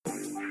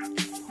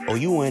Oh,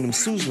 you wearing them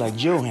suits like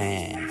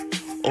Johan.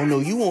 Oh no,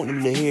 you want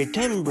them little hair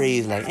Taman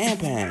braids like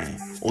Ampan.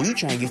 Oh, you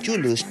trying to get you a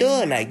little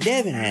stud like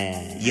Devin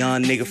had.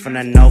 Young nigga from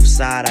the north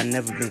side, I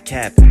never been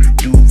capping.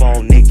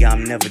 Duval nigga,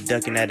 I'm never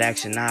ducking that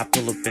action. I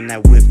pull up in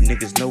that whip,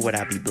 niggas know what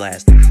I be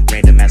blasting.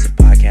 Random ass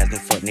podcast, no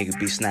fuck nigga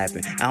be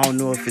snapping. I don't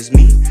know if it's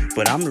me,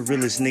 but I'm the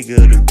realest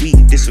nigga of the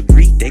week.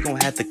 Disagree, they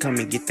gon' have to come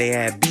and get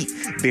their ass beat.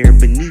 Bare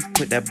beneath,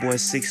 put that boy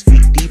 6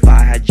 feet deep.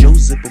 I had Joe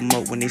zip him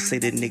up when they say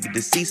that nigga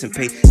deceased and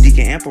pay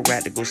Deacon Ample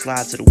Rat to go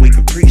slide to the wake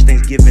and preach.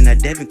 Thanksgiving at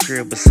Devin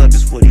crib, but sub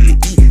is what he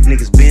eat.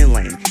 Niggas been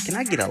lame. Can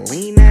I get a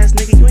lean ass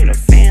nigga? You ain't a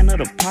fan of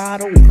the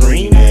pot or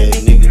green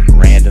ass nigga?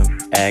 Random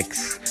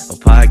X, a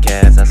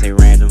podcast. I say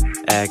random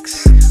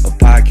X, a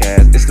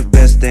podcast. It's the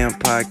best damn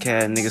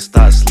podcast. Niggas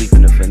start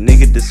sleeping. If a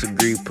nigga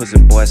disagree, pussy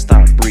boy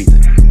stop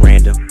breathing.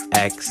 Random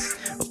X,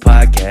 a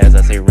podcast.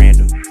 I say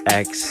random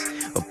X,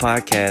 a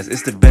podcast.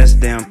 It's the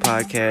best damn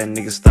podcast.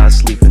 Niggas start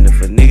sleeping.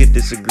 If a nigga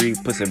disagree,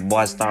 pussy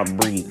boy stop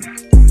breathing.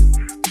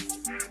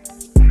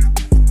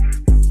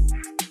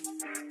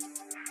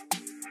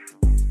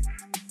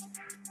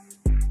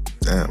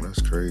 Damn,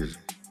 that's crazy.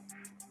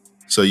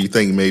 So you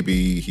think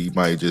maybe he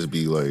might just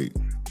be like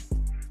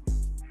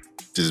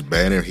just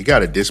banning? He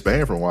got a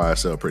disband from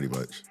YSL pretty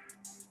much.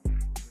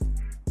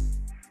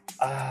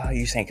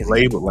 You saying because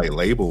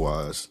label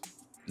wise?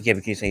 Yeah,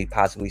 because you say he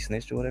possibly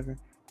snitched or whatever.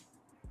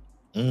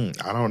 I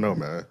don't know,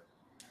 man.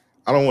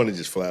 I don't want to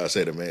just flat out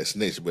say the man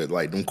snitched, but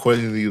like them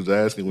questions he was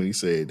asking when he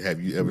said,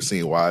 "Have you ever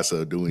seen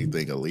YSL do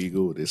anything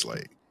illegal?" It's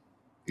like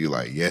you're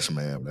like, "Yes,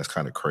 ma'am." That's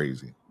kind of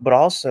crazy. But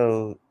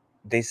also,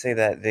 they say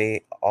that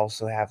they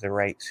also have the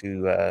right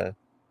to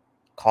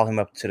call him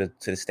up to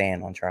the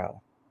stand on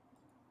trial.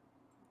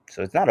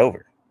 So it's not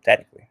over,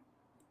 technically.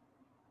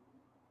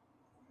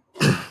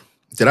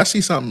 Did I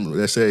see something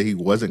that said he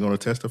wasn't going to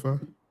testify?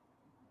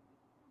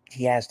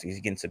 He has to.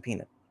 He's getting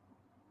subpoenaed.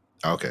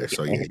 Okay,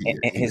 so yeah.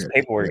 In his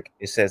paperwork,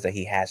 it says that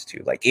he has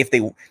to. Like, if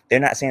they're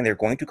not saying they're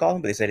going to call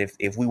him, but they said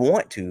if we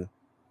want to,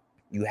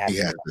 you have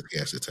to. He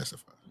has to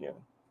testify. Yeah.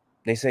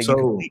 They said you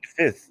can plead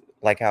fifth,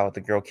 like how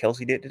the girl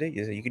Kelsey did today.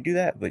 You said you could do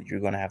that, but you're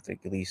going to have to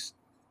at least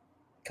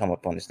come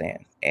up on the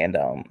stand. And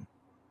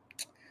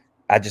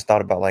I just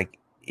thought about like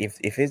if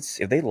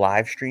they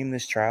live stream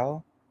this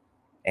trial,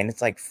 and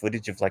it's like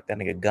footage of like that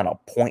nigga Gunna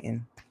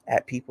pointing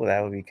at people,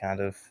 that would be kind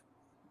of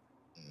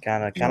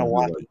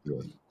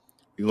wacky.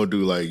 You're gonna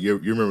do like you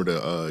remember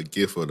the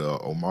gif of the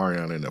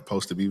Omarion in the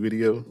Poster B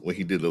video when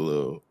he did a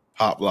little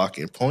pop lock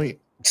and point?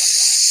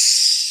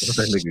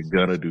 That nigga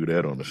gonna do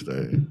that on the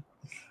stage.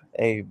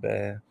 Hey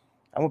man,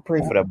 I'm gonna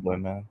pray for that boy,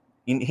 man.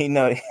 You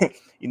know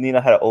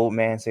how the old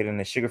man said in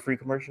the sugar-free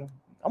commercial?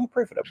 I'm gonna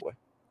pray for that boy.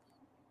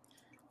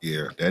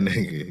 Yeah, that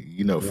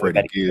nigga,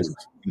 Freddie Gibbs.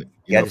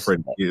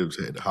 Freddie Gibbs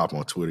had to hop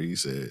on Twitter. He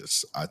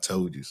says, "I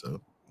told you so."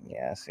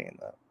 Yeah, I seen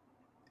that.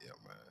 Yeah,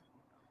 man.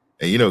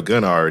 And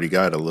Gunna already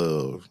got a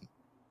little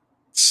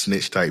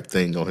snitch type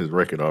thing on his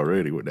record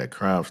already with that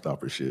Crime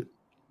Stopper shit.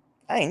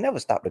 I ain't never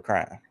stopped a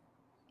crime.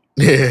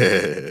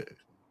 Yeah,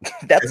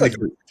 that's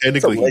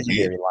technically a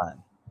legendary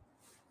line.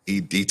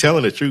 He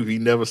telling the truth. He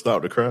never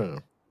stopped a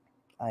crime.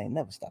 I ain't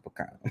never stopped a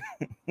crime.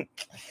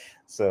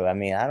 So I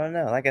mean, I don't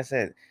know. Like I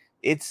said,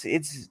 it's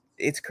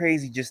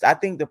crazy. Just I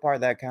think the part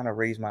that kind of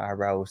raised my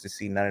eyebrow was to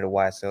see none of the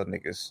YSL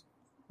niggas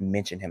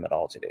mention him at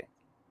all today.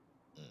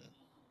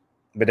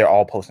 But they're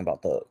all posting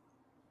about Thug.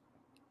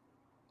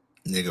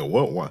 Nigga,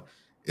 what?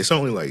 It's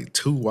only like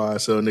 2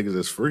 YSL niggas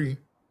that's free.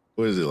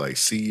 What is it, like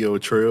CEO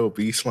Trail,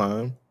 B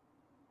Slime?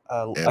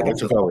 And like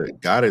what you call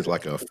it? Got it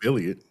like an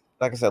affiliate.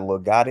 Like I said,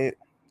 look, got it.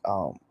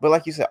 But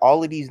like you said,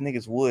 all these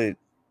niggas are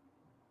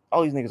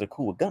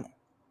cool with Gunna.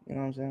 You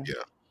know what I'm saying?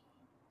 Yeah.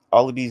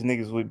 All of these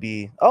niggas would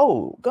be,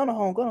 Gunna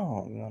home. You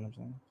know what I'm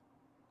saying?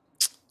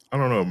 I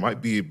don't know. It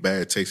might be a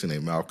bad taste in their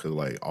mouth because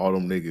like all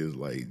them niggas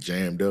like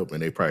jammed up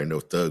and they probably know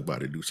Thug about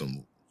to do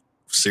some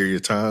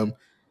serious time.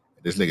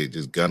 This nigga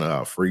just Gunna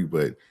out free,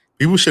 but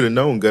people should have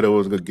known Gunna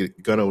was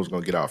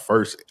gonna get out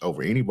first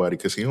over anybody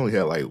because he only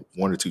had like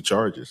 1 or 2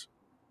 charges.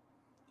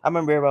 I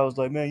remember everybody was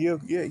like, "Man, yeah,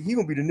 he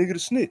gonna be the nigga to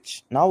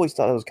snitch." And I always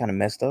thought it was kind of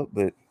messed up,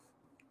 but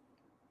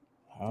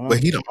I don't know. But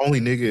he the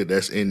only nigga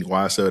that's in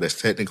YSL that's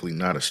technically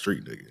not a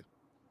street nigga.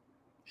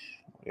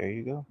 There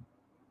you go.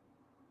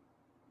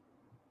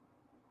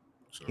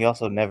 So. He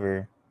also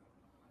never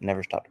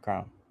stopped a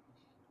crime.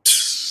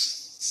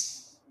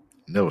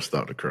 Never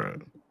stopped a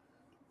crime.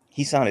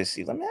 He sounded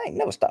like, man, I ain't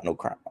never stopped no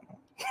crime.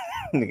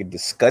 Nigga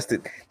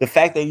disgusted. The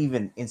fact that he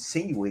even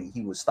insinuated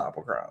he would stop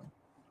a crime.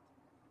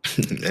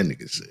 That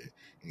nigga said,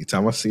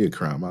 anytime I see a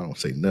crime, I don't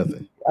say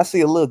nothing. I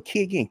see a little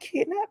kid getting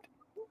kidnapped.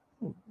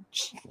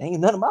 Ain't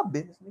none of my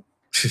business.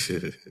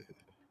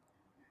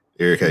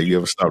 Eric, have you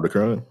ever stopped a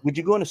crime? Would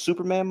you go into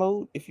Superman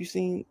mode if you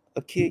seen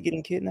a kid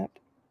getting kidnapped?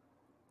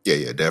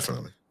 Yeah,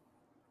 definitely.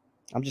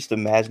 I'm just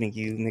imagining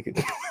you,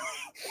 nigga,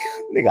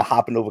 nigga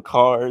hopping over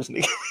cars,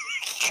 nigga.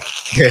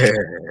 Yeah.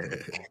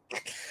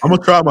 I'm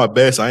gonna try my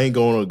best. I'm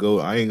gonna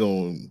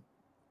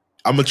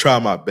try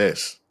my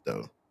best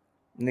though.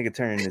 Nigga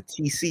turning to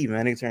TC,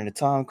 man. Nigga turning to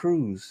Tom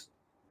Cruise.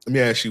 Let me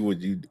ask you, what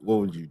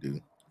would you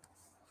do?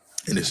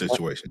 in this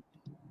situation.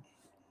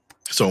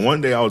 So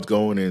one day I was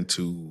going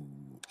into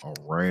a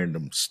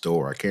random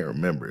store. I can't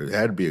remember. It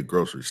had to be a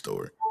grocery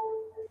store.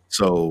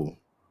 So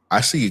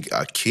I see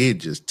a kid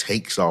just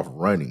takes off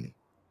running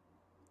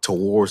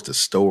towards the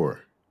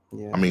store.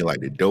 Yeah. I mean, like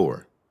the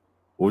door.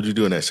 What would you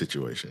do in that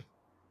situation?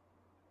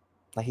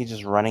 Like he's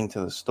just running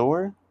to the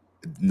store.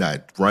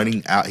 Not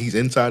running out. He's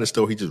inside the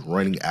store. He's just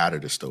running out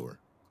of the store.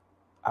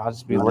 I'll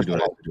just be What would you do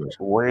looking in like, that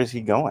situation? where is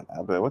he going?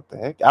 I'll be like, what the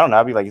heck? I don't know.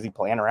 I'll be like, is he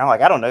playing around?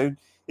 Like, I don't know.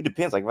 It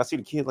depends. Like, if I see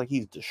the kid like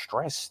he's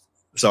distressed.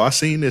 So I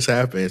seen this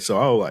happen. So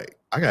I was like,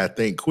 I gotta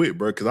think quick,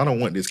 bro, because I don't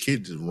want this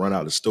kid to just run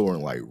out the store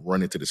and like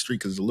run into the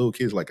street because the little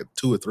kid's like a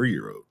 2 or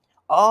 3-year-old.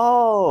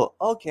 Oh,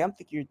 okay. I'm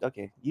thinking you're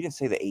okay. You didn't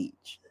say the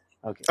age.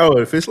 Okay. Oh,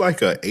 if it's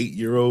like a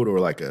 8-year-old or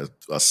like a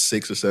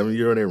 6 or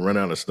 7-year-old, they run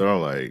out the store,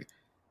 like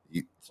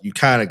you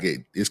kind of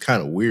get it's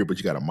kind of weird, but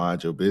you gotta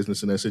mind your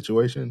business in that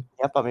situation.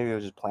 Yeah, I thought maybe it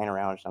was just playing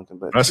around or something.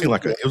 But But I seen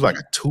like it was like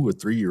a 2 or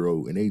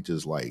 3-year-old and they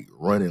just like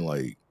running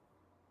like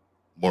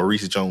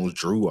Maurice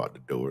Jones-Drew out the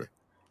door.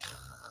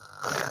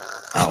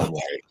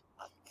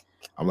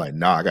 I'm like,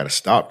 nah, I gotta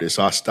stop this.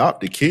 So I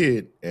stopped the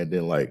kid, and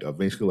then like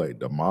eventually, like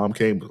the mom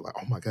came, was like,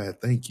 oh my god,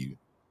 thank you.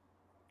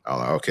 I'm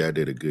like, okay, I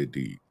did a good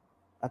deed.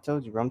 I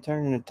told you, bro. I'm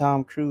turning into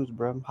Tom Cruise,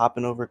 bro. I'm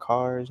hopping over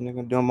cars,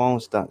 nigga, doing my own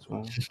stunts,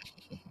 man.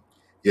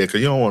 Yeah,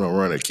 because you don't want to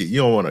run a kid.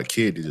 You don't want a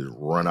kid to just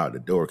run out the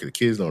door because the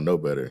kids don't know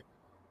better.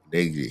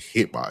 They get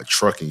hit by a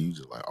truck, and you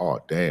just like, oh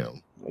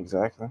damn.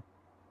 Exactly.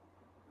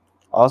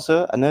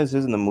 Also, I know this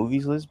isn't the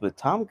movies list, but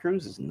Tom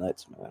Cruise is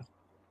nuts, man.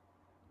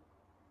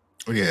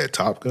 Oh yeah,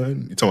 Top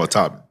Gun. You talking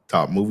about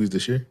top movies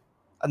this year?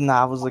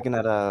 Nah, I was looking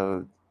at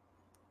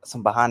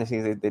some behind the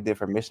scenes they did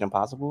for Mission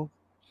Impossible.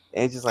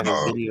 And it's just like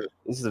a video.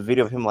 This is a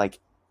video of him like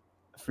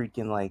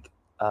freaking like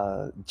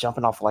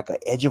jumping off like an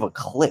edge of a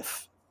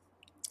cliff.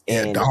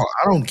 Yeah, And dog,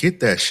 I don't get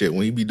that shit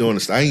when you be doing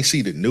this. I ain't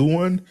see the new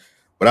one,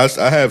 but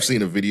I have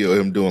seen a video of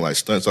him doing like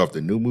stunts off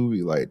the new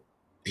movie. Like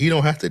he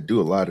don't have to do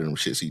a lot of them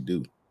shits he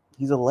do.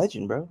 he's a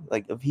legend, bro.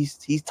 Like if he's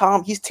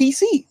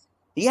TC.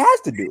 He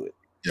has to do it.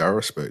 Yeah, I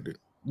respect it.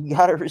 You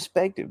gotta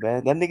respect it,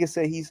 man. That nigga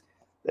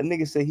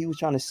said he was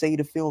trying to save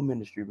the film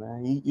industry,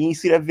 man. You ain't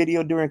see that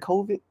video during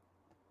COVID?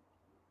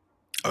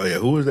 Oh yeah,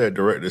 who was that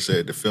director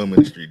said the film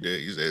industry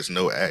did? He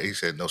said he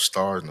said no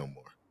stars no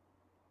more.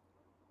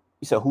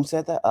 You said who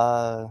said that?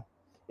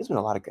 There's been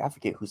a lot of I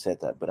forget who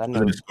said that, but I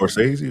know Was it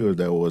Scorsese or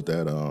was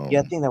that Yeah,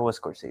 I think that was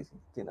Scorsese.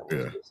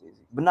 Scorsese.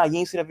 But nah, you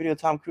ain't see that video of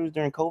Tom Cruise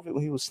during COVID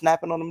when he was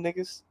snapping on them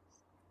niggas?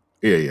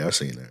 Yeah, I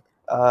seen that.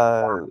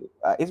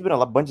 It's been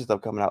a bunch of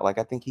stuff coming out. Like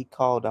I think he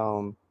called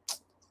the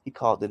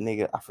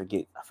nigga, I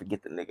forget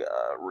the nigga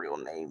real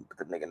name, but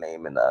the nigga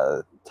name in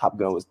Top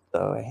Gun was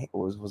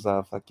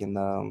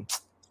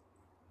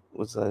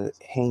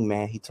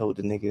Hangman. He told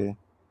the nigga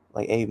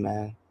like, hey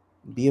man,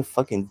 be a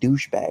fucking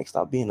douchebag,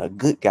 stop being a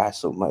good guy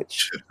so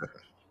much.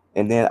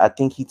 And then I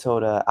think he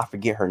told I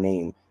forget her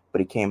name,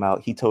 but it came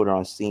out, he told her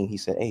on scene, he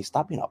said, hey,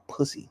 stop being a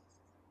pussy.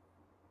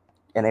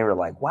 And they were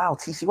like, wow,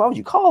 TC, why would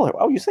you call her?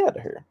 Why would you say that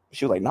to her?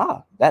 She was like,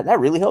 nah, that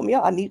really helped me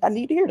out. I need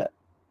to hear that.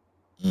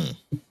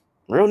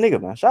 Real nigga,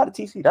 man. Shout out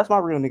to TC. That's my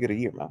real nigga of the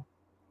year, man.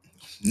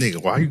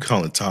 Nigga, why are you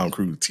calling Tom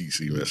Cruise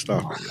TC, man?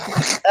 Stop it.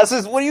 Man. That's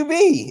just, what do you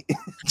mean?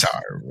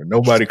 Tired, man.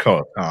 Nobody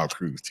calls Tom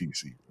Cruise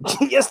TC.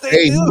 Yes,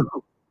 they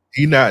do.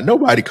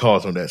 Nobody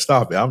calls him that.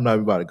 Stop it. I'm not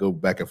about to go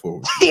back and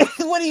forth.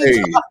 What are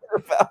you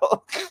talking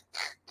about?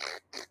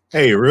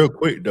 Hey, real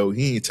quick though,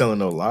 he ain't telling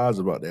no lies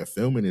about that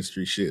film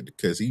industry shit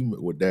because he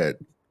with that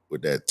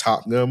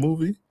Top Gun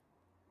movie,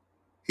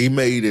 he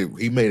made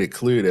it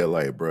clear that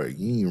like, bro,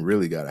 you ain't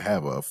really gotta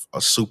have a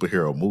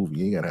superhero movie.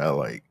 You ain't gotta have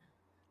like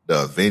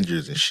the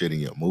Avengers and shit in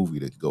your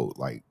movie to go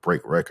like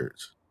break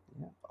records.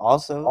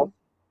 Also,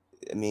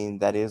 I mean,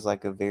 that is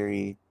like a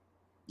very,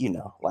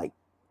 like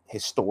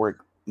historic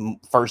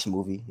first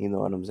movie. You know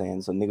what I'm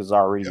saying? So niggas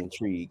are already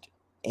intrigued.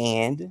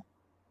 And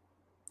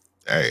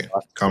hey,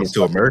 Coming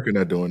to America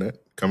not doing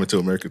that. Coming to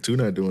America 2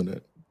 not doing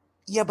that.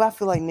 Yeah, but I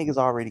feel like niggas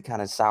already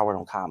kind of soured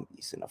on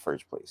comedies in the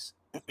first place.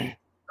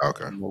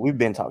 Okay. We've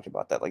been talking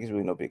about that. Like, it's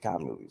really no big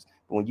comedy movies.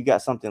 But when you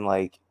got something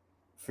like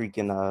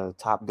freaking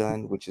Top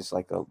Gun, which is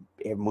like a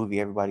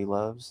movie everybody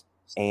loves,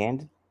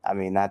 and I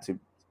mean, not to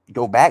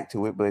go back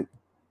to it, but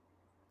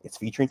it's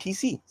featuring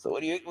TC. So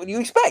what do you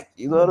expect?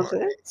 You know what I'm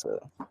saying?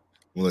 So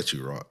we'll let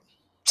you rock.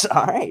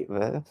 All right,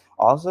 man.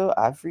 Also,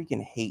 I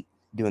freaking hate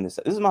doing this.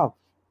 This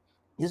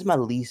is my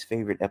least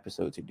favorite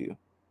episode to do,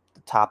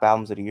 the top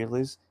albums of the year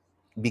list,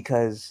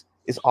 because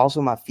it's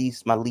also my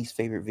least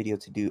favorite video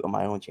to do on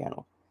my own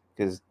channel.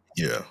 Because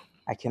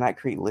I cannot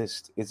create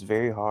lists. It's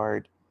very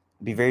hard.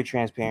 Be very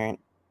transparent.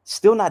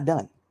 Still not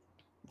done.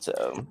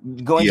 So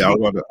going. Yeah,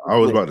 I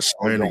was about to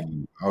slander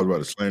you. I was about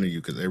to slander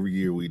you because every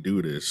year we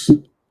do this,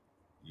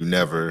 you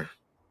never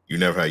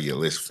have your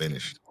list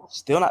finished.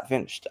 Still not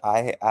finished.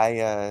 I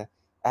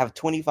have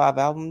 25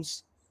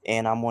 albums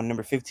and I'm on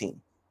number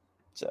 15.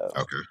 So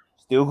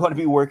still going to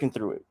be working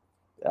through it.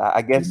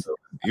 I guess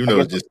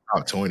it's just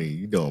top 20.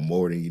 You're doing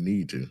more than you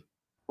need to.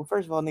 Well,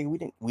 first of all,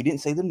 nigga, we didn't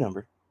say the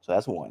number, so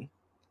that's one.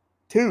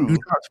 Two. You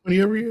top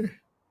 20 every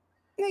year?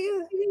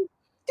 Nigga, do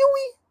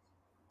we?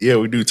 Yeah,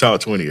 we do top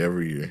 20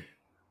 every year.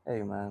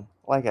 Hey man,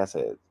 like I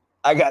said,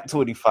 I got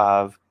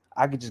 25.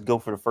 I could just go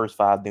for the first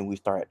 5, then we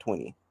start at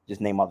 20.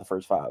 Just name out the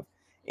first 5.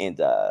 And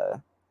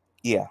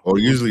yeah. Or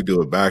we usually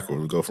do it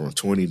backwards. We go from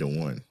 20 to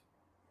 1.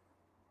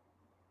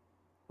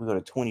 We go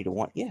to 20 to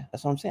 1. Yeah,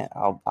 that's what I'm saying.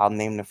 I'll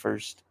name the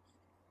first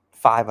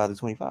 5 out of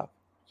 25.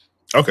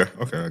 Okay,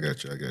 I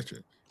got you.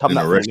 I'm Then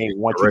not gonna name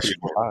 1, the 2, rest 3, you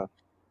 4, gonna, 5.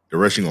 the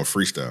rest you gonna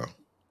freestyle.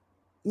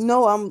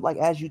 No, I'm like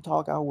as you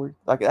talk, I'll work.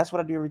 Like that's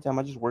what I do every time.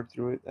 I just work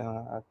through it.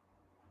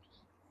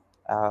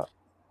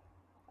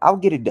 I'll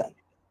get it done.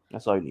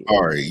 That's all you need.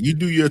 All right, you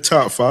do your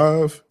top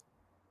 5,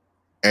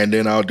 and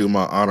then I'll do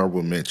my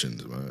honorable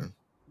mentions, man.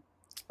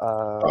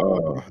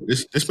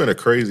 This been a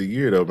crazy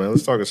year though, man.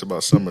 Let's talk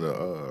about some of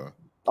the.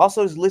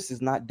 Also, his list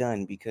is not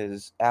done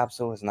because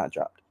Absol has not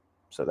dropped.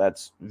 So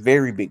that's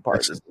very big part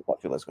of this. What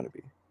I feel that's going to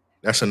be.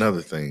 That's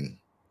another thing.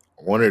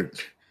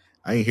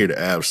 I ain't hear the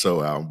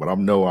Ab-Soul album, but I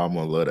know I'm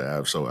gonna love the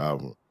Ab-Soul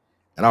album.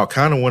 And I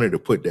kind of wanted to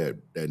put that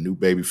new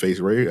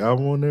Babyface Ray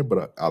album on there,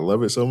 but I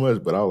love it so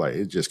much. But I was like,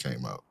 it just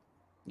came out.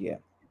 Yeah.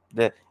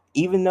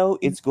 Even though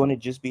it's going to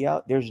just be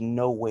out, there's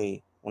no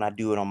way when I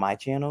do it on my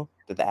channel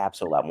that the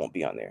Absol album won't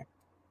be on there.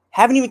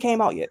 Haven't even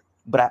came out yet,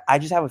 but I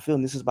just have a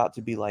feeling this is about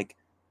to be like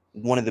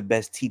one of the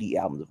best TD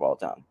albums of all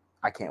time.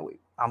 I can't wait.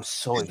 I'm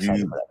so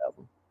excited for that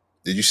album.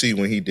 Did you see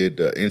when he did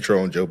the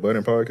intro on Joe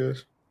Budden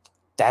podcast?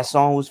 That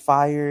song was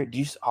fire. Do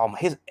you?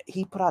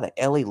 He put out an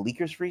LA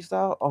Leakers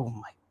freestyle. Oh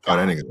my god!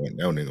 Oh, that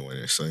nigga went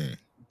insane.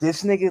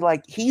 This nigga,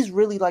 like, he's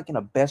really like in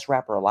a best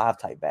rapper alive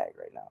type bag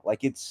right now.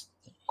 Like, it's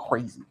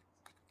crazy.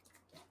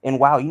 And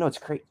wow, you know it's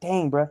crazy.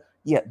 Dang, bro.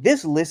 Yeah,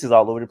 this list is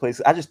all over the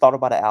place. I just thought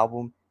about an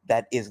album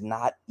that is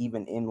not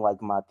even in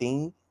like my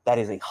thing. That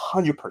is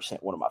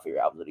 100% one of my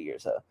favorite albums of the year.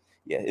 So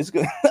yeah, it's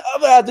good. I'm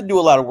gonna have to do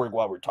a lot of work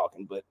while we're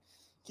talking, but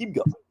keep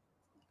going.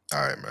 All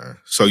right, man.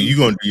 So you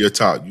gonna do your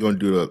top? You gonna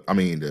do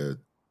the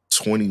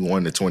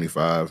 21 to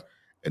 25,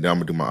 and then I'm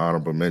gonna do my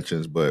honorable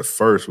mentions. But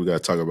first, we gotta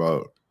talk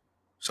about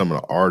some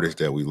of the artists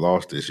that we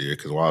lost this year.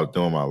 Because while I was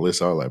doing my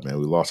list, I was like, man,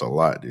 we lost a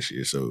lot this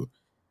year. So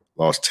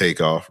lost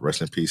Takeoff,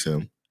 rest in peace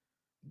him.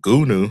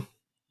 Gunu.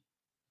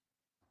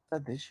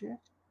 That this year?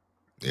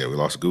 Yeah, we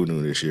lost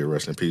Gunu this year.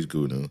 Rest in peace,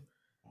 Gunu.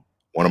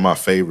 One of my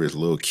favorites,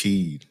 Lil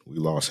Keed. We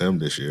lost him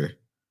this year.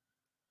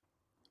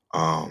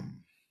 Damn,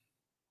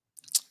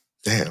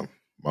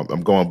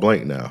 I'm going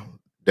blank now.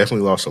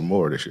 Definitely lost some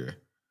more this year.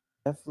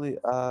 Definitely,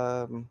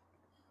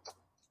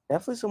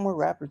 definitely some more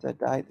rappers that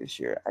died this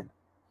year. I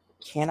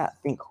cannot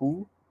think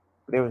who,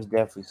 but there was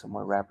definitely some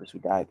more rappers who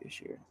died this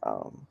year.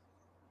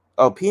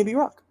 PNB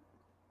Rock.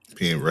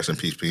 Rest in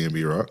peace,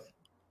 PNB Rock.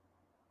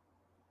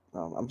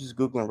 I'm just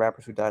googling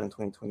rappers who died in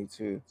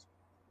 2022.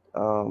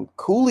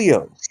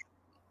 Coolio.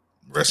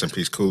 Rest in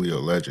peace,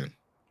 Coolio, legend.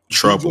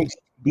 Trouble.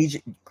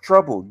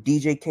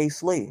 DJ K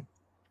Slay.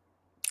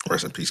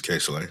 Rest in peace, K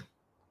Slay.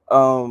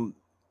 Not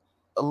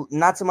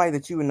somebody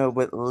that you would know,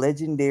 but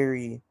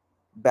legendary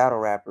battle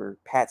rapper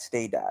Pat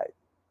Stay died.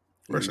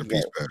 Rest in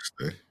peace, Pat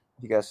Stay.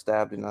 He got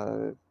stabbed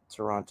in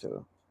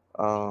Toronto.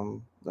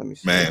 Let me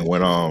see. Man,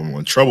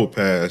 when Trouble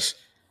passed,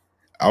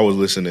 I was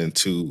listening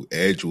to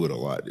Edgewood a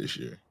lot this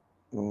year.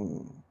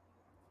 Ooh,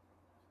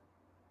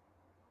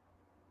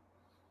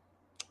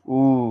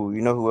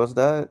 you know who else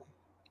died?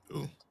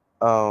 Who?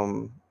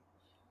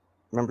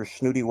 Remember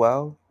Snooty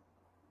Wild?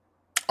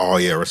 Oh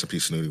yeah, rest in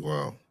peace, Snooty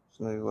Wild.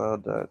 Snooty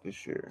Wild died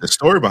this year. The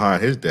story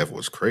behind his death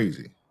was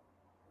crazy.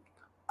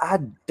 I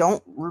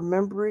don't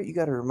remember it. You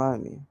got to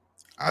remind me.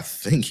 I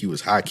think he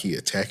was high key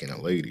attacking a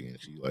lady, and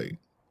she like.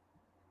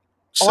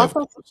 I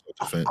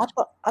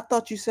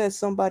thought you said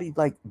somebody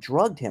like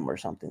drugged him or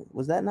something.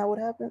 Was that not what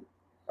happened?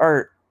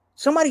 Or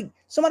somebody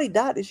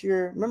died this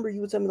year. Remember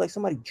you would tell me like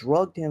somebody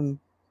drugged him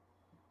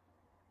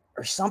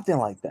or something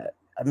like that.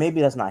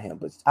 Maybe that's not him,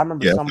 but I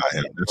remember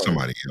somebody. That's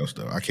somebody else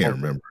though. I can't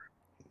remember.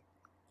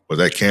 Was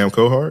that Cam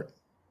Cohart?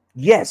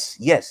 Yes.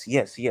 I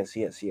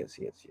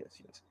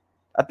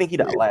think he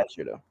died last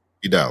year though.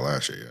 He died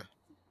last year, yeah.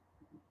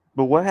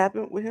 But what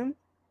happened with him?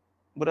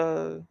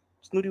 With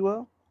Snooty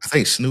Wild? I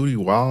think Snooty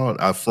Wild,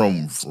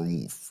 from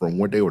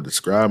what they were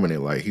describing it,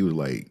 like he was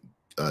like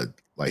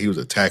he was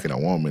attacking a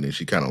woman and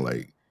she kind of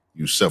like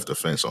used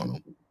self-defense on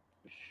him.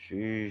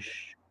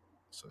 Sheesh.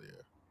 So yeah.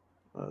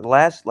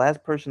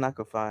 Last person I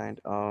could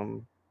find.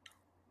 Oh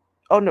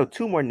no,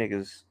 2 more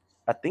niggas.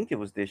 I think it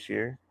was this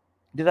year.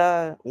 Did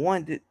the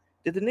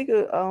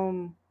nigga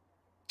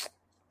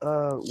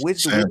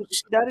Wiz the Wizard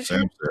die this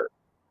year?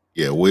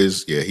 Yeah,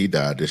 Wiz, yeah, he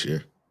died this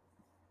year.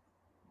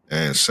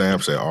 And Sam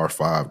said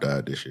R5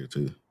 died this year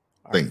too.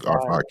 I think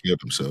R5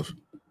 killed himself.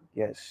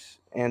 Yes.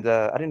 And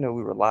I didn't know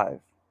we were live.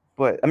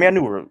 But I mean I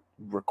knew we were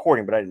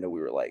recording, but I didn't know we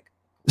were like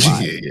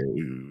live. yeah,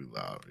 we were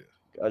live. Yeah.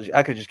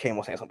 I could just came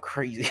on saying something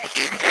crazy.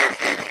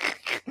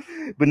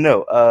 But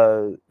no,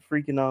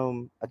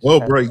 freaking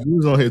bro, you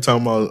was on here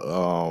talking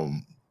about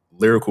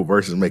lyrical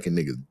verses making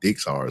niggas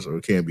dicks hard, so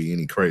it can't be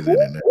any crazier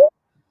than that.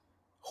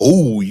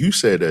 Who you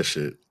said that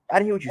shit? I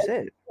didn't hear what you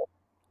said.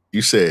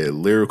 You said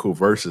lyrical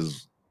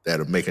verses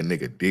that'll make a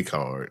nigga dick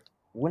hard.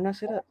 When I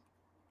say that?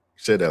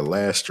 said that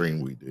last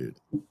stream we did.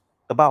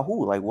 About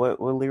who? Like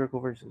what lyrical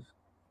verses?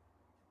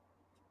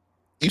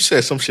 You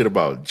said some shit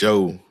about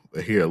Joe.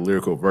 Hear a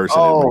lyrical verse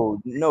in it.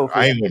 Oh no, for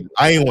I sure.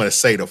 ain't want to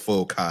say the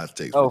full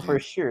context. Oh, But for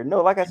sure.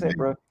 No, like I said,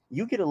 bro,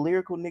 you get a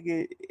lyrical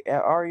nigga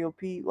at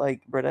REOP,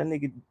 like, bro, that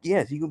nigga,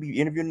 yes, he gonna be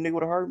interviewing a nigga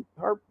with a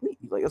heartbeat.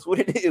 Like, that's what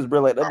it is,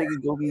 bro. Like, that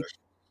nigga gonna be,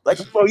 like,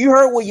 bro, you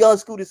heard what Young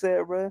Scooter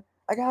said, bro.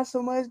 I got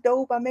so much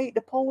dope, I made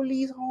the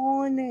police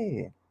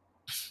horny.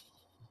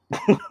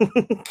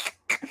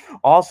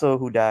 Also,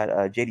 who died?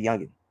 JD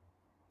Youngin.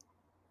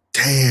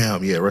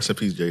 Damn, yeah, rest in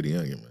peace, JD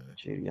Youngin, man.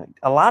 JD Youngin.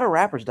 A lot of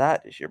rappers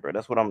died this year, bro.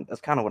 That's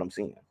kind of what I'm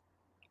seeing.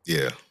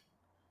 Yeah.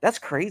 That's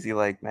crazy,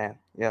 like, man.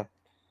 Yeah.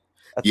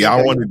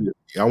 I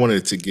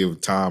wanted to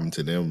give time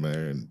to them, man,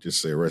 and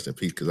just say rest in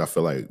peace because I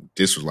feel like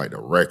this was like the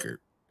record.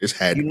 This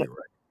had to be a record.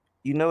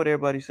 You know what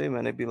everybody say,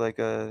 man? They'd be like,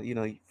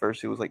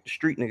 first it was like the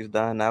street niggas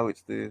dying, now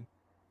it's the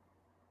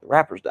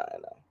rappers dying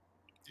now.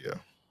 Yeah.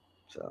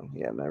 So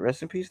yeah, man.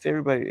 Rest in peace to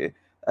everybody.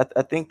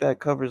 I think that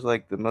covers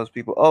like the most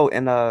people. Oh,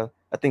 and I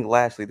think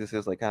lastly, this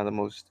is like kind of the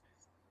most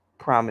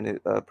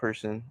prominent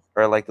person,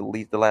 or like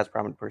the last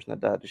prominent person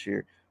that died this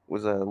year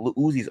was Lil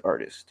Uzi's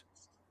artist,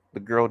 the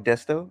girl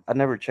Desto. I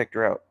never checked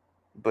her out,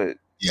 but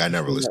yeah, I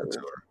never listened to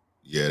her.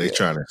 Yeah, they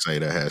trying to say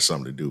that has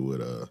something to do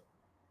with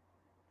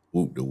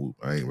Whoop the Whoop.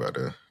 I ain't about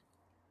to.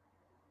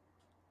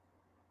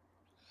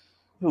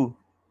 Who?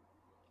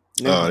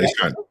 They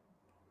trying,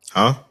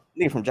 huh?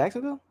 Nigga from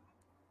Jacksonville?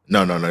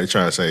 No. They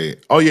trying to say,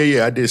 oh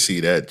yeah, I did see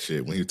that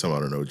shit when he was talking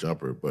about a no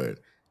jumper, but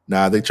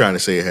nah, they trying to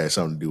say it had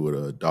something to do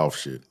with Dolph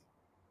shit.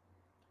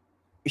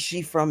 Is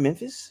she from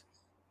Memphis?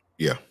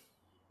 Yeah.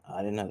 I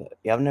didn't know that.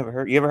 Yeah, I've never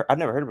heard. I've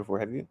never heard her before.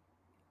 Have you?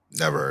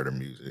 Never heard her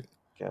music.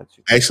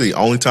 Gotcha. Actually,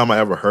 only time I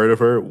ever heard of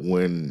her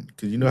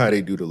because you know how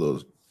they do the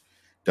little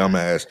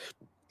dumbass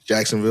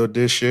Jacksonville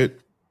diss shit.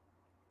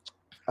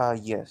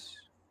 Yes.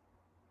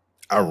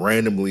 I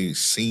randomly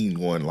seen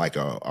one like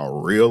a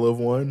reel of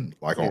one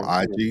like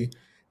on IG.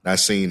 And I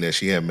seen that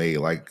she had made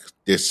like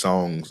diss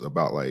songs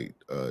about like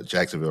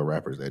Jacksonville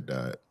rappers that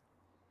died.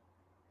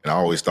 And I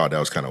always thought that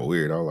was kind of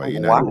weird. I was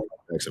like, why?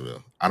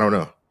 Jacksonville. I don't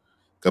know.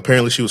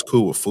 Apparently she was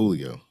cool with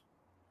Fulio.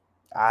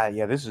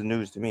 Yeah, this is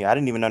news to me. I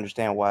didn't even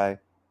understand why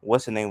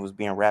what's the name was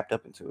being wrapped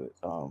up into it.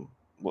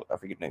 I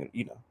forget the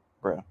name,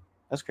 bro.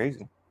 That's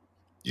crazy.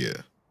 Yeah.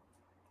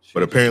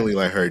 But apparently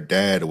like her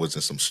dad was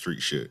in some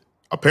street shit.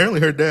 Apparently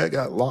her dad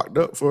got locked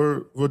up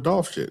for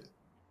Dolph shit.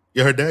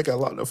 Yeah, her dad got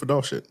locked up for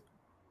Dolph shit.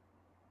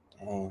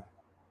 Dang.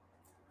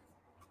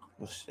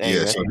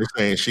 Yeah, so they're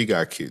saying she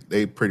got killed.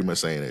 They pretty much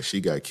saying that she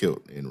got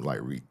killed in like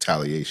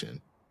retaliation.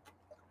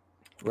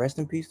 Rest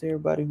in peace to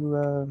everybody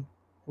who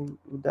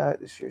died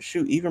this year.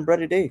 Shoot, even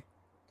Brother Day,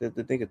 the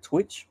thing of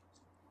Twitch.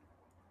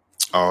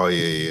 Oh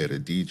yeah, the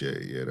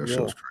DJ. Yeah, that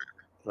shit was crazy.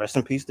 Rest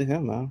in peace to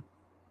him, man.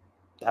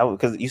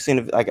 Because you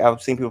seen like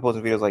I've seen people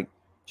posting videos like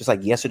just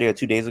like yesterday or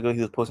 2 days ago, he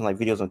was posting like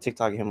videos on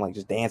TikTok of him like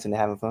just dancing and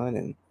having fun,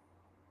 and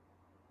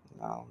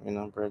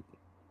bro.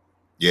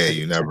 Yeah,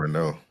 you never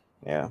know.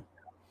 Yeah.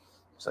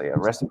 So yeah,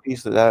 rest in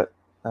peace to that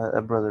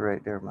brother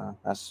right there, man.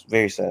 That's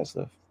very sad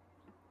stuff.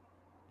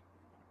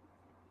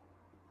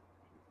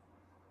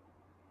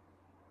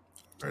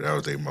 All right, that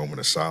was a moment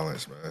of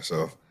silence, man.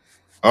 So,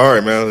 all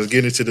right, man, let's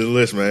get into the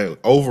list, man.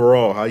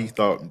 Overall, how you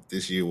thought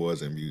this year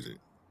was in music?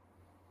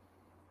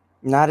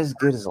 Not as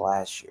good as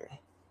last year.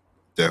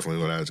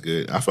 Definitely not as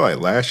good. I feel like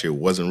last year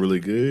wasn't really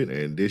good,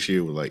 and this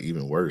year was like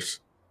even worse.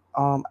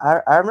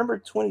 I remember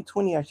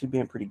 2020 actually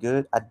being pretty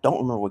good. I don't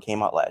remember what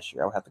came out last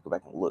year. I would have to go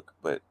back and look,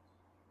 but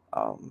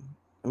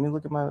let me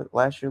look at my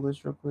last year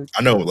list real quick.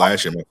 I know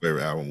last year my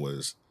favorite album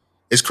was.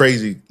 It's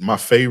crazy. My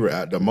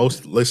favorite, the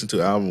most listened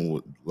to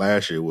album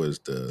last year was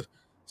the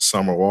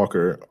Summer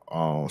Walker,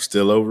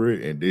 Still Over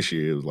It, and this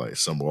year it was like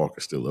Summer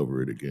Walker, Still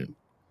Over It again.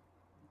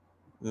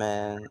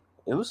 Man,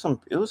 it was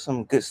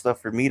some good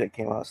stuff for me that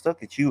came out,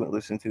 stuff that you would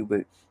listen to,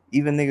 but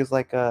even niggas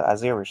like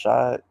Isaiah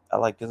Rashad, I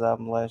liked his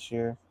album last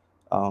year.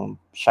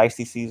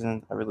 Shiesty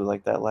Season, I really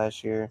liked that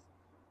last year.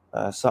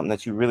 Something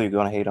that you really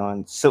gonna hate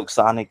on, Silk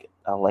Sonic,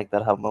 I liked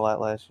that album a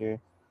lot last year.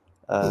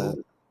 I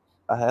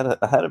had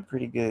a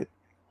pretty good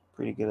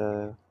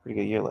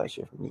year last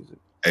year for music.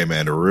 Hey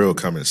man, the real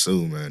coming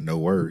soon, man. No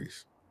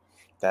worries.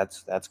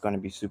 That's going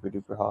to be super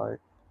duper hard.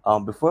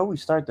 Before we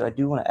start though, I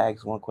do want to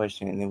ask one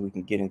question and then we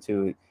can get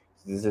into it.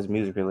 This is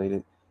music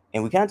related,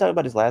 and we kind of talked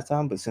about this last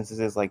time, but since this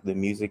is like the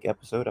music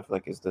episode, I feel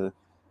like it's the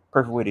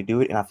perfect way to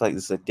do it, and I feel like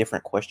this is a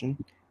different question.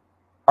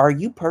 Are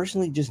you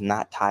personally just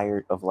not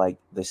tired of like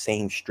the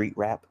same street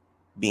rap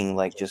being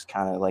like just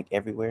kind of like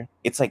everywhere?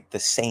 It's like the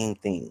same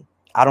thing.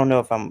 I don't know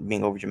if I'm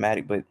being over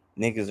dramatic, but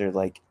niggas are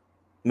like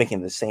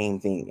making the same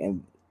thing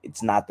and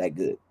it's not that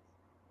good.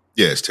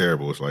 Yeah, it's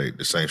terrible. It's like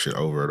the same shit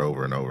over and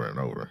over and over and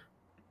over.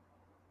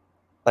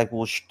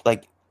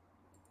 Like,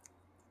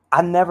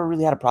 I never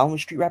really had a problem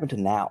with street rap until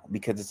now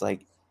because it's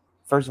like,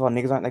 first of all,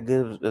 niggas aren't that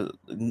good.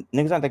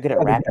 Niggas aren't that good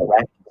at rapping.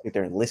 Sit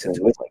there and listen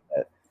to it like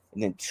that.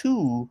 And then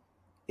two,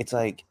 it's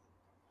like,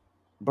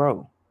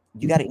 bro,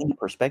 you got any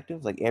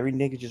perspective? Like every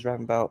nigga just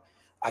rapping about,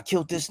 I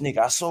killed this nigga,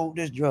 I sold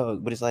this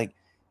drug, but it's like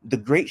The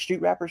great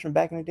street rappers from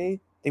back in the day,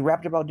 they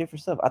rapped about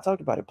different stuff. I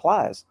talked about it.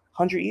 Plies,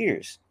 100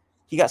 Years.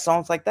 He got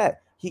songs like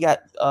that. He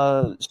got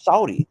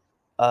Saudi,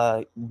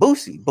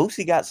 Boosie.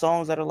 Boosie got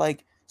songs that are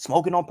like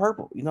Smoking on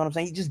Purple. You know what I'm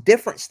saying? Just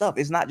different stuff.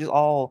 It's not just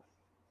all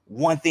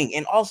one thing.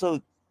 And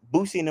also,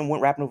 Boosie and them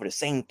went rapping over the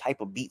same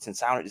type of beats and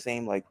sounded the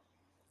same. Like,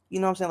 you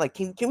know what I'm saying? Like,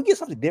 can we get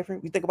something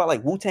different? We think about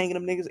like Wu-Tang and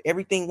them niggas.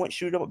 Everything went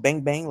shoot up,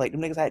 bang bang. Like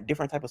them niggas had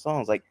different type of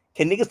songs. Like,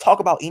 can niggas talk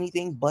about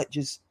anything but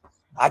just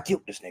I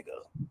killed this nigga?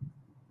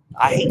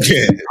 I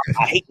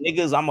hate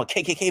niggas. I'm a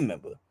KKK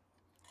member.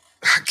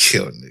 I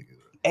kill niggas.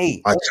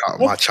 Hey,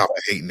 my chopper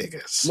hate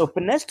niggas. No,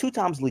 Finesse 2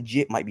 Times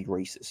legit might be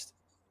racist.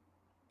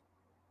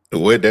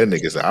 What that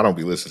nigga say? I don't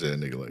be listening to that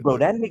nigga like bro.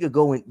 That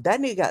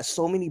nigga got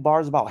so many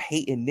bars about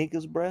hating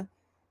niggas, bro.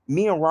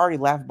 Me and Rari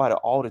laugh about it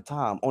all the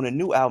time. On a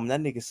new album,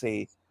 that nigga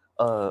say,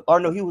 or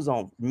no, he was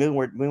on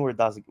 $1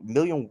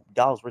 million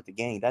worth of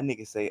game. That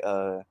nigga say,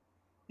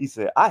 he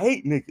said, I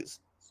hate niggas.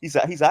 He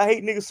said, I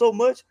hate niggas so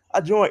much, I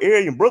joined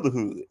Aryan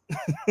Brotherhood.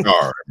 All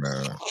right,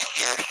 man.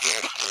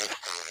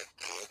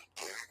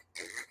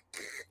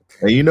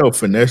 And you know,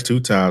 Finesse 2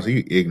 Times,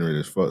 he ignorant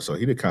as fuck. So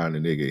he the kind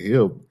of nigga,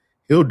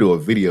 he'll do a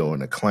video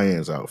in a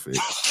Klan's outfit.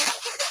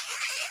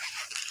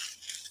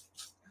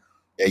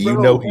 And you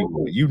know he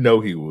would. You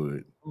know he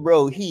would.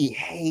 Bro, he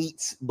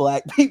hates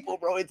black people,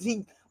 bro.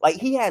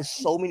 He has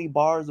so many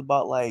bars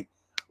about like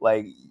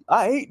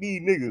I hate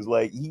these niggas.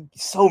 Like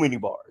so many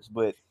bars.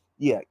 But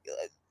yeah,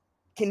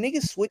 can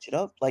niggas switch it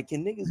up? Like,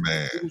 can niggas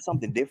do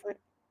something different?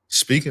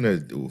 Speaking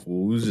of,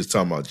 we was just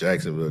talking about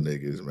Jacksonville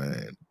niggas,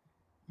 man.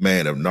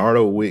 Man, if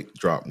Nardo Wick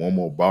dropped one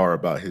more bar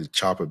about his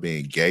chopper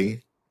being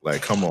gay,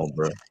 like, come on,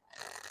 bro.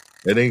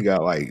 That ain't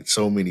got like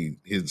so many.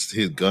 His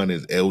gun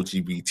is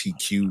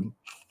LGBTQ.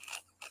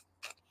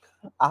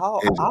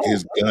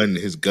 His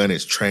gun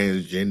is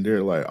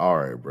transgender. Like, all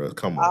right, bro,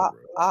 come on, bro.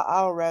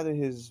 I'd rather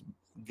his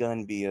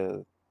gun be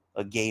a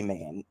gay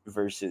man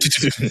versus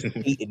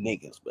hating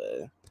niggas,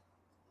 but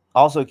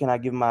also can I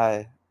give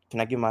my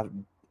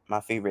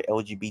favorite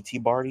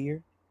LGBT bar of the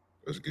year?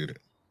 Let's get it.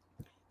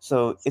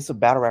 So it's a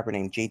battle rapper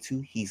named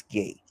J2. He's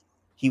gay.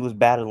 He was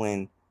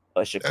battling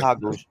a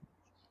Chicago,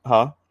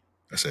 huh?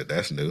 I said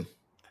that's new.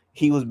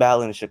 He was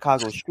battling a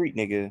Chicago street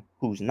nigga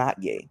who's not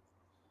gay,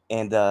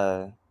 and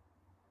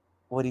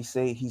what'd he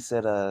say? He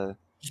said,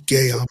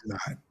 "Gay, I'm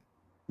not."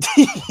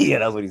 Yeah,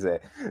 that's what he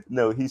said.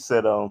 No, he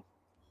said,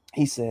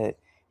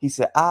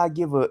 I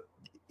give a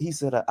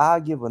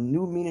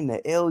new meaning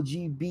to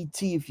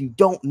LGBT. If you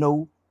don't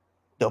know,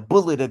 the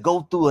bullet to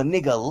go through a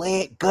nigga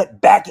leg, gut,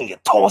 back, and your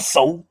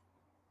torso.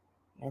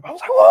 I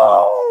was like,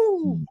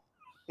 whoa!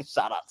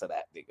 Shout out to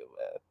that nigga,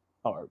 man.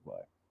 Hard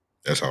boy.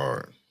 That's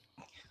hard.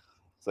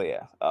 So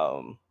yeah,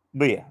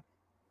 but yeah,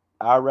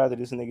 I'd rather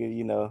this nigga,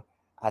 you know,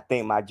 I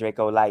think my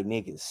Draco like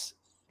niggas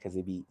because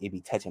it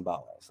be touching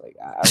balls. Like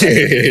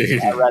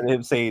I'd rather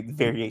him say the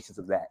variations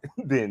of that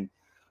than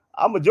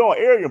I'm gonna join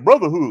Aryan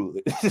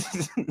Brotherhood. And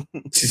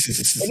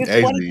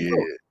it's funny,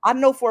 I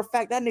know for a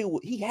fact that nigga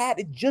he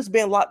had just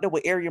been locked up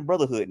with Aryan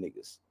Brotherhood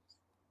niggas.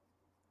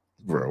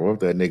 Bro, what if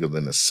that nigga's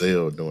in the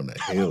cell doing the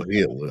hell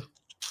Hitler?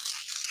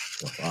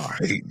 I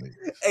hate niggas.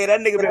 Hey,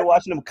 that nigga been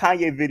watching them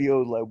Kanye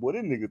videos like, boy,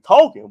 this nigga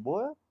talking,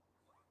 boy.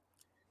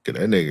 Cause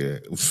that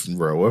nigga,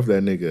 bro, what if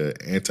that nigga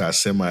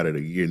anti-Semite of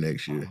the year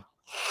next year?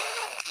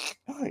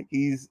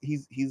 He's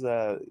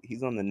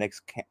on the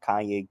next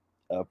Kanye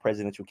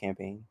presidential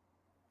campaign.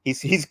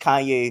 He's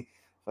Kanye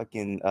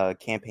fucking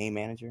campaign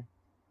manager.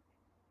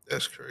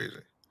 That's crazy.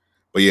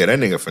 But yeah, that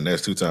nigga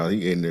Finesse 2 Times,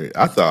 he ignorant.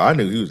 I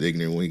knew he was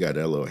ignorant when he got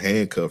that little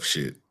handcuff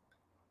shit.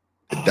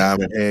 The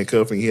diamond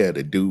handcuffing, he had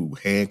to do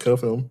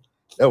handcuff him.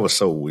 That was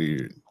so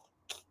weird.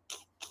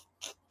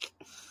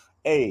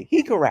 Hey,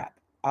 he can rap.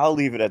 I'll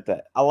leave it at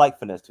that. I like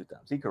Finesse 2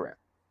 Times. He can rap.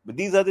 But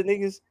these other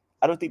niggas,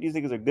 I don't think these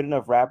niggas are good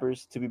enough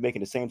rappers to be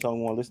making the same song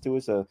we want to listen to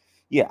it. So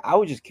yeah, I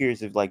was just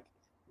curious if like,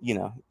 you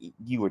know,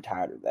 you were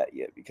tired of that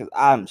yet, because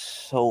I'm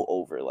so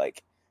over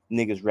like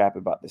niggas rap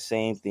about the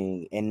same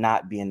thing and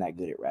not being that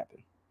good at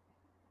rapping.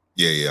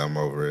 Yeah, I'm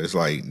over it. It's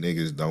like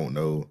niggas don't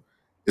know.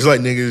 It's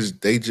like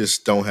niggas, they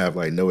just don't have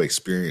like no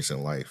experience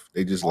in life.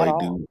 They just like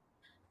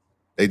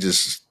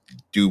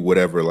do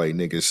whatever like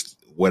niggas,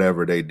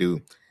 whatever they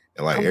do.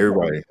 And like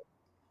everybody, I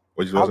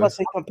was about to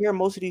say, compare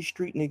most of these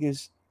street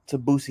niggas to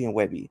Boosie and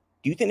Webby.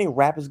 Do you think they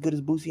rap as good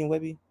as Boosie and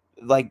Webby?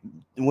 Like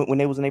when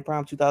they was in their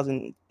prime,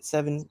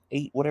 2007,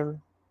 8, whatever?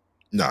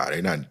 Nah,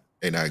 they not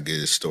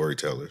good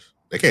storytellers.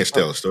 They can't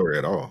tell a story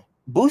at all.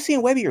 Boosie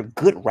and Webby are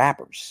good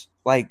rappers.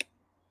 Like,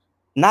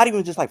 not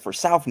even just like for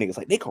South niggas.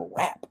 Like, they can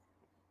rap.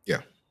 Yeah.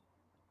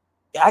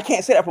 I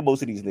can't say that for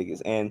most of these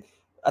niggas. And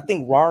I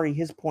think Rari,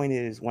 his point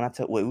is, when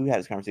we had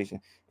this conversation,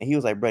 and he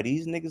was like, bro,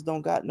 these niggas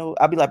don't got no.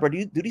 I'd be like, bro,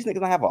 do these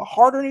niggas not have a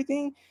heart or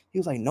anything? He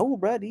was like, no,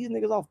 bro, these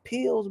niggas off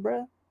pills,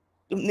 bro.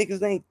 Them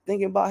niggas ain't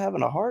thinking about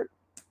having a heart.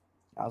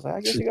 I was like, I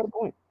guess you got a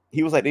point.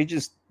 He was like, they're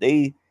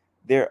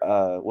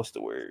what's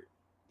the word?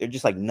 They're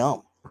just like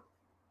numb.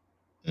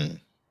 They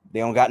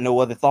don't got no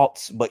other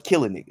thoughts but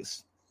killing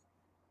niggas.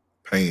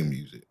 Pain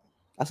music.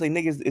 I was like,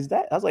 niggas, is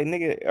that? I was like,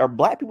 nigga, are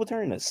black people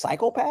turning to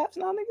psychopaths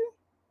now, nigga?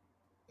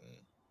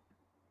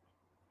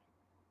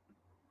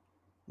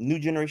 new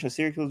generation of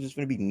serial killers just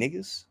gonna be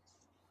niggas.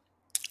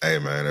 Hey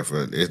man, if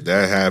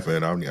that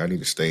happened, I need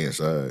to stay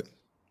inside.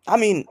 I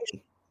mean,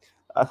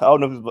 I don't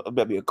know if it's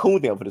about to be a cool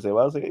thing for to say, but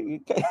I was like,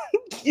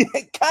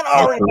 kind of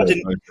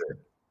already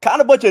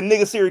kind of bunch of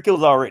nigga serial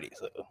killers already.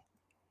 So,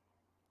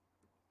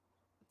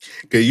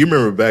 cause you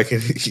remember back in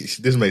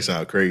this may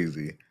sound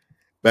crazy.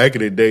 Back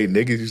in the day,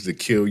 niggas used to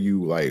kill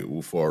you like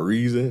for a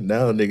reason.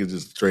 Now niggas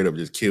just straight up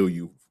just kill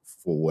you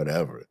for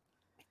whatever.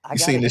 You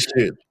seen this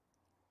shit?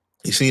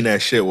 You seen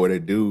that shit where the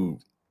dude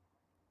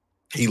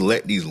he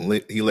let these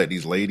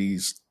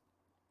ladies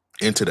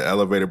into the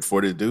elevator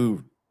before the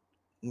dude?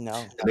 No.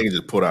 And nigga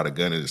just pulled out a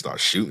gun and just start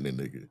shooting the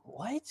nigga.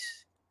 What?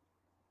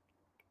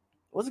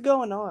 What's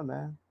going on,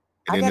 man?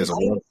 And then there's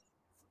one.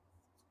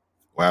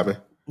 What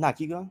happened? Nah,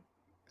 keep going.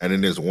 And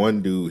then there's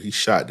one dude, he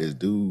shot this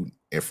dude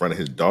in front of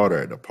his daughter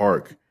at the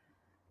park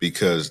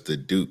because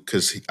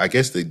I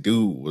guess the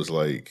dude was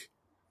like,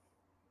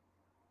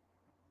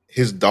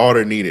 his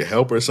daughter needed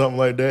help or something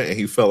like that. And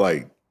he felt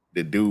like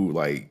the dude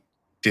like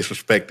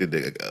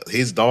disrespected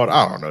his daughter.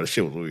 I don't know. The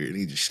shit was weird.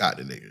 He just shot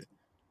the nigga.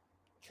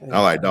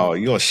 I'm like, dog,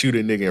 you gonna shoot a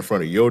nigga in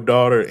front of your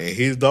daughter and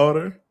his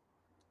daughter?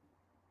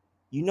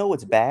 You know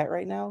what's bad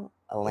right now?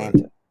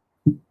 Atlanta.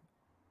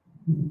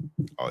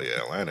 Oh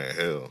yeah, Atlanta,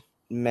 hell.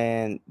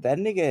 Man, that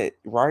nigga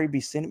Rari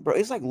be sending, bro.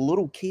 It's like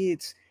little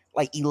kids,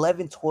 like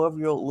 11,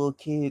 12-year-old little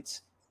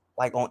kids,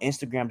 like on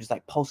Instagram, just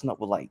like posting up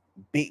with like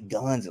big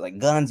guns, like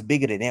guns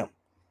bigger than them.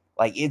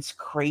 Like it's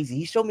crazy.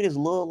 He showed me this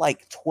little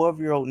like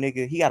 12-year-old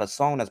nigga. He got a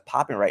song that's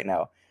popping right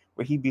now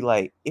where he'd be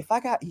like,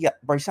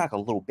 bro, he sound like a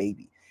little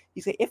baby. He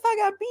said, if I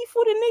got beef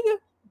with a nigga,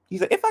 he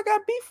said, if I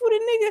got beef with a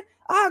nigga,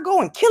 I'll go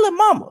and kill a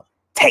mama.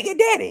 Take it,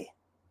 daddy.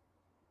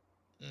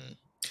 And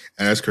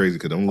that's crazy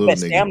because them little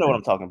niggas. Sam know what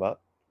I'm talking about.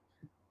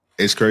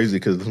 It's crazy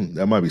because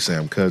that might be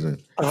Sam's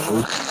cousin.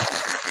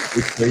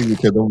 It's crazy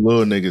because them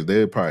little niggas,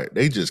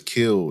 they'll just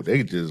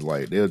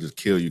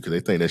kill you because they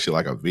think that shit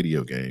like a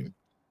video game.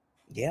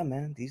 Yeah,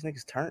 man, these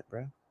niggas turned,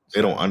 bro.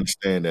 They don't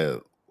understand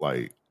that,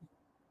 like,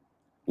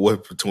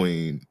 what's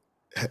between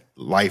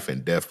life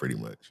and death, pretty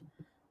much.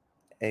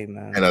 Hey,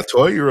 man. And a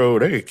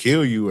 12-year-old, they could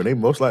kill you, and they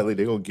most likely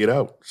they're gonna get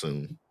out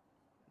soon.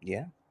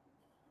 Yeah.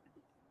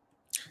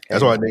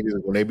 That's why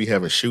niggas, when they be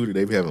having shooters,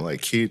 they be having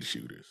like kid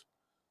shooters.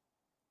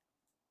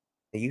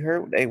 You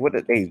heard they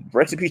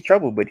rest in peace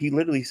Trouble, but he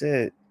literally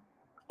said,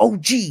 "Oh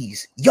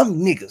geez, young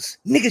niggas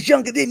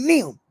younger than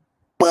them,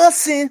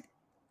 bussin'."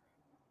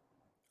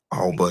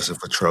 All busting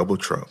for trouble.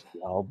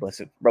 All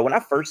busting, bro.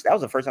 That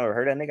was the first time I ever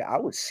heard that nigga. I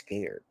was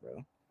scared,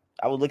 bro.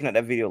 I was looking at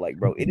that video like,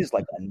 bro, it is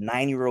like a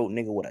 9-year-old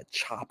nigga with a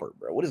chopper,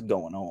 bro. What is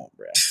going on,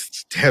 bro?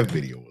 That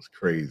video was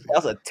crazy.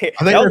 That was a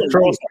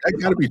that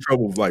gotta be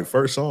Trouble's like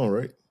first song,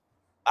 right?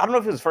 I don't know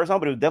if it was his first song,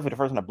 but it was definitely the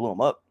first one that blew him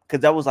up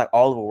because that was like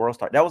all over World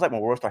Star. That was like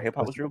when World Star hip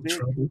hop was real big.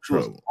 It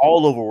was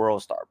all over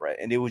World Star, bro.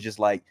 And it was just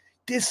like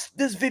this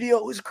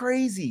video is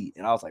crazy,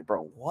 and I was like,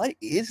 bro, what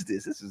is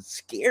this? This is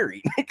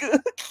scary, nigga.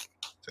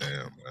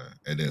 Damn, man.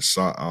 And then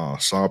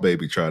Saw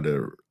Baby tried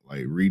to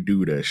like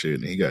redo that shit,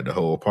 and he got the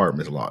whole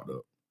apartment locked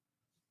up.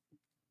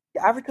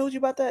 I ever told you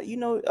about that? You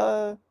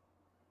know,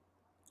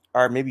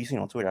 or maybe you seen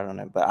it on Twitter. I don't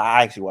know, but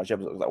I actually watched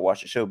episodes. I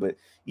watched the show, but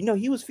you know,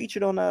 he was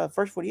featured on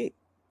First 48.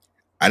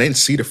 I didn't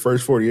see the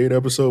first 48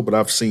 episode, but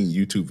I've seen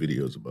YouTube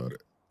videos about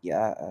it.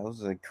 Yeah, it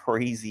was a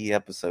crazy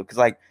episode because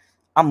like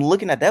I'm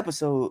looking at the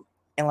episode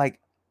and like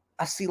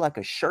I see like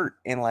a shirt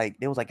and like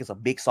there was like it's a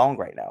big song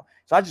right now.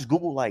 So I just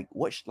Google like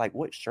what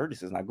shirt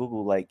this is, and I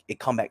Google like it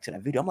come back to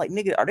that video. I'm like,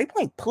 nigga, are they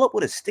playing pull up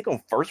with a stick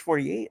on First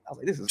 48? I was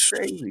like, this is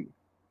crazy.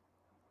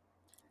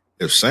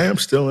 If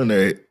Sam's still in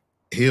there,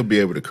 he'll be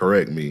able to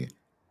correct me.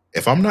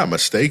 If I'm not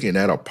mistaken,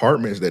 that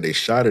apartments that they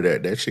shot it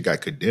at, that shit got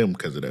condemned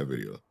because of that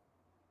video.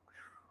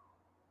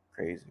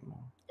 Crazy, man.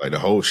 Like the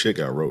whole shit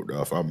got wrote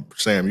off.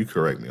 Sam, you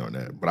correct me on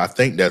that, but I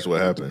think that's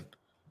what happened.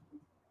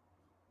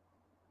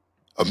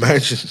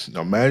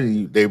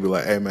 Imagine they be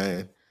like, "Hey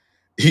man,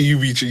 you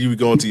be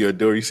going to your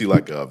door, you see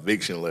like a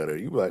eviction letter.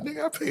 You be like,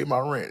 nigga, I paid my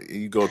rent."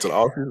 And you go to the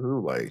office,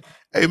 like,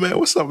 "Hey man,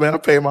 what's up, man? I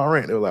paid my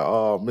rent." They're like,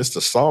 "Oh,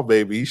 Mr. Saw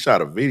Baby, he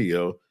shot a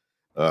video.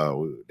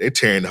 They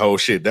tearing the whole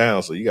shit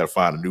down, so you got to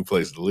find a new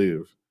place to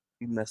live."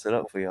 You mess it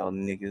up for y'all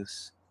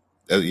niggas.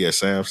 Yeah,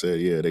 Sam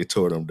said, yeah, they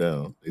tore them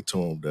down.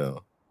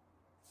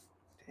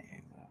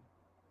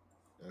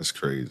 That's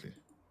crazy.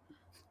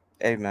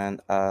 Hey man,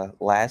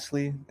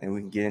 lastly, and we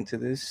can get into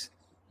this,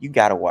 you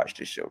gotta watch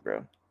this show,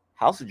 bro.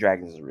 House of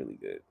Dragons is really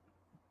good.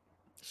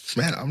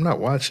 Man, I'm not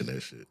watching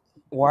that shit.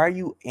 Why are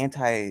you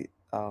anti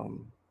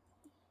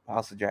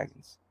House of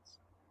Dragons?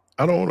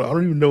 I don't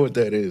even know what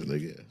that is,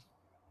 nigga.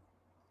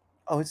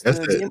 Oh, it's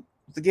the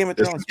Game of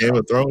Thrones. Game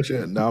of Thrones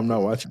shit? No, I'm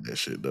not watching that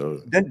shit,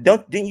 though.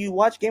 Didn't you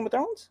watch Game of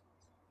Thrones?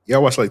 Yeah, I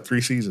watched like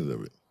 3 seasons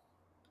of it.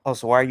 Oh,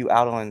 so why are you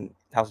out on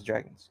House of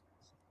Dragons?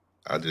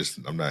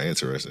 I'm not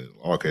interested.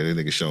 Okay, this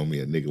nigga showing me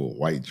a nigga with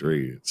white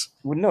dreads.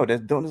 Well, no,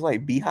 don't it's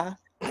like Beehive?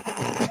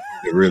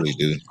 They really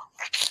do.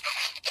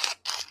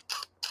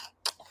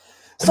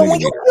 So when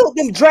you build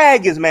them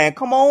dragons, man,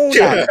 come on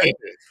now.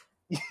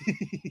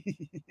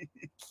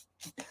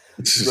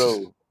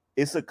 Bro,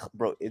 It's a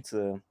bro. It's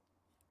a.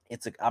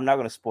 I'm not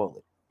gonna spoil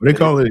it. What they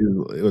call it?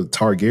 It was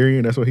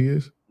Targaryen. That's what he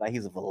is. Like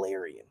he's a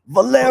Valerian.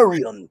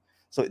 Valerian.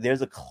 So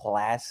there's a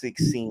classic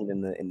scene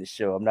in the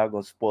show. I'm not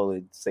gonna spoil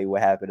it. Say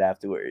what happened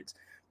afterwards,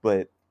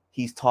 but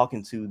he's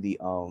talking to the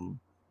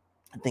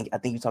I think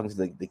he's talking to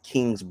the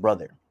king's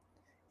brother,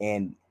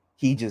 and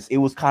it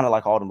was kind of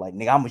like all them like,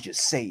 nigga, I'm gonna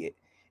just say it,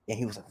 and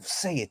he was like,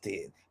 say it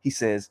then. He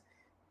said,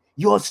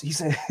 your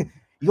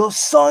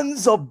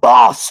son's a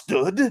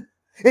bastard,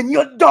 and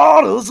your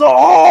daughters are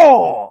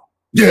all.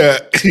 Yeah.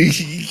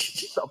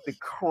 Something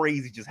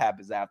crazy just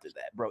happens after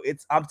that, bro.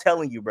 I'm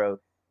telling you, bro,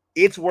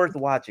 it's worth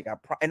watching.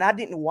 I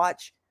didn't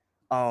watch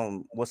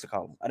what's it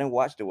called? I didn't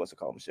watch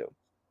the show,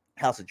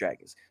 House of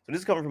Dragons. So this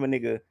is coming from a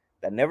nigga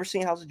that never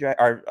seen House of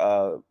Dragons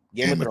or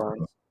Game of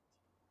Thrones,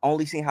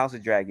 only seen House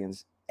of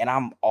Dragons, and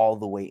I'm all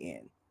the way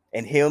in.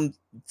 And him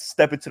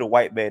stepping to the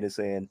white man and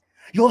saying,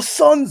 your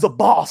son's a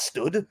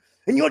bastard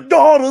and your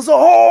daughters are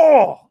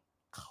all.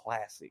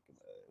 Classic.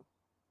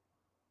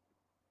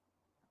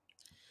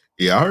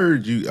 Yeah, I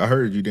heard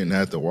you didn't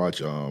have to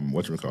watch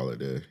whatchamacallit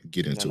to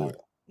get into it.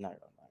 No.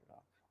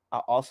 I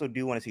also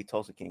do want to see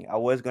Tulsa King. I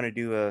was gonna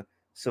do a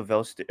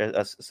Sylvester I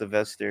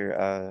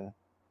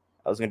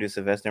was gonna do a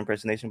Sylvester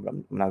impersonation, but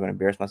I'm not gonna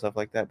embarrass myself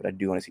like that. But I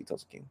do want to see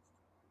Tulsa King.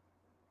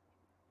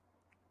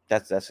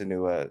 That's a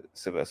new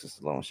Sylvester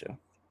Stallone show.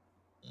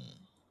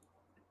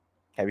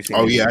 Have you seen?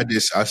 Oh yeah,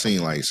 I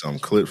seen like some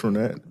clips from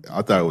that.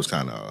 I thought it was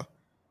kind of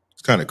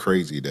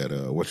crazy that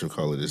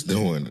whatchamacallit is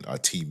doing a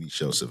TV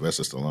show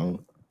Sylvester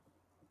Stallone.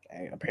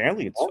 Hey,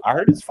 apparently I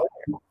heard it's fire.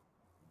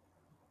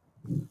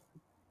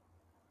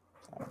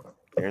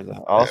 I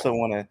also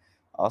want to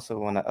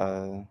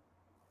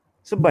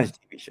it's a bunch of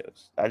TV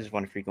shows. I just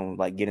want to freaking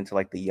like get into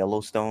like the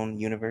Yellowstone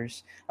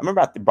universe. I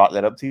remember I brought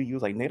that up to you. You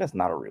was like, "Nigga, that's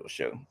not a real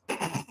show."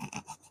 I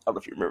don't know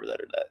if you remember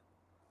that or not.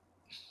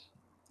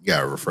 You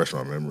gotta refresh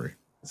my memory.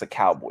 It's a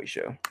cowboy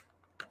show.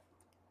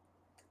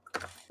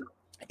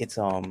 It's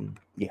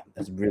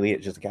that's really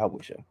it. Just a cowboy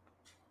show.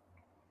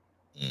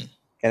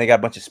 And they got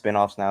a bunch of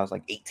spinoffs now. It's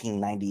like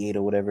 1898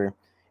 or whatever,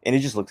 and it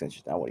just looks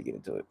interesting. I want to get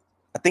into it.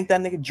 I think that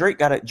nigga Drake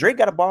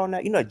got a bar on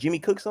that. You know, Jimmy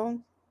Cook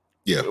song.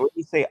 Yeah. What did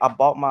he say? I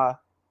bought my.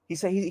 He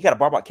said he got a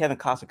bar about Kevin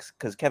Costner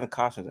because Kevin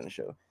Costner's in the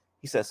show.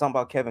 He said something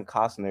about Kevin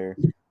Costner.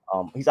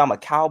 I'm a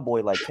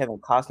cowboy like Kevin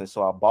Costner,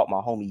 so I bought my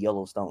homie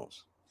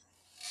Yellowstones.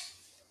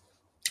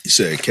 He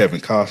said Kevin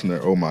Costner.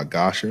 Oh my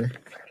gosher.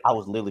 I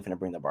was literally finna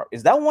bring that bar.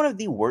 Is that one of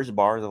the worst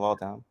bars of all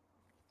time?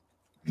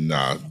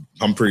 Nah,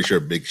 I'm pretty sure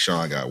Big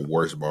Sean got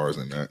worse bars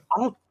than that. I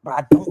don't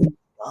think it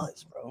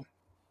does, bro.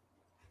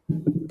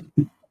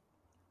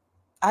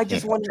 I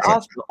just won an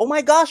Oscar. Oh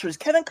my gosh, it was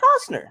Kevin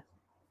Costner.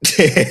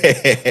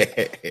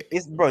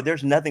 Bro,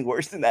 there's nothing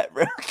worse than that,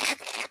 bro.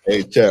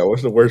 Hey, Chad,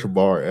 what's the worst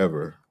bar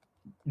ever?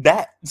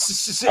 That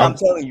I'm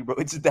telling you, bro.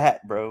 It's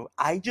that, bro.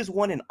 I just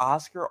won an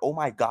Oscar. Oh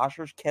my gosh,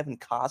 there's Kevin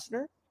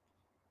Costner.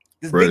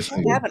 Does Big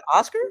Sean have an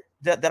Oscar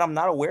that I'm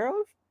not aware of?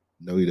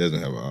 No, he doesn't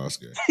have an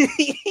Oscar. I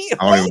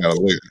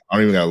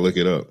don't even gotta look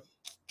it up.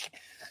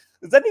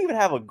 Does that even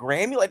have a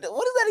Grammy? Like,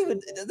 what does that even?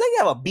 Does that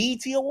have a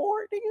BET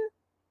award, nigga?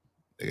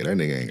 Nigga, that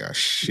nigga ain't got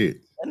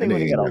shit. That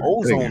nigga ain't got an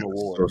Ozone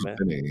award,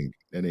 man.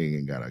 That nigga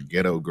ain't got a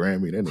ghetto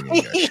Grammy. That nigga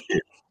ain't got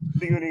shit.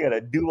 Nigga got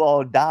a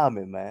do-all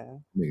diamond,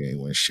 man. Nigga ain't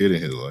won shit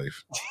in his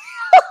life.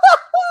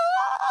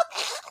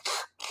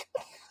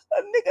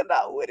 A nigga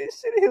not winning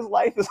shit in his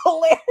life is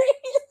hilarious.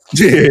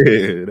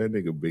 Yeah, that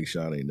nigga Big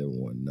Sean ain't never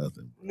won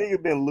nothing.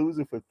 Nigga been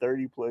losing for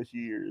 30 plus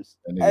years.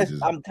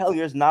 I'm telling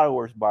you, it's not a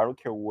worst bar. I don't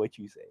care what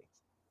you say.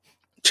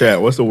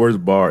 Chat, what's the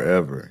worst bar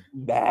ever?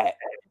 That.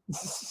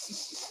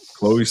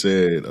 Chloe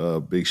said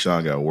Big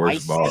Sean got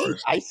worse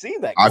bars. I see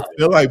that. I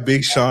feel like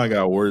Big Sean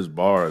got worse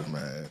bars,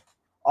 man.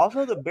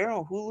 Also, The Bear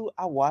on Hulu,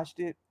 I watched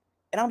it,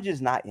 and I'm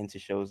just not into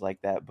shows like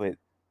that. But,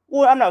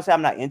 well, I'm not saying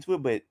I'm not into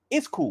it, but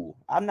it's cool.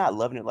 I'm not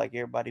loving it like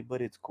everybody,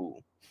 but it's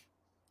cool.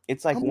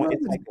 It's like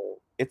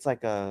it's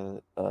like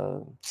a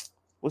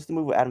what's the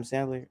movie with Adam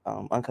Sandler?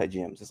 Uncut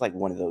Gems. It's like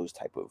one of those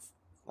type of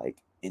like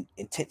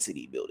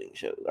intensity building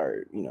shows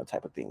or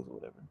type of things or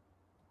whatever.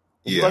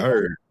 Yeah, I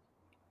heard.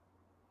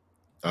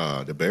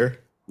 The Bear?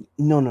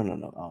 No.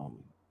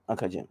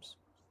 Uncut Gems.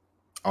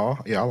 Oh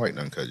yeah, I like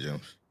Uncut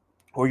Gems.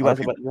 What were you about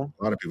to say about that?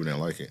 A lot of people didn't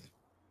like it.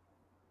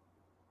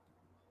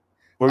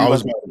 I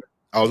was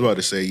about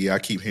to say, yeah, I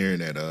keep hearing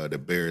that The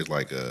Bear is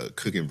like a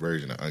cooking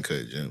version of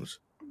Uncut Gems.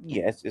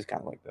 Yeah, it's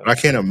kind of like that. But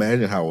I can't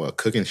imagine how a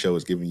cooking show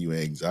is giving you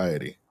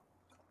anxiety.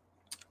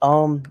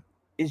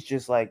 It's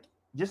just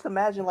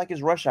imagine like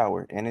it's rush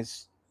hour, and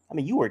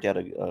you worked at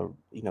a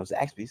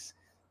Zaxby's,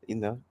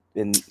 and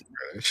that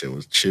shit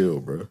was chill,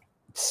 bro.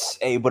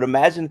 Hey, but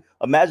imagine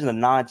a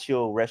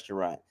non-chill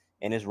restaurant,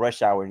 and it's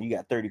rush hour, and you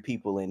got 30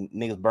 people, and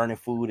niggas burning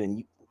food,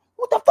 and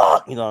what the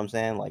fuck? You know what I'm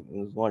saying? Like, it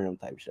was one of them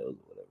type shows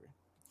or whatever.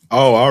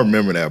 Oh, I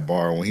remember that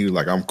bar when he was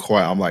like, "I'm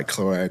quiet." I'm like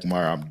Clark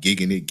Meyer. I'm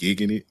gigging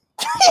it.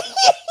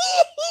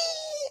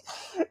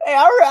 Hey,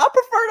 I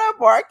prefer that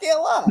bar. I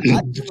can't lie.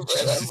 I do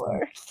prefer that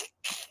bar.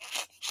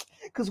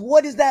 Because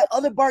what does that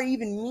other bar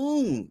even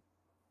mean?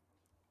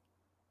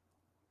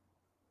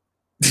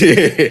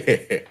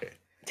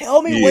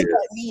 Tell me Yeah. what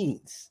that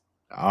means.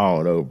 I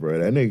don't know, bro.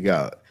 That nigga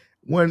got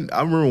one.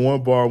 I remember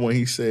one bar when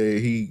he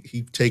said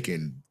he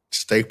taking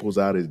staples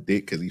out his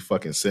dick because he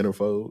fucking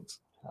centerfolds.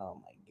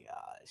 Oh my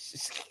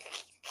gosh.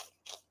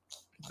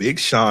 Big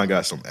Sean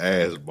got some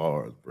ass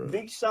bars, bro.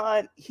 Big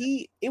Sean,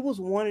 it was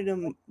one of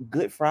them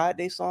Good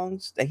Friday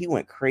songs that he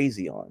went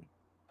crazy on.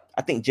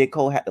 I think J.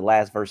 Cole had the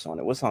last verse on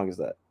it. What song is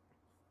that?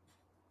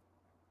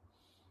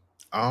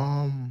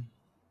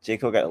 J.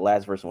 Cole got the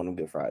last verse on one of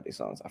them Good Friday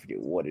songs. I forget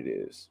what it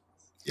is.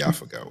 Yeah, I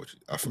forgot what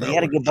I forgot. He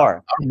had a good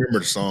bar. I remember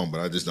the song, but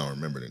I just don't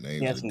remember the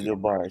name. He had some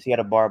good bars. He had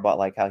a bar about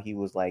like how he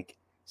was like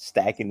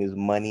stacking his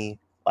money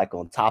like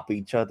on top of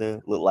each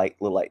other. Look like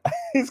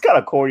it's kind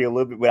of corny a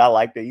little bit, but I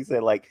liked it. He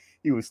said like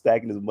he was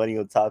stacking his money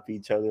on top of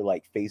each other,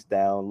 like face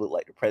down, looked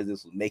like the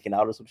president was making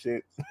out or some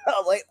shit. I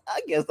was like,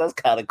 I guess that's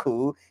kind of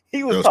cool.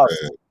 He was talking.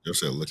 Just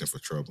said looking for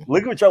trouble.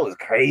 Looking for trouble is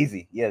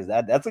crazy. Yes,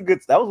 that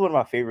was one of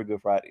my favorite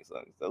Good Friday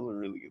songs. That was a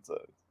really good song.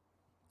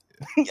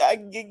 Yeah. I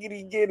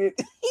get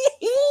it.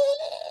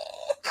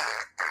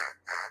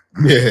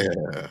 Yeah,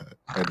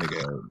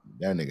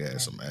 that nigga had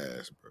some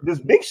ass, bro. Does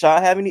Big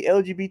Sean have any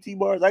LGBT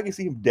bars? I can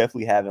see him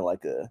definitely having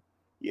like a,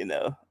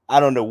 I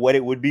don't know what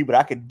it would be, but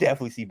I could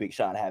definitely see Big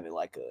Sean having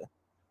like a,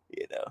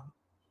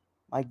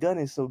 my gun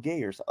is so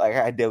gay or something. Like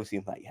I definitely see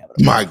him like having.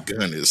 My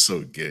gun is so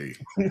gay.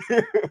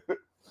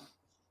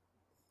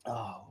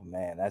 Oh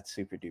man, that's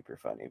super duper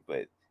funny.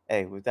 But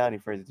hey, without any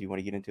further, do you want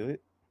to get into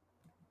it?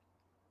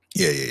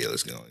 Yeah.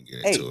 Let's go and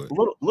get into it.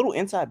 Little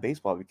inside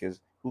baseball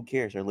because who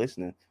cares? You're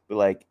listening, but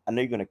like I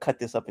know you're gonna cut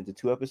this up into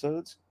 2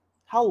 episodes.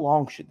 How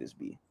long should this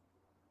be?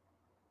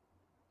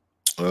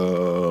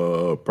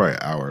 Probably an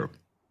hour.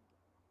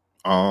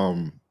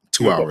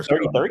 2 hours.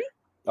 30?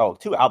 Oh,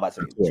 2 hours.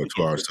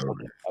 2 hours total.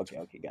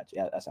 Okay, gotcha.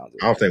 Yeah, that sounds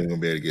good. I don't think we're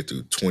gonna be able to get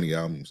through 20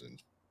 albums.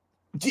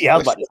 Yeah, I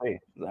was about to say.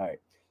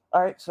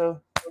 All right.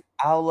 So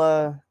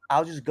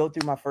I'll just go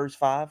through my first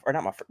 5, or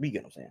not my first. You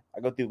get what I'm saying? I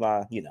go through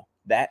my,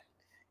 that,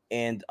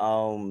 and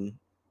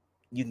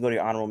you can go to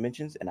your honorable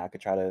mentions, and I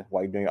could try to,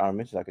 while you're doing your honorable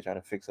mentions, I could try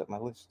to fix up my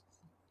list.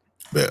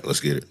 Bet, let's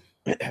get it.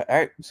 All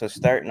right. So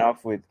starting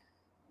off with,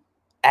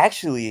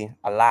 actually,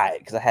 I lied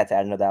because I had to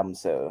add another album,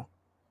 so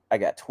I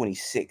got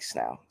 26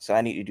 now. So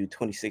I need to do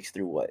 26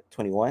 through what?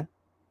 21?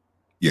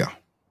 Yeah. All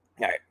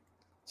right.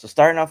 So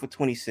starting off with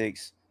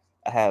 26,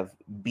 I have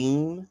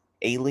Beam,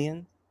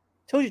 Alien.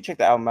 Told you to check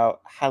the album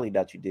out. Highly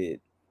doubt you did.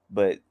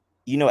 But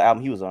you know what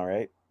album he was on,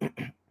 right?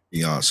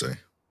 Beyonce.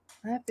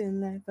 I've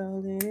been like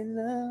falling in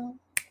love.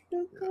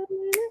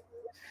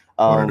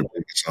 One of the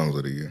biggest songs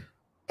of the year.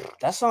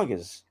 That song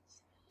is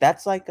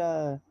that's like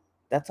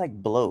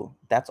Blow.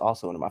 That's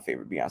also one of my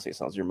favorite Beyonce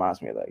songs. It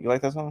reminds me of that. You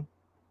like that song?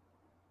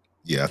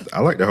 Yeah,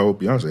 I like the whole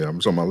Beyonce album.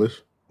 It's on my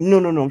list. No,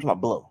 I'm talking about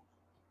Blow.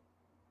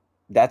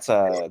 That's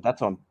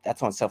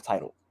on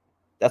self-titled.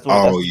 That's one.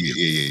 Oh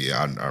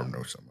yeah. I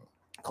know something about.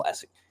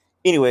 Classic.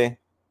 Anyway,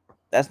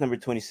 that's number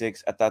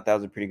 26. I thought that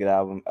was a pretty good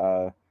album.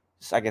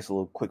 I guess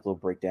a quick little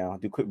breakdown. I'll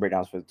do quick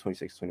breakdowns for the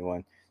 26,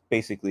 21.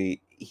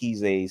 Basically, he's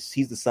the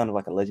son of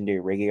like a legendary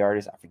reggae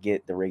artist. I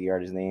forget the reggae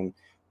artist's name,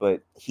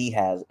 but he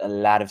has a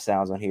lot of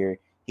sounds on here.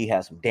 He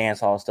has some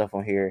dance hall stuff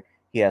on here.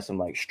 He has some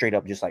like straight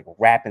up just like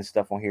rapping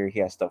stuff on here. He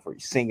has stuff where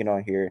he's singing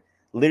on here.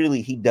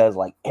 Literally, he does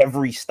like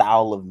every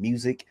style of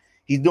music.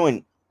 He's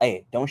doing,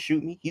 hey, don't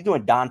shoot me. He's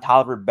doing Don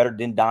Toliver better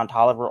than Don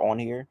Toliver on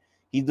here.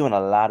 He's doing a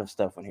lot of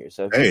stuff on here.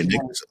 So hey,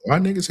 why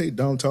niggas hate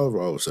Don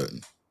Toliver all of a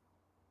sudden?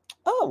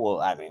 Oh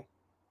well, I mean,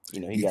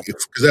 he got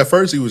because at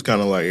first he was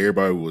kind of like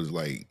everybody was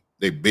like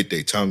they bit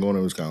their tongue on him.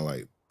 It was kind of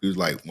like he was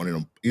like one of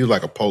them. He was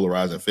like a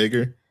polarizing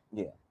figure.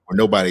 Yeah, where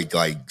nobody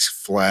like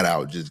flat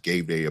out just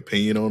gave their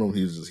opinion on him.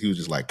 He was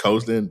just like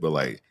coasting, but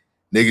like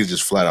niggas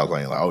just flat out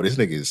like, oh, this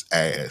nigga is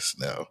ass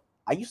now.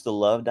 I used to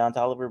love Don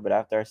Toliver, but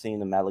after I seen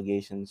them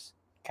allegations,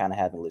 kind of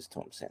haven't listened to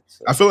him since.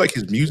 So. I feel like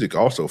his music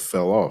also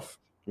fell off.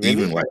 Really?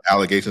 Even like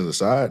allegations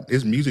aside,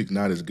 his music's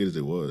not as good as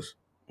it was.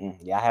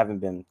 Yeah, I haven't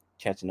been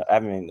catching up. I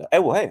mean,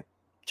 hey,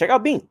 check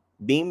out Beam.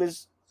 Beam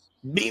is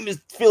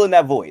filling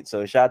that void.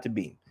 So shout out to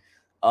Beam.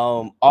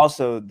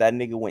 Also, that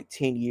nigga went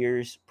 10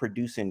 years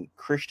producing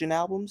Christian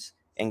albums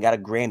and got a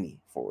Grammy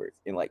for it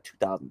in like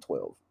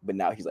 2012. But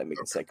now he's like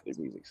making secular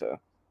music. So I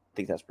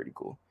think that's pretty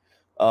cool.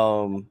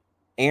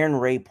 Aaron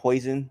Ray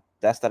Poison.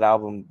 That's that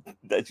album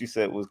that you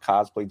said was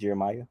Cosplay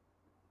Jeremiah.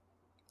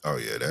 Oh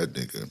yeah, that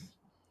nigga.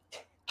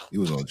 He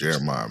was on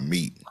Jeremiah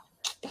Meat.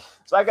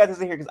 So I got this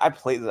in here because I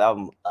played this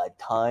album a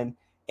ton.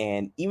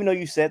 And even though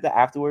you said that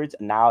afterwards,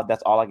 now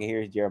that's all I can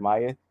hear is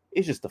Jeremiah.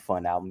 It's just a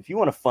fun album. If you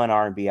want a fun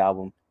R&B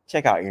album,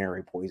 check out Aaron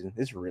Ray Poison.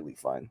 It's really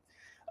fun.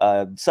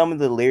 Some of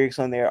the lyrics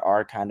on there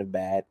are kind of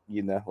bad,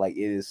 like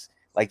it is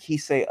like he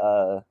say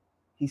I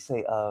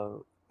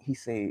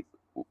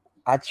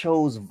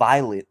chose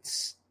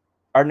violence.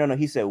 Or no,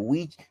 he says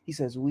we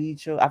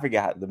chose, I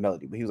forget how the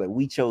melody, but he was like,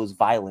 we chose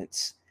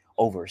violence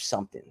over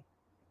something.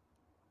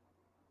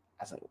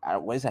 I was like,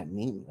 what does that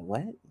mean?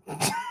 What?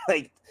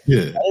 Like,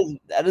 yeah,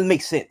 that doesn't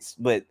make sense.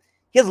 But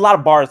he has a lot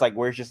of bars like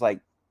where it's just like,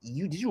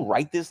 did you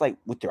write this like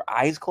with your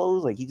eyes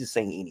closed? Like he's just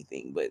saying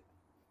anything. But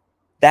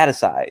that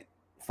aside,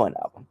 Fun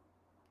album.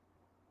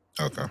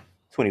 Okay.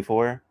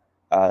 24.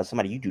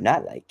 Somebody you do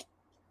not like.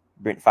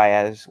 Brent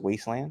Faiyaz,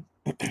 Wasteland.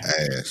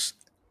 Ass.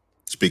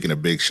 Speaking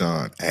of Big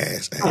Sean,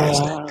 ass, ass,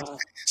 Uh,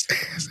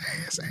 ass,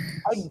 ass, ass.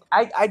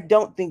 I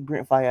don't think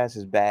Brent Faiyaz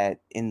is bad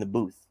in the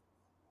booth.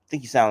 I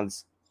think he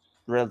sounds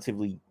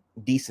relatively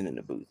decent in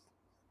the booth.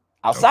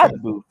 Outside Okay. the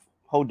booth,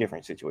 whole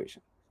different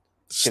situation.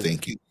 Because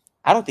Stinky.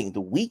 I don't think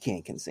The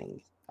Weeknd can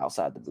sing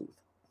outside the booth.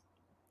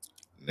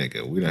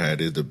 Nigga, we done had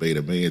this debate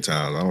a million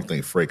times. I don't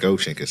think Frank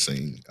Ocean can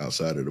sing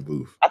outside of the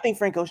booth. I think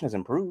Frank Ocean has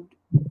improved.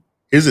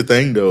 Here's the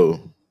thing though.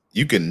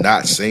 You can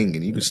not sing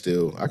and I can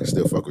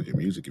still fuck with your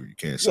music if you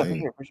can't Yeah,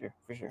 sing. for sure.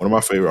 One of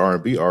my favorite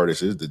R&B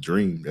artists is The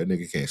Dream. That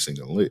nigga can't sing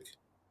a lick.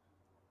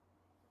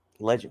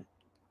 Legend.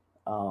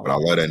 But I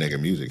love that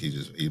nigga music.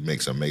 He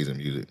makes amazing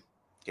music.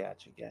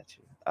 Got you.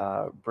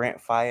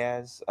 Brent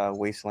Faiyaz,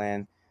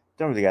 Wasteland.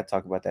 Don't really got to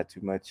talk about that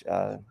too much.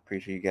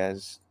 Pretty sure you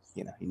guys,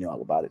 you know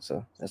all about it.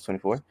 So that's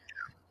 24.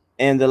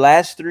 And the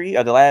last three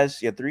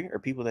are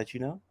people that you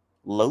know.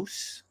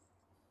 Los,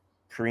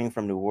 Kareem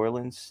from New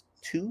Orleans.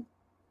 2.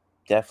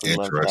 Definitely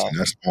love that Interesting. album.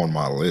 That's on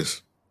my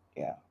list.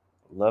 Yeah,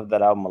 love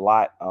that album a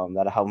lot.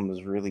 That album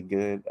was really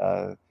good.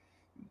 That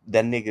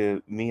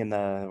nigga, me and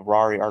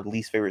Rari, our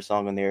least favorite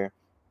song on there.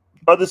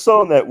 But the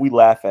song that we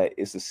laugh at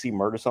is the C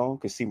Murder song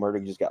because C Murder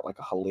just got like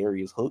a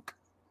hilarious hook.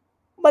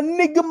 My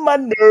nigga, my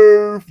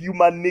nerve. You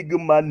my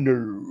nigga, my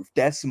nerve.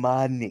 That's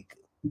my nigga.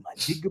 My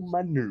nigga,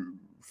 my nerve.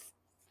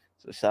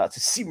 So shout out to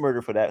C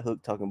Murder for that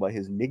hook talking about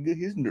his nigga,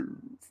 his nerve.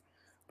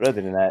 But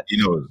other than that,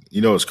 You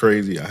know it's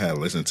crazy. I had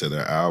listened to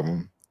their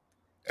album,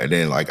 and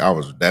then like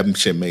that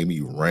shit made me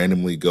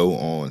randomly go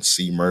on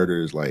C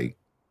Murder's like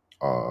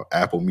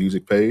Apple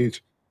Music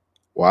page.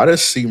 Why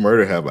does C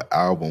Murder have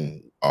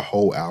a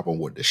whole album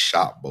with the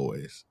Shop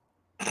Boys?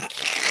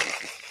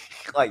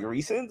 like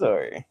recent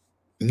or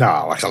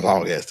Nah, like a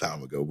long ass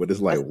time ago. But it's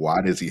like,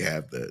 why does he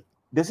have that?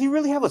 does he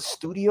really have a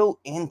studio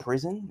in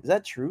prison? Is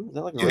that true? Is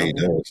that like a Yeah, real he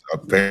thing? does.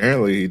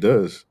 Apparently he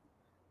does.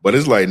 But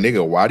it's like,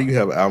 nigga, why do you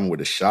have an album with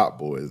the Shop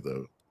Boys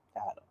though? I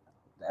don't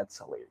know. That's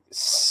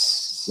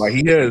hilarious. Like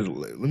he has.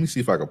 Let me see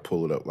if I can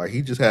pull it up. Like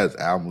he just has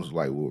albums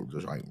like with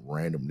just like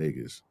random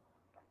niggas.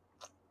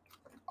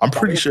 I'm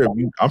pretty sure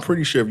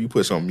if you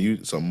put some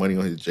money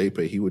on his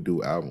JPay, he would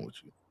do an album with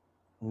you.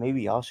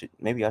 Maybe y'all should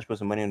put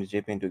some money on the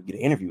JP and get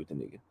an interview with the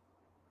nigga.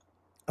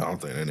 I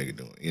don't think that nigga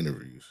doing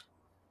interviews.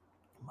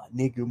 My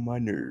nigga, my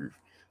nerve.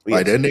 But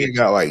Like yes, that nigga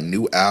got like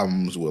new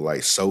albums with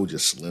like Soulja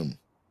Slim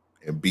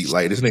and beat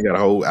like this nigga got a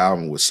whole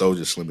album with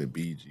Soulja Slim and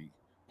BG.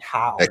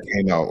 how? That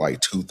came out like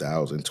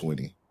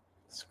 2020.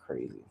 It's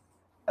crazy.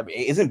 I mean,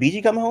 isn't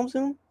BG coming home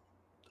soon?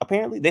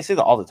 Apparently, they say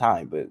that all the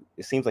time, but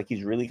it seems like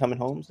he's really coming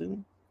home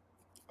soon.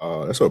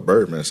 That's what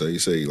Birdman said. He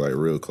said he like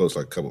real close,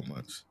 like a couple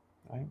months.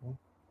 All right, well.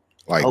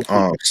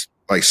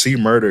 Like C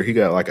Murder, he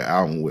got like an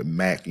album with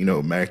Mac. You know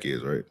who Mac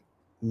is, right?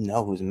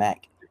 No, who's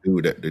Mac?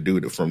 The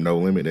dude from No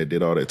Limit that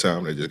did all that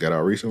time that just got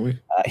out recently.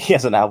 He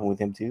has an album with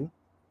him too.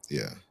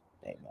 Yeah,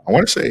 Dang, I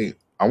want to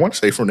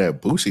say from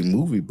that Boosie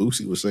movie,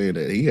 Boosie was saying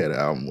that he had an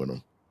album with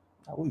him.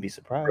 I wouldn't be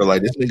surprised. Bro,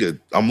 like this nigga,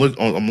 I'm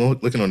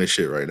looking on this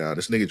shit right now.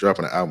 This nigga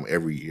dropping an album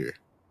every year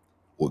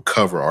with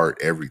cover art,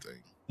 everything.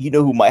 You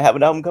know who might have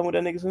an album coming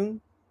with that nigga soon?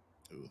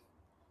 Who?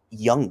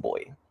 Young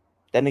Boy.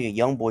 That nigga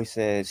Young Boy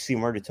said C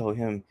Murder told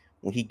him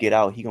when he get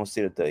out, he gonna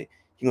sit at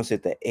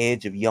the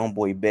edge of Young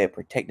Boy bed,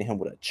 protecting him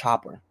with a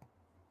chopper.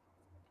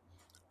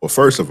 Well,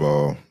 first of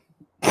all,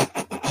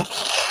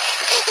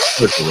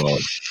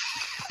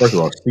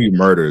 Steve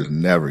Murder is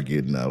never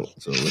getting out.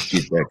 So let's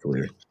get that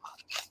clear.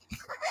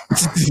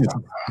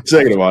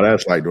 Second of all,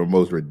 that's like the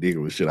most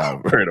ridiculous shit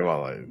I've heard in my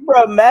life.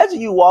 Bro, imagine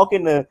you walk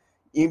in the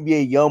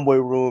NBA YoungBoy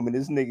room and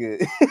this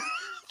nigga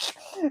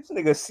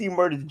C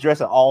Murder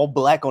dressing all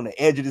black on the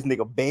edge of this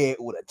nigga bed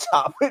with a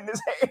chopper in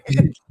his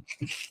hand.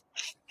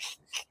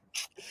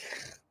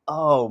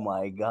 Oh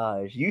my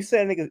gosh. You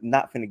said nigga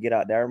not finna get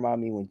out. That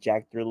remind me when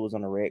Jack Thriller was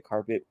on the red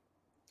carpet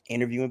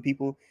interviewing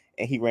people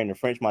and he ran to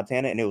French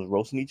Montana and they was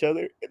roasting each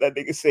other. And that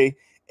nigga say,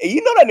 hey,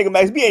 you know that nigga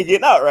Max B ain't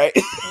getting out, right?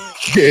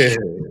 Yeah.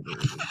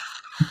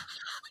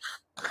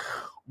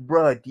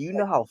 Bruh, do you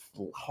know how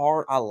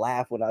hard I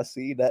laugh when I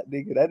see that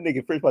nigga? That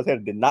nigga French Montana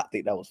did not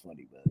think that was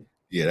funny, man.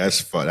 Yeah,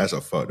 that's fun. That's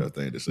a fucked up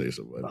thing to say to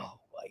somebody. Oh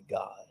my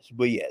gosh.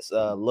 But yes,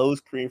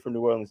 Los Kareem from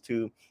New Orleans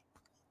too.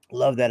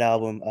 Love that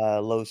album.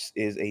 Los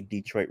is a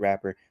Detroit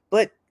rapper,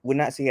 but would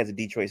not say he has a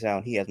Detroit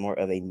sound. He has more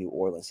of a New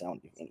Orleans sound,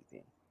 if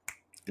anything.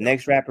 The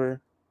next rapper,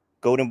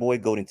 Golden Boy,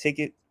 Golden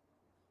Ticket.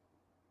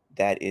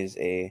 That is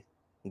a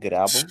good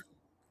album.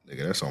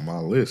 Nigga, that's on my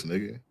list,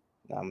 nigga.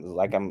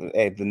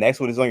 The next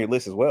one is on your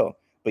list as well.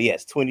 But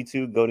yes,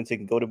 22, Golden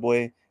Ticket, Golden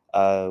Boy.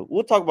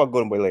 We'll talk about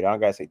Golden Boy later. I don't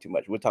gotta say too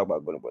much. We'll talk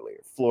about Golden Boy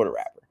later. Florida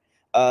rapper.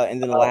 And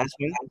then the last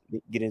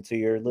one, get into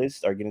your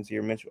list or get into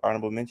your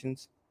honorable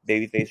mentions.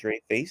 Babyface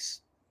Ray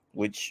Face,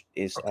 which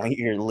is on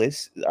your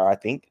list, I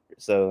think.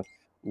 So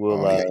we'll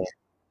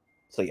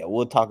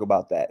we'll talk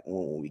about that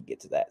when we get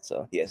to that.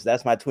 So yes,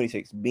 that's my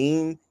 26.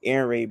 Bean,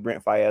 Aaron Ray,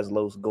 Brent Faiyaz,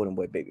 Los, Golden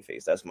Boy,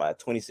 Babyface. That's my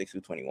 26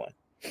 through 21.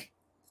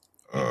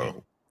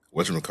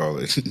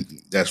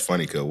 whatchamacallit. That's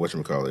funny because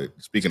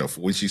whatchamacallit. Speaking of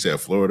when she said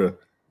Florida,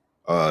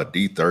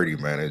 D30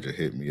 manager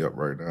hit me up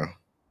right now.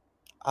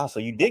 Ah, so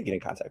you did get in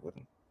contact with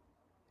him.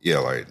 Yeah,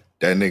 like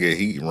that nigga,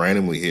 he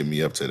randomly hit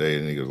me up today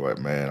and he was like,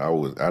 man, I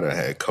done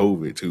had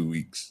COVID 2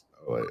 weeks.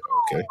 I was like,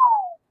 okay.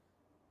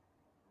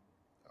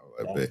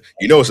 I Dang. bet.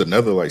 You know it's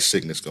another like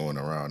sickness going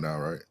around now,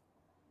 right?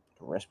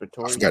 I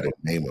Respiratory. forgot the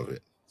name of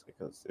it.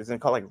 Because isn't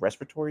it called like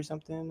respiratory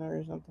something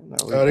or something?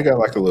 They got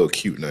like a little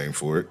cute name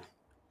for it.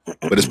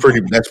 But that's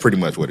pretty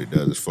much what it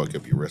does is fuck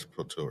up your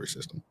respiratory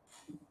system.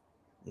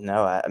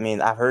 No, I mean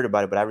I've heard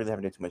about it, but I really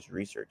haven't done too much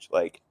research.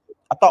 Like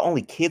I thought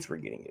only kids were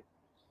getting it.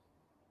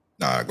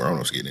 Nah,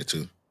 grown-ups getting it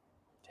too.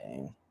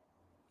 Dang.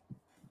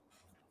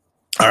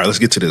 All right, let's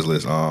get to this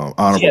list.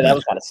 Honorable Yeah, that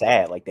was kind of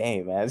sad. Like,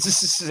 dang, man,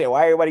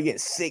 why everybody getting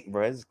sick,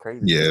 bro? This is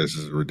crazy. Yeah, this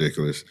is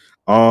ridiculous.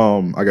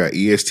 I got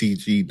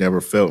ESTG, Never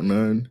Felt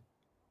None.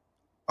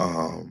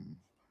 What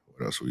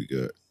else we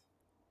got?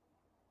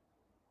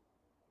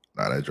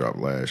 Nah, that dropped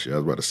last year. I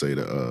was about to say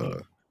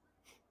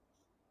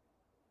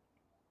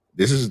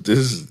this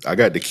is I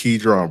got the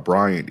Keydron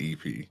Bryant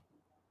EP.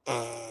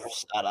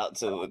 Shout out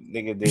to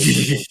nigga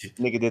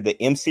did the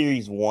M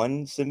Series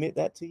 1 submit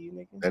that to you,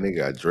 nigga? That nigga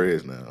got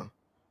dreads now.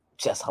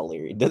 Just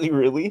hilarious. Does he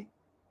really?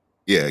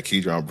 Yeah,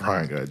 Keydron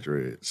Bryant got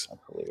dreads.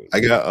 That's hilarious.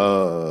 I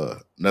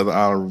got another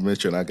honorable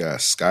mention. I got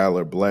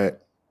Skylar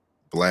Blatt,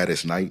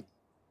 Gladys Knight.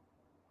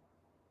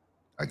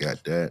 I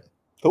got that.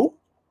 Who?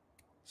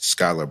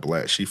 Skylar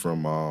Blatt. She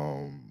from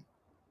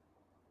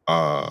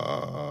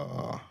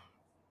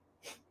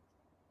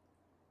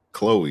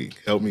Chloe.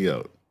 Help me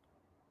out.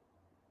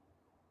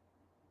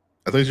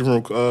 I think she's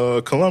from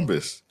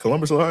Columbus,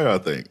 Ohio. I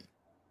think.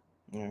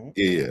 Right.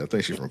 Yeah, I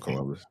think she's from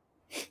Columbus.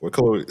 Where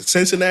Chloe?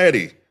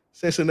 Cincinnati.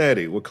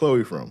 Where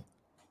Chloe from?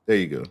 There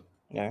you go.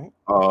 Yeah.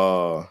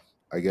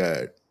 I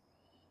got.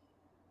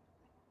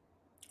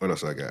 What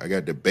else I got? I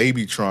got the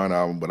Babytron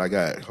album, but I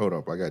got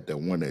the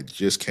one that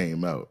just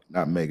came out,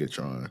 not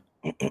Megatron.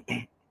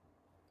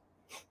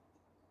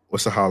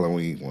 What's the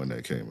Halloween one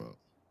that came out?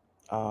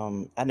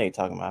 I know you're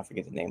talking about. I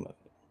forget the name of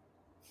it.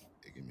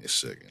 Hey, give me a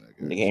second.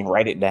 You can't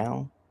write it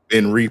down.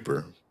 Ben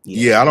Reaper.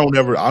 Yeah, I don't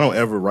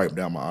ever write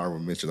down my honorable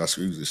mentions.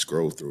 I usually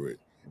scroll through it.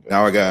 Okay.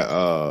 Now I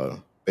got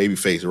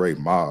Babyface Ray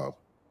Mob.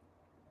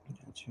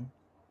 Gotcha.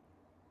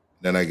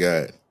 Then I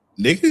got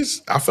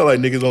niggas. I felt like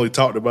niggas only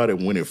talked about it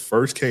when it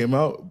first came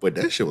out, but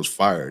that shit was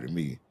fire to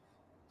me.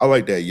 I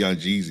like that Young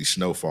Jeezy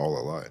Snowfall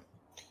a lot.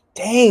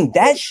 Dang,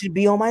 that should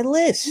be on my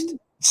list.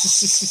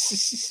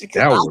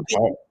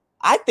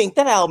 I think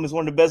that album is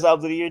one of the best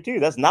albums of the year too.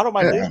 That's not on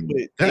my list, but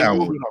that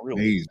album was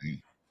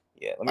amazing.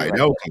 Yeah, like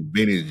that was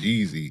vintage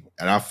Jeezy,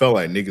 and I felt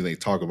like niggas ain't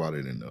talk about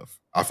it enough.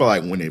 I felt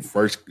like when it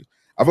first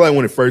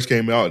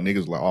came out,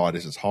 niggas were like, "Oh,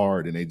 this is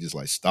hard," and they just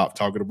like stopped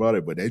talking about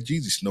it. But that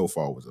Jeezy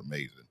Snowfall was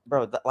amazing,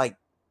 bro.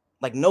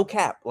 Like no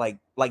cap, like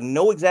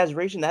no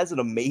exaggeration. That's an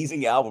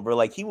amazing album, bro.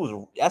 Like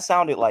that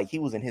sounded like he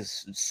was in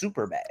his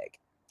super bag.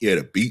 Yeah,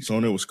 the beats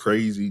on it was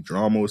crazy.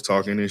 Drama was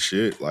talking this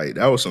shit. Like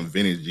that was some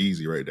vintage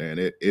Jeezy right there, and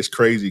it's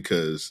crazy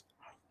because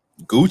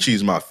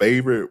Gucci's my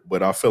favorite,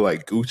 but I feel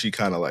like Gucci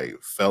kind of like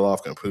fell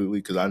off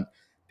completely because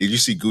did you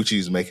see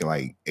Gucci's making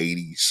like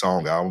 80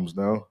 song albums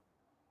now?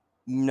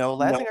 No,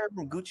 last thing I heard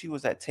from Gucci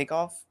was that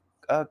Takeoff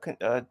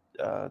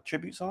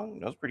tribute song.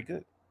 That was pretty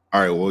good.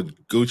 All right, well,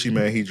 Gucci,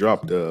 man, he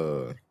dropped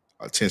a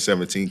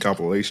 1017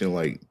 compilation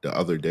like the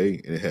other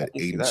day, and it had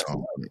 80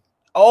 songs on it.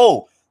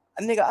 Oh,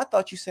 nigga, I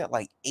thought you said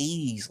like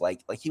 80s,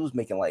 like he was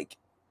making like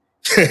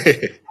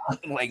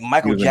like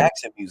Michael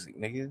Jackson music,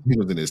 nigga. He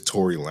was in his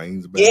Tory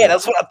Lanez band. Yeah,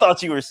 that's what I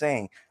thought you were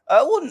saying.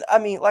 Well, I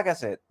mean, like I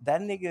said,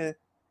 that nigga,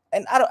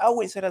 and I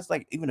wouldn't say that's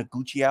like even a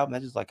Gucci album.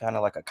 That's just like kind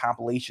of like a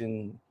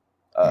compilation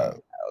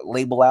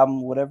label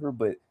album, whatever.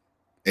 But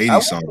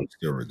 80 songs is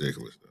still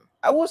ridiculous, though.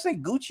 I will say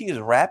Gucci is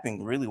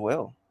rapping really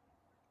well.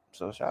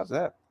 So shout out to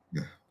that.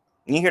 Yeah.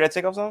 You hear that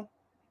Takeoff song?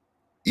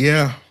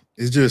 Yeah.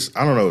 It's just,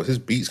 I don't know. His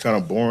beat's kind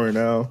of boring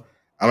now.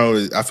 I don't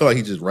know. I feel like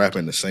he's just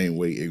rapping the same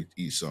way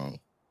each song.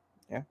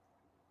 Yeah.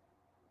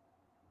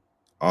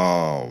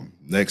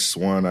 Next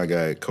one, I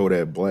got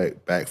Kodak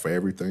Black, Back for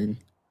Everything.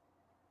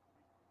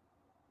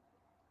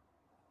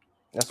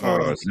 That's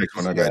next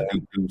one, I got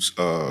Duke Deuce,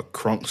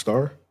 Crunk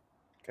Star.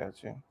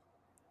 Gotcha.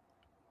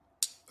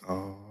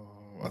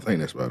 I think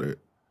that's about it.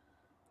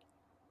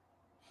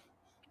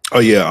 Oh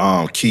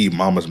yeah, Key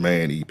Mama's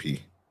Man EP.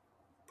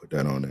 Put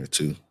that on there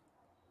too.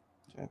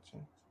 Gotcha.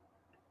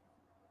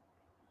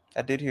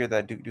 I did hear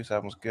that Duke Deuce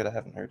album was good. I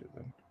haven't heard it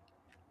though.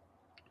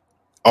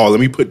 Oh, let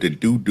me put the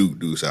Duke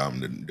Deuce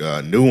album.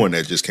 The new one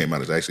that just came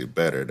out is actually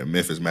better. The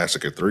Memphis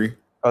Massacre 3.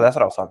 Oh, that's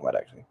what I was talking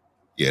about actually.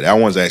 Yeah, that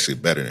one's actually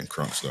better than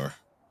Crunk Star.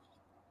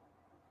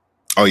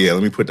 Oh yeah,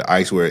 let me put the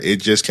Ice Where it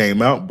just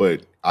came out,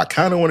 but I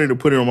kind of wanted to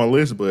put it on my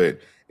list, but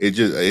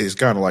it's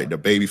kind of like the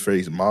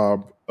Babyface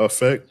Mob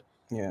effect.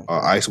 Yeah.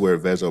 Ice Where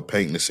Vezo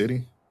Painting the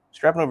City.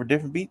 Strapping over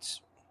different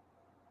beats.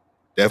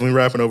 Definitely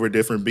rapping over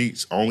different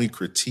beats. Only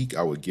critique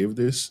I would give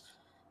this,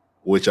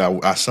 which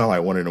I sound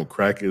like one of them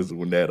crackers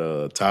when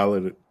that Tyler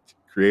the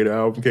Creator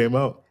album came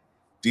out.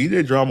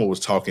 DJ Drama was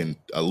talking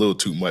a little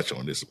too much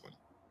on this one.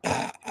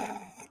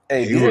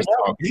 Hey, He was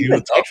talking. He's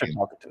been extra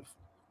talkative.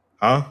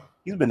 Huh?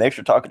 He's been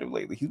extra talkative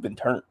lately. He's been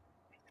turned.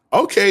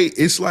 Okay,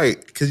 it's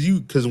like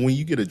because when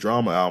you get a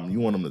Drama album, you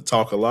want him to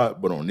talk a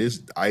lot, but on this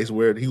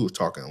Icewear, he was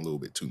talking a little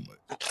bit too much.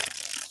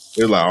 It's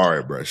like, all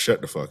right, bro,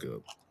 shut the fuck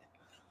up.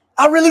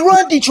 I really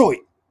run Detroit.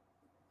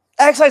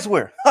 Axe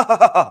Icewear.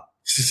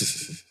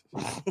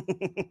 What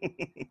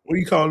do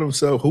you call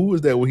himself? Who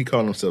was that? What he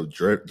called himself?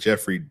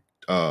 Jeffrey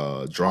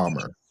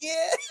Drama.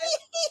 Yeah.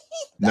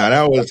 Now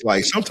that was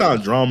like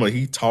sometimes Drama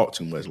he talked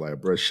too much. Like,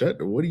 bro,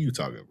 shut. What are you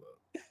talking about?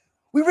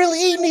 We really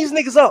eating these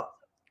niggas up.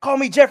 Call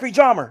me Jeffrey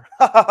Drummer.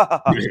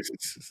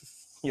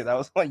 Yeah, that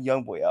was my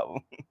YoungBoy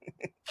album.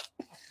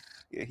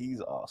 Yeah,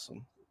 he's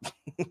awesome.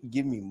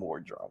 Give me more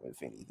drama,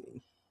 if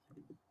anything.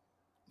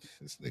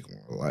 This nigga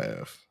wanna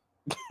laugh.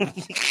 Is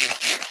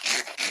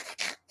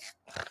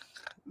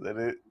that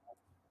it?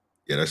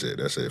 Yeah, that's it.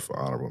 That's it for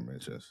honorable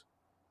mentions.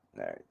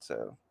 All right,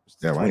 so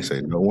Damn, I ain't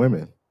say no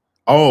women.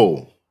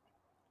 Oh,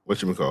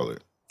 whatchamacallit?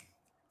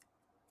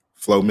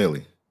 Flo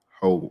Milli.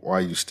 Why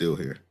are you still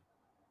here?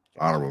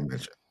 Honorable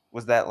mention.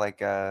 Was that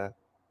like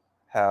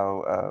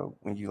how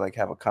when you like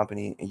have a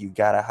company and you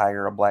gotta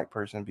hire a black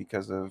person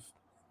because of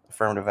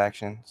affirmative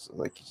action? So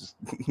like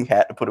you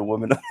had to put a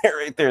woman on there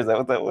right there. Is that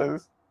what that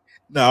was?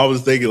 No, I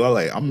was thinking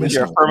I'm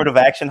missing your affirmative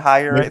action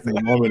hire, right? A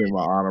woman in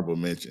my honorable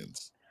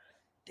mentions.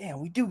 Damn,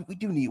 we do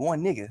need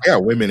one nigga. I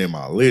got women in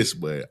my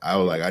list, but I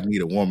was like, I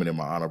need a woman in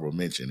my honorable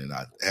mention, and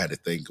I had to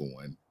think of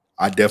one.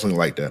 I definitely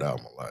like that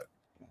album a lot.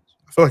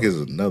 I feel like it's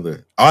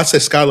another. Oh, I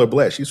said Skylar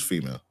Black. She's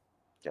female.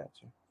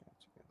 Gotcha.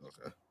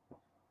 Okay.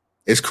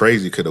 It's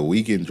crazy because The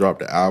Weeknd dropped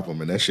the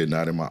album, and that shit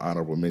not in my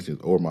honorable mentions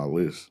or my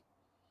list.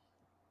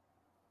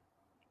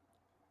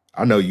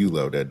 I know you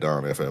love that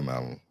Dawn FM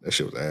album. That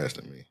shit was ass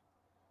to me.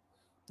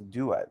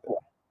 Do I though?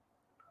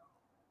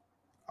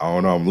 I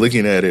don't know. I'm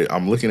looking at it.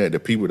 I'm looking at the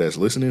people that's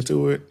listening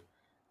to it,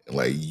 and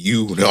like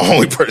you, the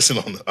only person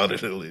on the other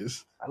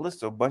list. I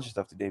listened to a bunch of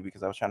stuff today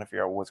because I was trying to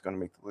figure out what's going to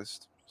make the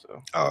list.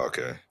 So. Oh,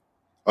 okay.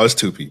 Oh, it's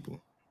two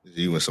people. It's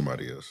you and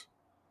somebody else.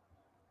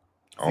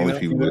 Only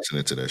people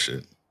listening to that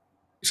shit.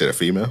 You said a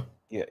female?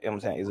 Yeah, I'm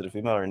saying, is it a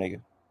female or a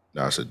nigga?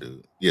 No, it's a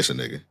dude. Yes, a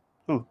nigga.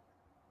 Who?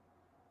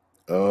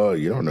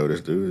 You don't know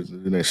this dude. His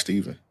name's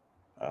Steven.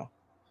 Oh.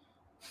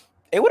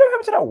 Hey, whatever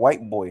happened to that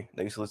white boy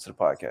that used to listen to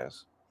the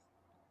podcast?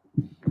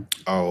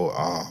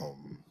 Oh,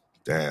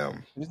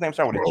 damn. His name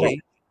started with a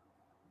J.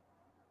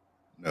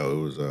 No,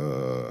 it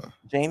was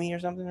Jamie or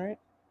something, right?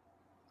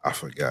 I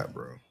forgot,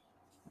 bro.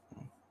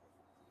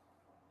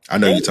 I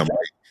know you're talking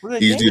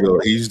about. He used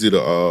to do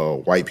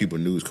the white people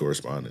news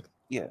correspondent.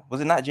 Yeah, was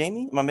it not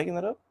Jamie? Am I making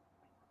that up?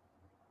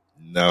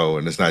 No,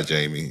 and it's not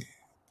Jamie.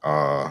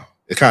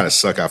 It kind of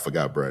suck. I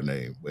forgot Brad's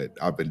name, but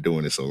I've been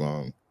doing it so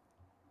long.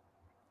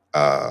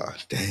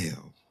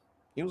 Damn.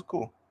 He was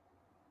cool.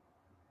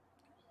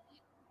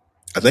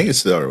 I think it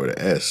started with an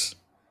S.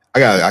 I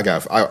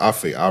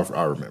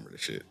remember the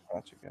shit.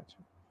 Gotcha.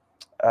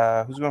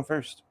 Who's going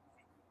first?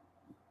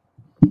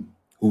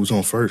 Who's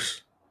on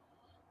first?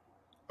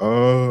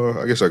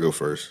 I guess I go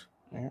first.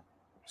 Yeah.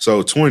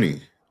 So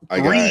 20. I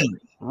got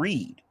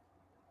Reed.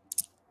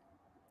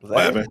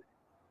 What happened?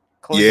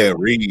 Yeah,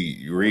 Reed.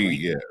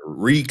 Yeah,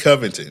 Reed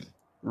Covington.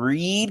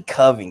 Reed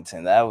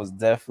Covington. That was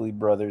definitely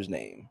brother's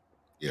name.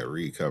 Yeah,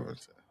 Reed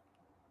Covington.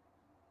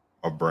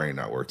 My brain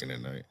not working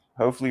tonight.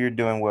 Hopefully you're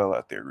doing well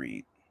out there,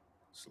 Reed.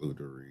 Salute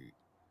to Reed.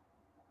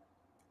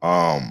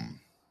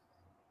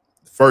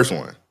 First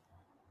one.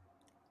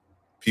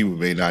 People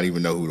may not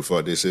even know who the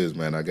fuck this is,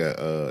 man. I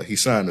got he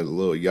signed a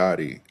Lil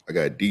Yachty. I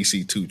got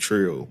DC2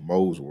 Trill,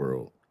 Mo's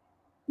World.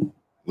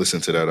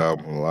 Listen to that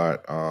album a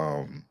lot.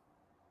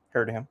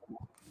 Heard of him.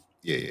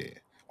 Yeah.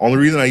 Only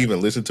reason I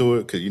even listened to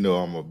it, because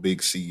I'm a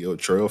big CEO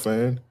Trail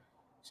fan.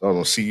 So I was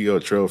on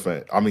CEO Trail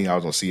fan. I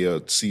was on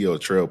CEO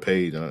Trail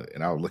page,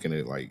 and I was looking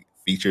at like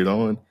featured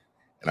on,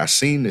 and I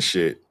seen this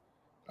shit.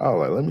 I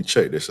was like, let me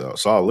check this out.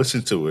 So I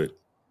listened to it,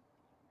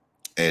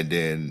 and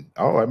then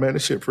I was like, man,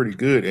 this shit pretty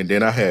good. And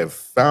then I have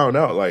found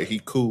out like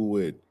he cool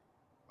with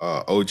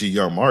OG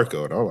Young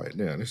Marco, and I was like,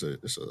 damn, this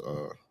is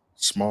a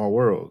small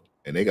world,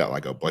 and they got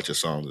like a bunch of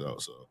songs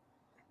out. So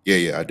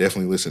yeah, I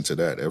definitely listened to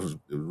that. It was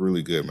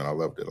really good, man. I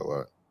loved it a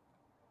lot.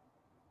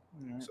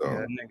 So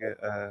yeah,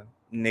 nigga,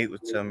 Nate was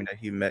telling me that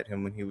he met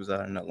him when he was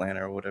out in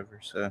Atlanta or whatever.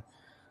 So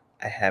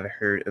I have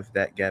heard of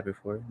that guy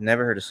before.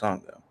 Never heard a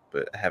song though,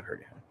 but I have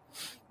heard of him.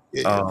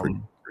 Yeah,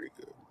 pretty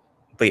good.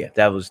 But yeah,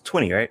 that was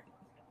 20, right?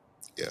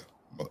 Yeah,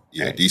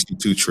 right.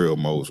 DC2 Trill,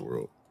 Mo's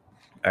World.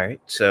 All right,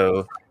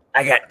 so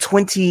I got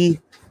 20.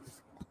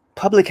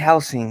 Public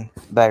Housing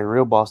by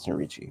Real Boston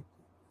Richie.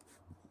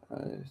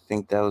 I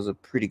think that was a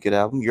pretty good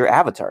album. Your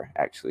Avatar,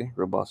 actually,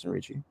 Real Boston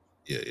Richie.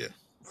 Yeah.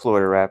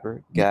 Florida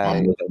rapper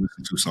guy. My most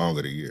listened to song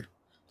of the year.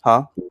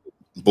 Huh?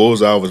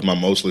 Bullseye was my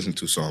most listened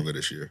to song of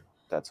this year.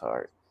 That's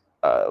hard.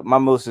 My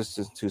most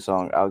listened to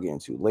song I'll get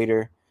into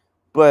later,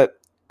 but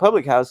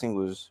Public Housing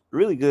was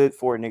really good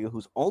for a nigga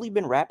who's only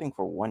been rapping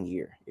for 1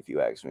 year. If you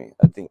ask me,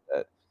 I think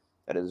that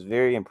is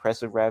very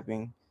impressive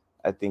rapping.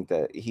 I think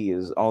that he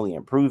is only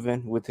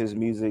improving with his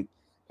music,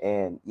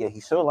 and yeah,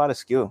 he showed a lot of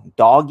skill.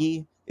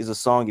 Doggy is a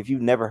song. If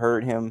you've never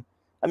heard him,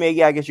 I mean,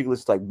 yeah, I guess you can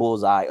listen to like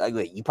Bullseye.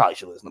 Like you probably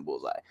should listen to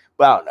Bullseye,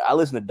 but I don't know. I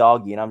listen to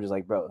Doggy, and I'm just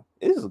like, bro,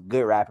 this is a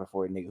good rapper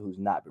for a nigga who's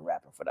not been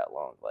rapping for that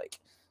long. Like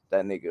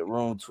that nigga,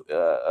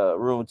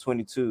 room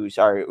 22.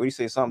 Sorry, what do you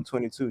say? Something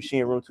 22. She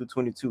in room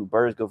 222.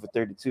 Birds go for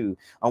 32.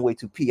 I'm way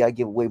too P. I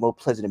give away more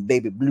pleasure than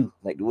baby blue.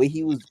 Like the way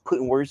he was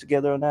putting words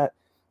together on that,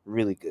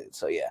 really good.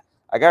 So yeah,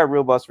 I got a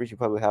real boss reaching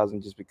public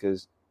housing just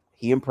because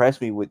he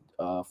impressed me with.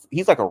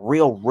 He's like a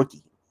real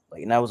rookie.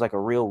 Like, and that was like a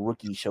real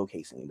rookie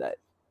showcasing that.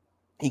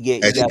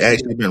 He Has he got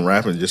actually been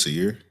rapping just a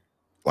year?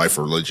 Like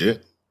for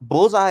legit?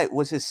 Bullseye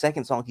was his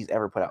second song he's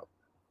ever put out.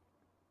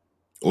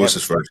 What's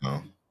his first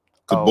song?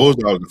 Because Oh,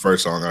 Bullseye was the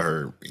first song I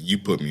heard. You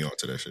put me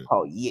onto that shit.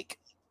 oh, Yick.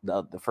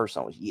 The first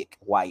song was Yick.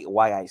 Why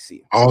I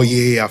see. Oh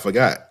yeah, I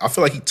forgot. I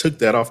feel like he took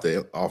that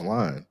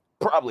offline.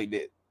 Probably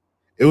did.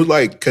 It was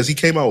like because he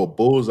came out with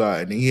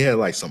Bullseye and then he had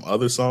like some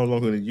other songs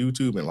on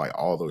YouTube and like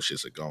all those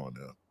shits are gone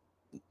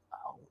now.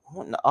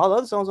 All the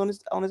other songs on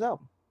his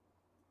album.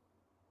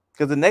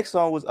 Because the next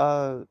song was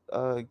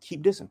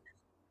Keep Dissing.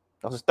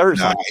 That was his third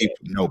song.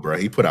 No, bro.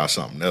 He put out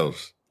something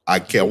else. I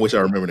wish I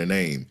remember the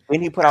name.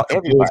 Then he put out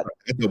Everybody.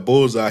 At the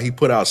Bullseye, he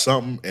put out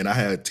something, and I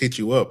had Tit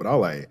You Up, and I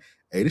was like,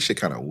 "Hey, this shit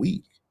kind of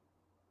weak."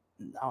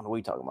 I don't know what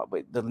you're talking about,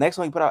 but the next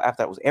song he put out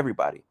after that was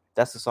Everybody.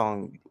 That's the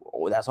song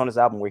that's on his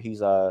album where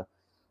he's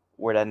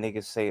where that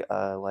nigga say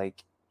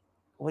like,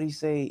 what do he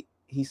say?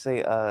 He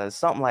say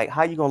something like,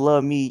 "How you gonna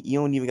love me? You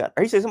don't even got."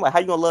 Or he said something like, "How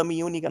you gonna love me?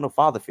 You don't even got no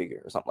father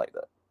figure," or something like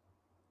that.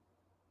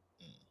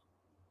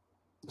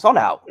 It's on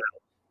the album.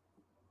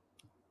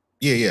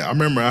 Yeah. I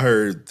remember I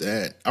heard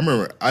that.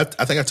 I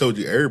think I told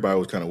you Everybody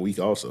was kind of weak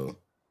also.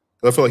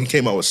 I feel like he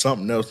came out with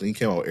something else and he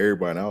came out with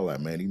Everybody and I was like,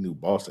 man, he knew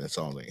Boston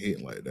songs ain't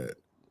hitting like that.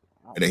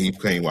 And then he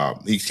came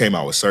out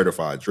with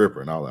Certified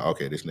Dripper and I was like,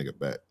 okay, this nigga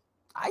back.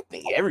 I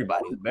think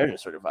Everybody was better than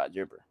Certified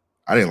Dripper.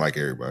 I didn't like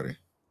Everybody.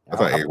 I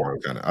thought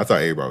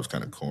Everybody was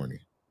kind of corny.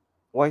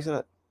 Why is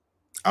that?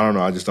 I don't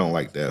know. I just don't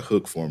like that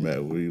hook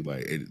format where you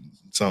like it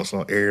sounds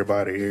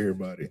everybody.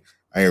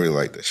 I ain't really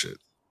like that shit.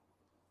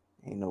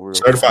 Ain't no real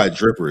Certified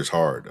Dripper is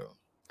hard though.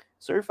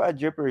 Certified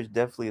Dripper is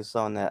definitely a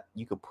song that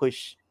you could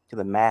push to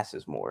the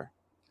masses more.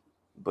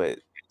 But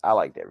I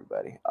liked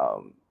Everybody.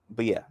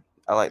 But yeah,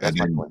 I like that's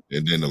my point.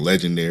 And then the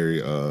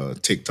legendary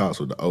TikToks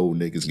with the old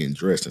niggas getting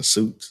dressed in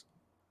suits.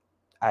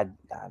 I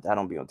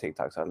don't be on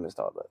TikTok, so I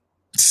missed all that.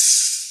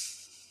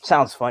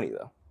 Sounds funny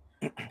though.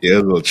 Yeah,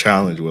 a little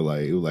challenge with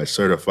it was like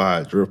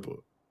Certified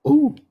Dripper.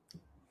 Ooh.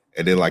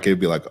 And then like it'd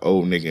be like an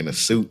old nigga in a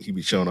suit. He'd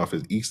be showing off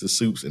his Easter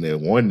suits. And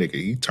then one nigga,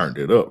 he turned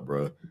it up,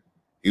 bro.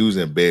 He was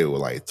in bed with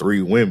like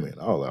 3 women.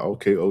 I was like,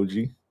 okay,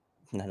 OG.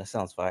 No, that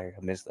sounds fire. I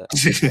missed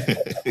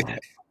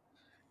that.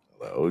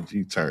 Like,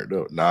 OG turned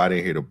up. Nah, I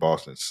didn't hear the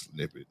Boston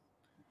snippet.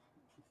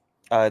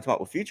 It's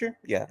about Future?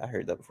 Yeah, I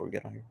heard that before we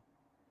get on here.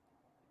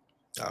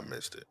 I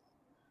missed it.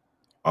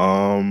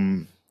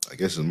 I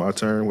guess it's my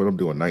turn. What I'm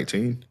doing,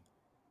 19?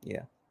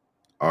 Yeah.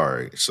 All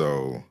right,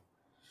 so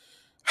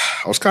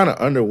I was kind of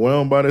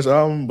underwhelmed by this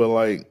album, but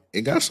like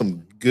it got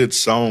some good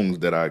songs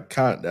that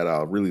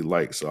I really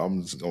like. So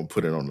I'm just gonna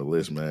put it on the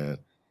list, man.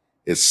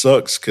 It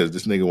sucks because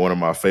this nigga one of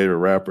my favorite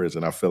rappers,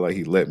 and I feel like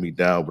he let me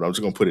down. But I'm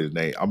just gonna put his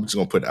name. I'm just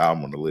gonna put the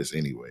album on the list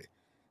anyway.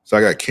 So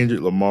I got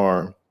Kendrick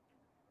Lamar,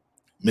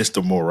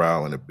 Mr.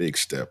 Morale, and the Big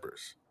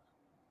Steppers.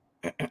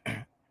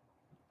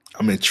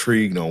 I'm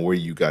intrigued on where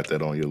you got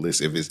that on your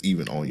list, if it's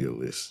even on your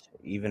list.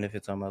 Even if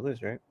it's on my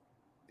list, right?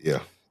 Yeah,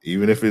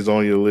 even if it's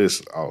on your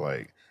list,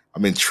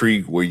 I'm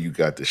intrigued where you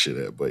got this shit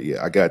at. But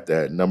yeah, I got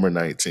that number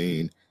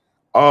 19.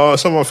 Some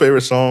of my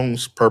favorite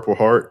songs, Purple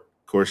Heart.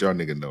 Of course, y'all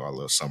niggas know I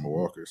love Summer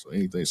Walker. So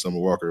anything Summer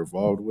Walker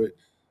involved with,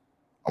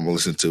 I'm gonna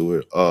listen to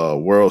it.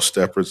 World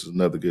Steppers is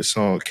another good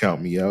song.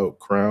 Count Me Out,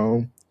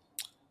 Crown.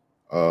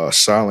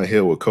 Silent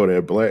Hill with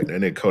Kodak Black.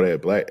 And then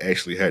Kodak Black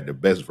actually had the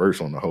best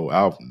verse on the whole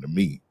album to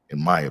me, in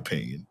my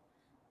opinion.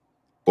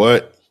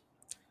 But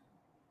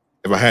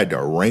if I had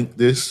to rank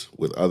this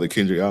with other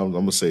Kendrick albums,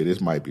 I'm gonna say this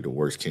might be the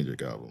worst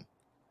Kendrick album.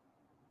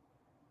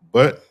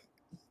 But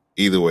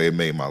either way, it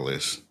made my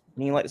list.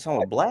 You like the song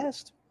with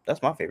Blast?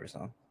 That's my favorite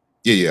song.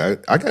 Yeah,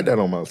 I got that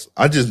on my list.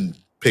 I just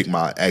picked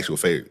my actual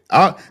favorite.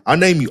 I'll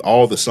name you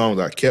all the songs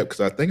I kept because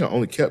I think I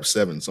only kept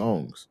 7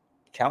 songs.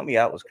 Count Me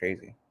Out was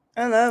crazy.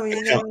 I love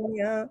you. Count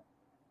Me Out.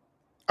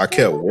 I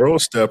kept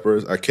World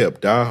Steppers. I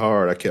kept Die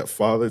Hard. I kept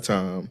Father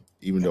Time,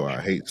 even though I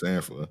hate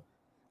Sanford.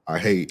 I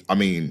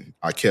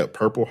kept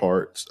Purple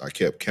Hearts. I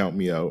kept Count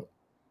Me Out.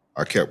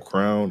 I kept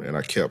Crown, and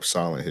I kept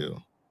Silent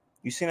Hill.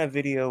 You seen a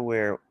video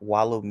where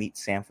Wallow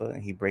meets Sanford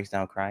and he breaks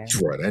down crying?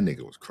 Right, that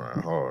nigga was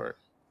crying hard.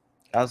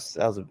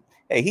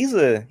 Hey, he's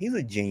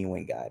a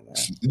genuine guy, man.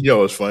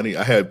 Yo, it's funny.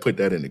 I had put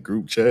that in the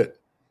group chat,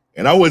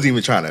 and I wasn't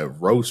even trying to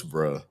roast,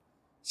 bro.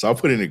 So I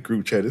put in the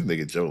group chat. This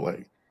nigga Joe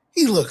like,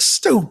 he looks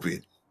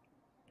stupid.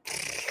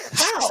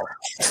 How?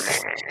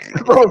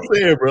 Bro, I'm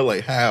saying, bro,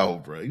 like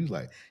how, bro? He's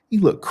like, he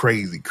look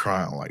crazy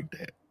crying like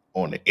that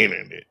on the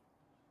internet.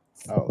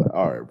 I was like,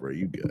 all right, bro,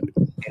 you got it.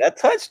 Hey, that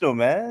touched him,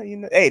 man. You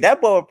know, hey,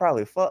 that boy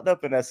probably fucked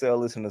up in that cell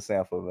listening to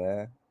Sample,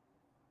 man.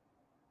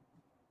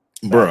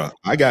 Bruh,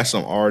 I got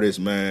some artists,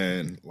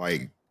 man,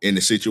 like in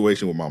the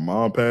situation with my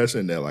mom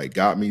passing that like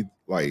got me,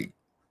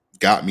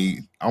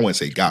 I wouldn't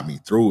say got me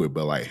through it,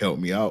 but like helped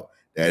me out.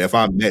 That if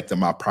I met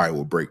them, I probably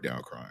would break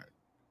down crying.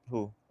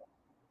 Who?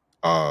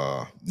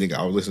 Nigga,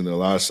 I was listening to a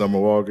lot of Summer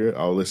Walker.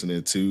 I was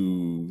listening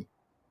to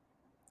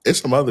it's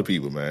some other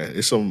people, man.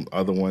 It's some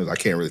other ones I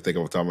can't really think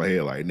of off the top of my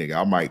head. Like, nigga,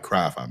 I might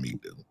cry if I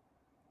meet them.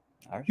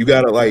 You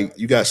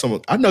got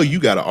some. I know you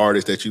got an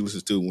artist that you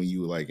listen to when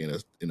you like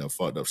in a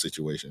fucked up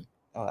situation.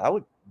 Oh, I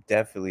would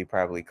definitely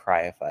probably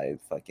cry if I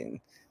fucking.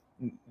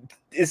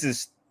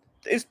 It's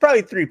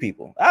probably 3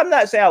 people. I'm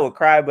not saying I would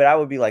cry, but I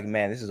would be like,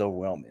 man, this is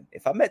overwhelming.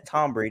 If I met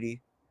Tom Brady,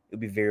 it would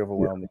be very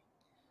overwhelming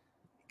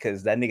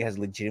because that nigga has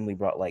legitimately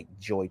brought like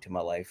joy to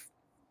my life.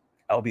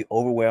 I would be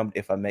overwhelmed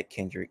if I met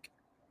Kendrick,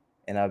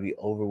 and I'd be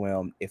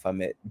overwhelmed if I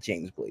met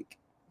James Blake.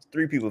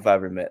 3 people if I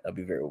ever met, I'd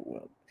be very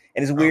overwhelmed.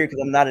 And it's weird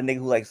because I'm not a nigga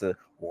who likes to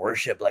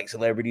worship like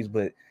celebrities,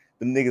 but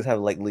the niggas have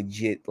like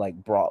legit like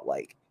brought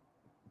like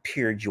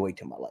pure joy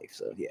to my life.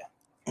 So yeah.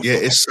 Yeah,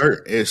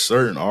 it's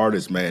certain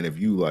artists, man. If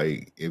you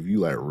like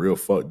real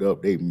fucked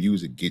up, they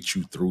music gets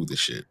you through the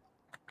shit.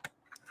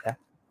 Yeah.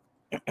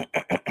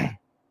 I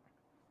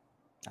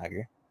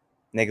agree.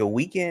 Nigga,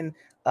 Weekend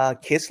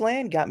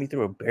Kissland got me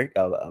through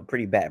a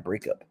pretty bad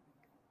breakup.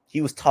 He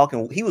was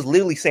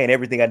literally saying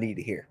everything I needed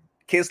to hear.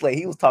 Kissland,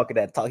 he was talking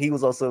that talk. He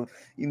was also,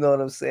 you know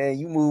what I'm saying?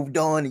 You moved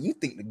on and you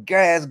think the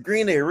grass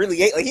greener. It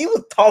really ain't. Like, he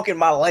was talking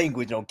my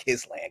language on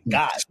Kissland.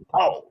 God,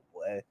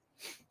 boy.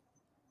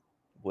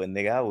 Boy,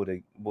 nigga, I would have,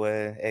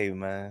 boy, hey,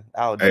 man.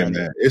 Hey,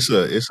 man,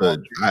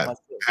 I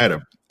had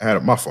a,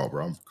 my fault,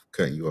 bro. I'm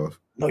cutting you off.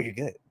 No, you're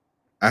good.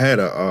 I had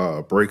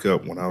a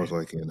breakup when I was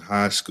like in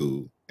high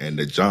school, and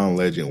the John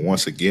Legend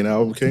Once Again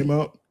album came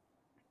out.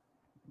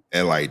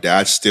 And like that,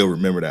 I still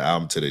remember that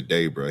album to the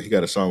day, bro. He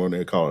got a song on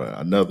there called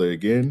Another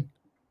Again.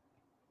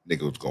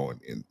 Nigga was going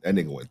in. That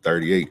nigga went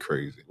 38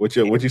 crazy. What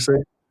you say?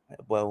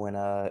 Well, when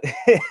nigga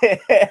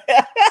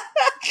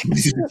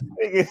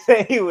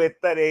say he went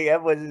 38,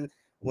 that was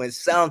when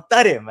sound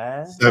 30,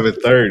 man.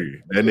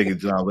 7:30. That nigga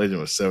John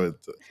Legend was 7.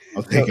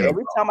 I'm thinking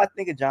every time I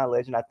think of John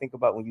Legend, I think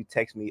about when you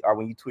text me or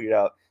when you tweeted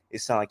out, it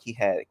sounded like he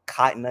had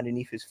cotton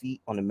underneath his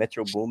feet on the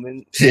Metro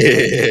Boomin.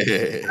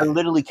 Yeah. I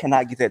literally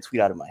cannot get that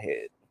tweet out of my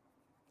head.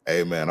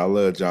 Hey man, I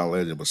love John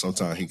Legend, but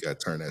sometimes he got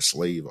to turn that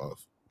slave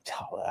off.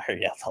 Oh,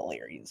 that's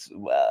hilarious.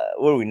 What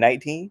are we,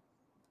 19?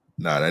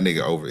 Nah, that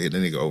nigga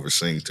over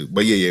sing too.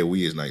 But yeah,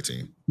 we is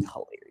 19.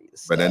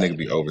 Hilarious. But that nigga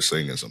be over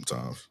singing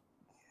sometimes.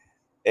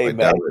 Hey, like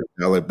man.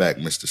 Dial it back,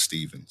 Mr.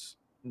 Stevens.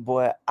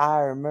 Boy, I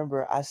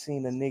remember I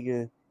seen a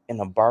nigga in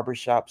a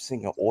barbershop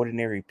singing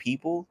Ordinary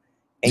People,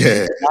 and you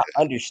did not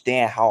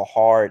understand how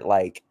hard,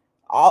 like,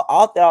 I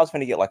thought I was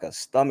gonna get like a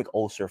stomach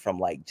ulcer from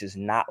like just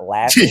not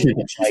laughing.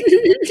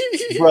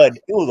 Like,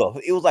 bro,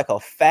 it was like a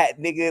fat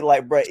nigga,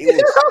 like, bro, it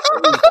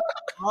was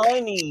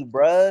tiny,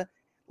 bro.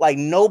 Like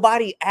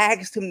nobody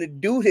asked him to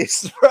do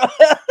this, bro.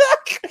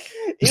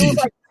 It was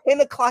like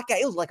 10 o'clock.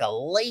 It was like a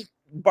late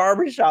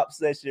barbershop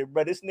session,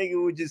 bro. This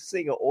nigga would just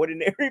sing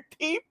Ordinary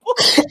People.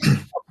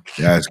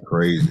 That's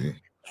crazy.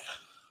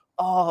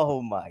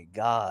 Oh my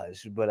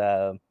gosh.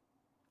 But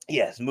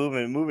yes,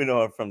 moving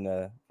on from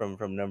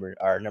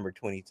number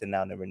 20 to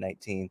now number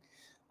 19.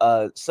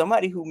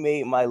 Somebody who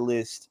made my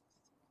list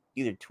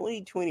either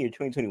 2020 or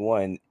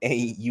 2021, and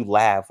you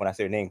laugh when I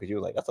say her name because you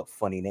were like, that's a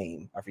funny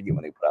name. I forget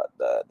when they put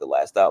out the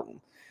last album.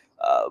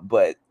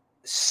 But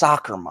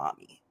Soccer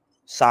Mommy,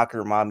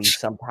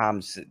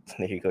 sometimes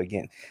there you go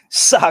again.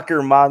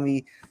 Soccer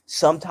Mommy,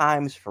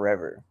 Sometimes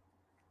Forever.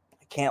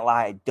 I can't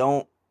lie, I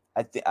don't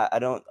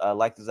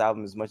like this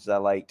album as much as I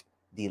liked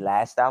the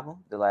last album,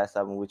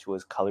 which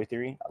was Color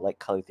Theory. I like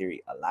Color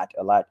Theory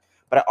a lot,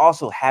 but I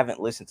also haven't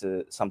listened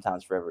to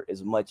Sometimes Forever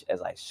as much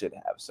as I should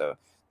have. So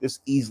this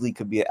easily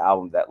could be an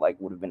album that like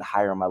would have been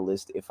higher on my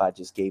list if I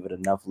just gave it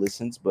enough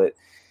listens. But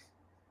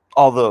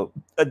although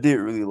I did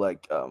really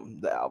like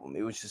the album,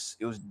 it was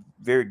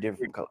very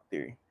different. Color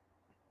Theory.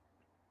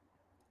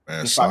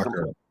 Man,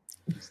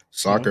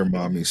 Soccer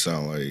Mommy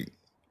sound like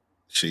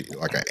she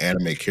like an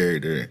anime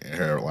character, and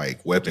her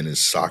like weapon is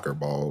soccer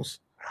balls.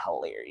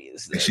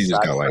 Hilarious. And she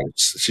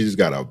just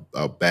got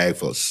a bag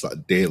full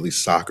of deadly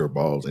soccer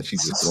balls, and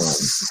she's just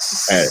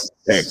throwing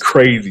at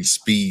crazy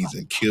speeds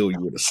and kill you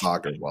with the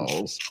soccer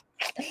balls.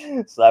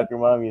 Soccer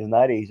Mommy is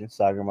not Asian.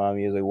 Soccer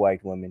Mommy is a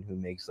white woman who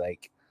makes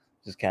like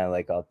just kind of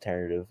like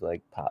alternative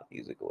like pop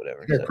music or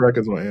whatever. Yeah,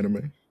 crackers on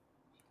anime.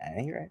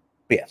 You're right.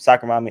 But yeah,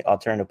 Soccer Mommy,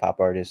 alternative pop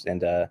artist,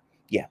 and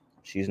yeah,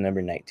 she's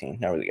number 19.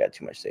 Not really got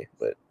too much to say,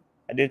 but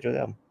I did enjoy the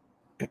album.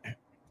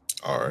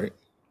 All right.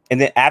 And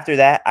then after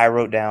that, I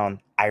wrote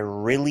down, I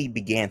really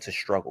began to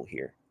struggle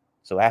here.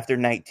 So after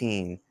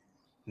 19,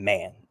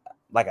 man,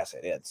 like I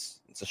said, it's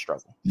a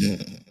struggle.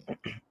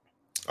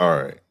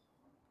 All right.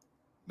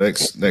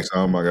 Next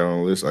album I got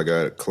on the list, I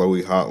got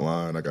Chloe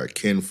Hotline. I got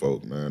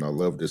Kinfolk, man. I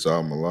love this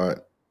album a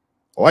lot.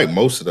 I like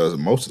most of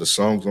the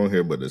songs on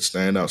here, but the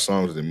standout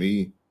songs to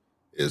me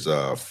is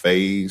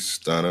Phase,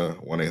 Stunner,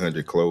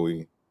 1-800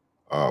 Chloe,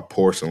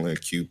 Porcelain,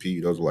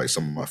 QP. Those are like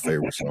some of my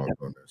favorite songs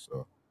on there.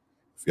 So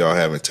if y'all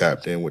haven't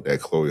tapped in with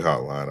that Chloe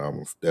Hotline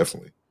album,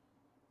 definitely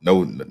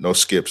no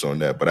skips on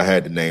that. But I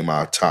had to name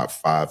our top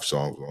 5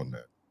 songs on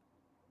that.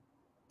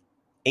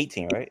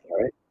 18, right?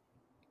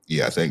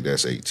 Yeah, I think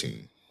that's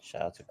 18.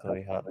 Shout out to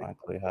Chloe Hotline.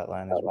 Chloe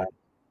Hotline has been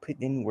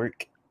putting in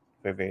work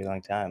for a very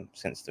long time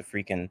since the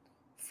freaking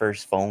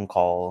first phone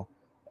call.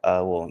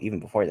 Well, even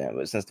before that,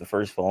 but since the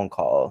first phone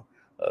call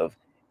of,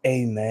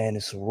 "Hey man,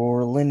 it's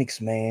Aurora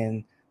Linux,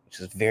 man," which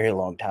is a very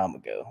long time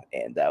ago,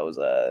 and that was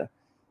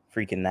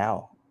freaking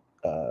now.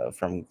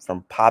 From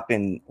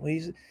popping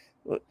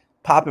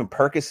popping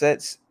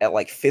Percocets at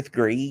like 5th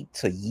grade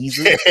to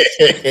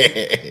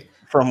Yeezus.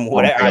 From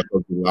whatever. I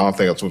don't think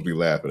I'm supposed to be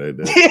laughing at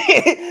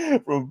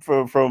that. from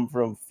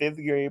 5th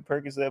grade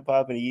Percocet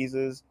popping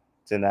Yeezus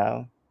to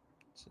now.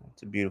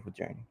 It's a beautiful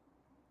journey.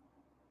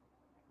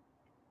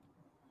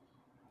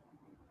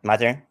 My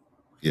turn?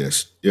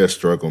 Yes,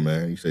 struggle,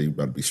 man. You say you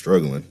about to be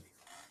struggling.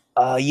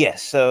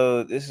 Yes.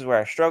 So this is where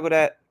I struggled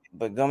at,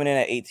 but coming in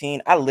at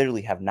 18, I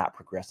literally have not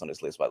progressed on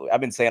this list, by the way.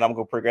 I've been saying I'm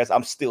gonna progress.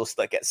 I'm still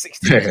stuck at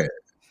 16.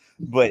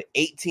 But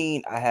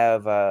 18, I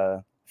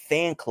have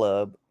Fan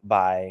Club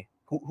by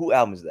who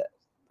album is that?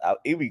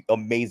 It'd be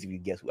amazing if you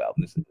guess who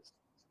album this is.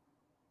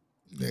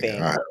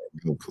 Nigga, I have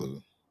no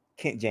clue.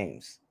 Kent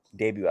James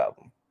debut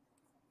album.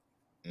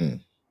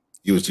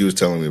 You was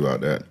telling me about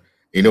that.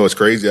 You know what's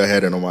crazy? I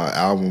had it on my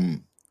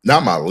album,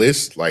 not my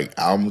list, like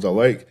albums I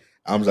like,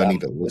 albums I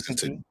need to listen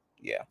to.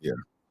 Yeah. Yeah.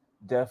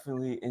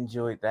 Definitely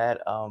enjoyed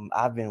that.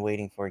 I've been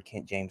waiting for a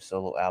Kent James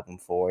solo album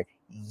for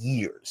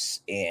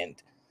years,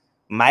 and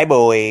my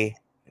boy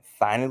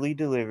finally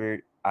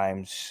delivered.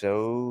 I'm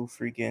so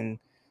freaking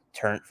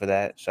turned for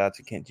that. Shout out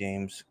to Kent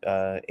James,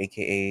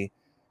 aka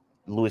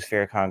Louis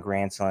Farrakhan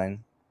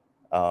grandson.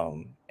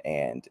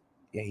 And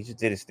yeah, he just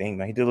did his thing,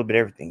 man. He did a little bit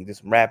of everything. He did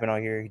some rapping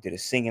on here. He did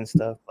his singing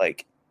stuff.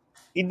 Like,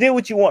 he did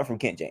what you want from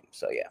Kent James.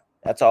 So yeah,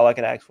 that's all I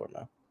could ask for,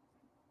 man.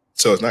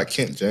 So it's not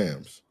Kent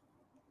James.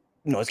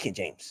 No, it's Kent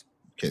James.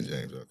 Kent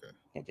James, okay.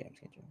 Kent James.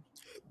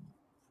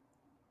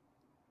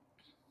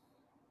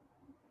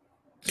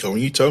 So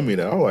when you told me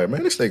that, I was like,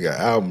 man, this thing got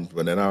albums,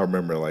 but then I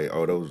remember like,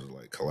 oh, those are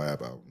like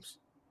collab albums.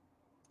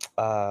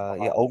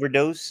 Yeah,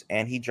 Overdose,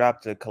 and he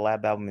dropped a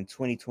collab album in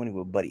 2020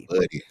 with Buddy.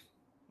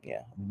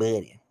 Yeah,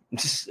 Buddy.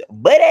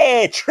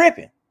 Buddy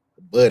tripping.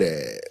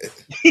 Buddy.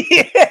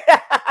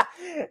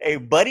 Hey,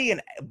 Buddy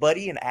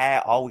and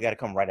Ad, all we got to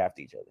come right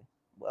after each other.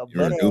 Well,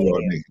 you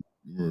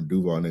remember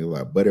Duval nigga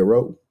like Buddy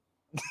Road?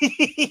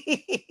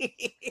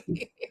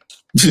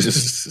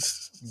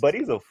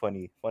 Buddy's a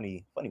funny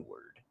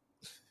word.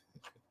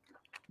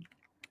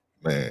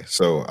 Man,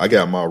 so I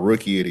got my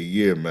rookie of the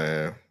year,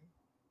 man.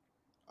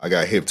 I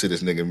got hip to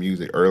this nigga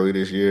music early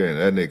this year, and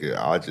that nigga,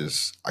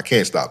 I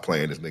can't stop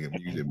playing this nigga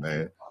music,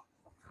 man.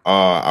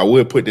 I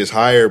would put this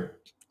higher.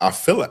 I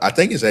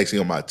think it's actually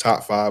on my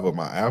top 5 of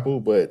my Apple,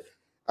 but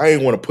I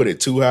didn't want to put it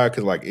too high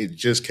because like it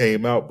just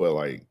came out, but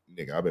like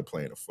nigga, I've been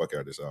playing the fuck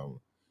out of this album.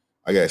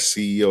 I got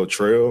CEO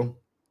Trail,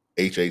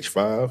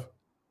 HH5.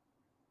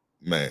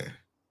 Man,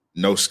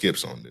 no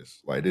skips on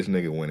this. Like this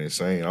nigga went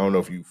insane. I don't know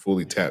if you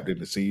fully tapped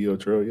into CEO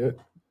Trail yet.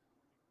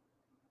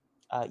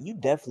 You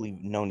definitely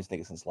known this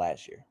nigga since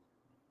last year.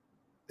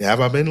 Have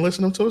I been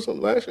listening to it since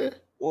last year?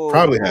 Well,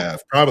 Probably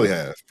have. I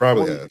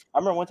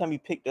remember one time you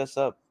picked us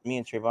up, me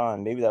and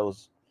Trayvon. Maybe that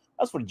was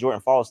for the Jordan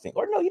Falls thing.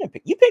 Or no, you didn't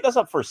pick. You picked us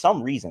up for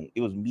some reason.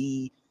 It was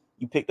me.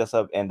 You picked us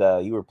up, and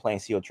you were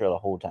playing CO Trail the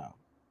whole time.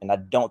 And I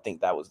don't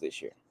think that was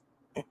this year.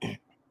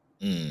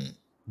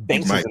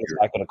 Banks was in the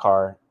back of the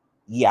car.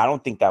 Yeah, I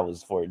don't think that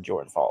was for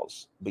Jordan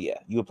Falls. But yeah,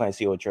 you were playing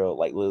CO Trail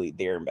like literally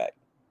there and back.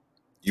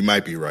 You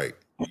might be right.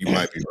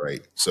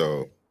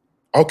 So,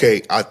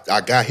 okay,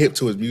 I got hip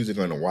to his music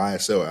on the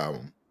YSL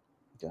album.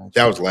 Gotcha.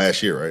 That was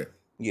last year, right?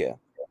 Yeah.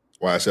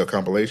 YSL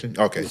compilation?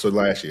 Okay, so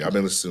last year. I've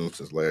been listening to him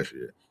since last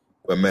year.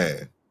 But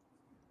man,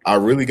 I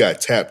really got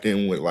tapped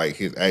in with like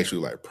his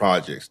actual like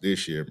projects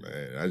this year,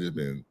 man. I just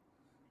been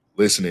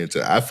listening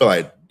to, I feel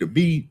like to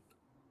be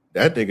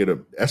that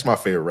nigga, that's my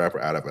favorite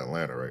rapper out of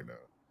Atlanta right now.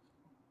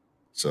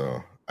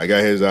 So I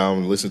got his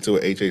album, listen to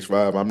it,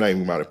 HH5. I'm not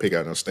even about to pick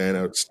out no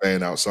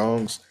standout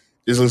songs.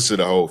 Just listen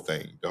to the whole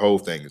thing. The whole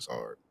thing is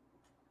hard.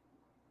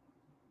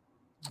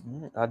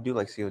 I do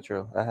like CO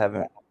Trail. I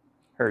haven't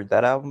heard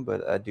that album,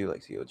 but I do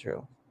like CO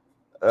Trail.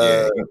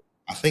 Yeah,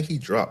 I think he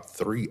dropped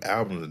 3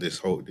 albums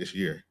this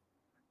year.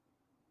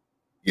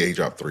 Yeah, he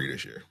dropped 3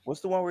 this year.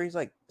 What's the one where he's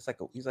like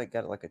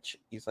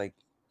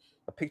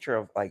a picture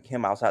of like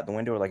him outside the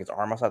window, or like his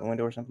arm outside the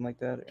window, or something like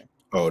that?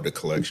 Oh, The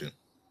Collection.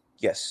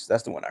 Yes,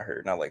 that's the one I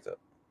heard, and I like that.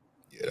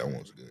 Yeah, that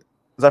one's good.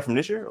 Was that from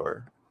this year,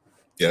 or?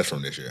 Yeah, that's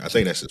from this year. I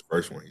think that's his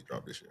first one he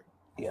dropped this year.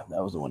 Yeah,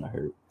 that was the one I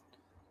heard.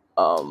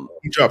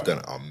 He dropped an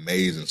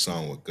amazing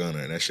song with Gunna,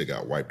 and that shit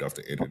got wiped off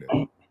the internet.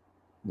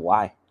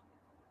 Why?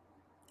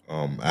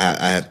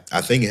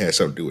 I think it had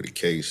something to do with the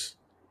case.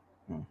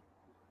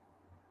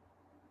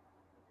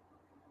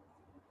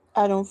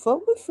 I don't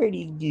fuck with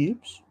Freddie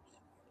Gibbs.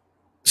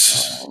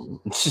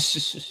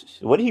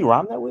 What did he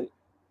rhyme that with?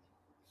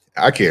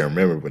 I can't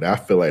remember, but I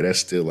feel like that's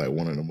still like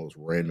one of the most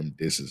random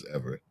disses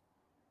ever.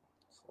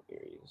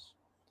 Hilarious.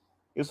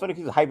 It was funny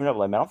because he was hyping up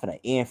like, man, I'm finna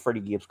end Freddie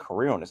Gibbs'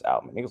 career on this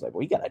album. And he was like,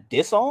 well, he got a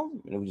diss on?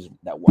 And it was just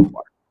that one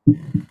part.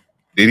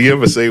 Did he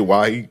ever say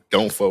why he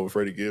don't fuck with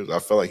Freddie Gibbs? I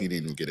felt like he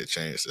didn't even get a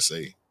chance to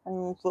say.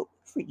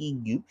 Freddie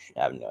Gibbs?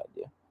 I have no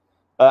idea.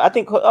 I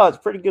think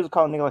Freddie Gibbs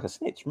calling nigga like a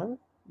snitch, remember?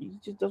 He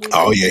just doesn't.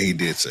 Oh yeah, he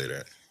did say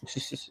that.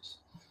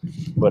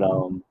 But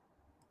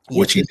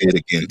which he did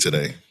again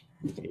today.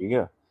 There you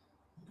go.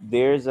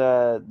 There's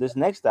this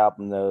next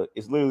album though.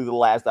 It's literally the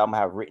last album I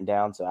have written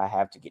down, so I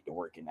have to get to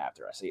working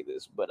after I say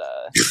this. But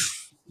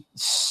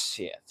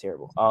yeah,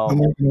 terrible. I'm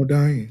working on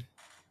dying.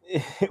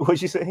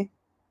 What'd you say?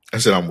 I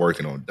said I'm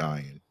working on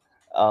dying.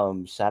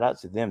 Shout out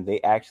to them.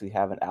 They actually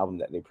have an album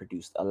that they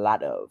produced a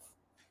lot of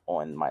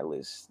on my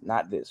list.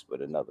 Not this,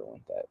 but another one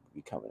that will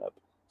be coming up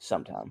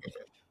sometime. Okay.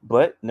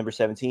 But number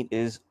 17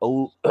 is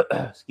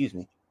excuse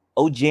me,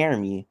 Oh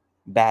Jeremy,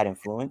 Bad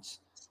Influence.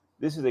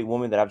 This is a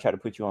woman that I've tried to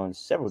put you on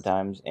several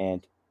times,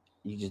 and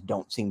you just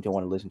don't seem to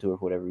want to listen to her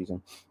for whatever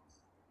reason.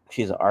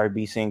 She's an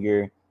R&B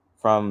singer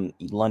from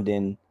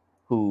London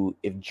who,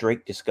 if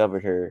Drake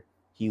discovered her,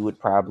 he would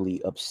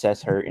probably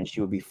obsess her, and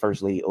she would be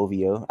First Lady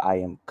OVO. I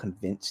am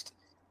convinced.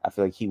 I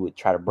feel like he would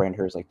try to brand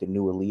her as like the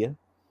new Aaliyah.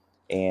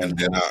 And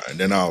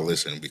then I'll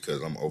listen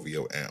because I'm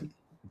OVO amp.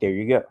 There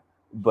you go.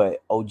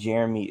 But Oh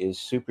Jeremy is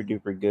super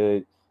duper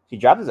good. She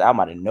dropped this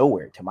album out of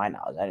nowhere, to my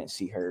knowledge. I didn't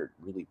see her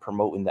really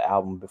promoting the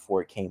album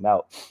before it came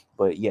out.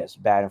 But yes,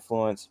 Bad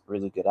Influence,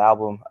 really good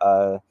album.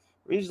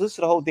 Really just listen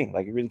to the whole thing.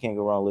 Like, you really can't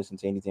go wrong listening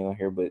to anything on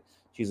here. But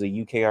she's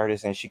a UK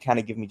artist, and she kind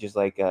of give me just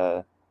like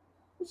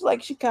it's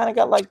like she kind of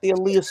got like the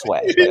Aaliyah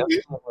swag.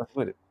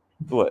 With it.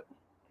 What?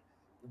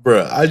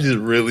 Bro, I just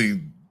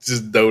really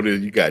just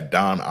noted you got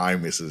Don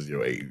Imus as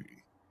your AV.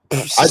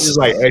 I just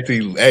like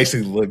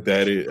actually looked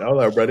at it. I was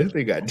like, bro, this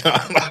thing got Don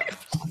Imus.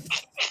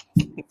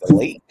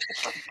 Late.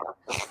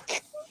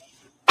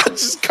 I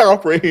just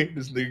comprehend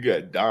this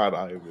nigga got Don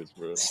Imus,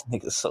 bro. This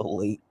nigga's so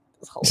late.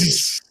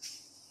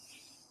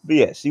 But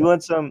yes, you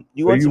want some.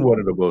 You one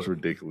of the most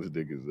ridiculous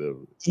niggas ever.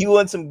 You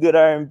want some good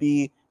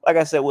R&B, like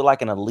I said, with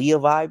like an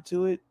Aaliyah vibe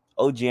to it.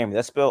 Oh Jeremy,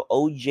 that's spelled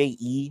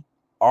OJERIME.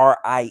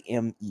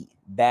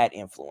 Bad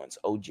Influence.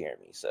 Oh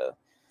Jeremy. So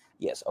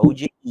yes,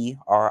 OJERIME.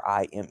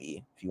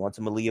 If you want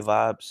some Aaliyah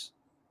vibes,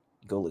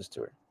 go listen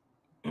to her.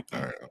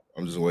 All right,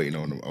 I'm just waiting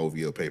on them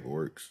OVO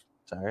paperworks.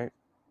 It's all right.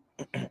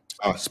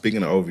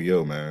 Speaking of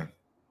OVO, man,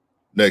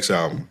 next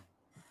album,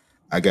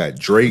 I got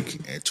Drake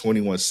and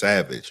 21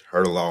 Savage,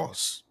 Her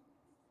Loss.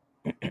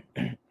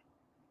 Man,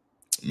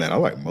 I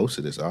like most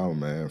of this album,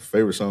 man.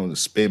 Favorite song is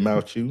Spin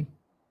Out You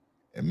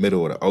and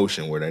Middle of the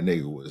Ocean, where that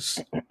nigga was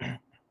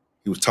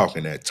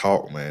talking that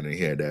talk, man, and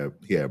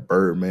he had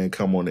Birdman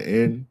come on the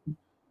end,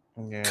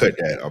 cut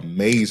that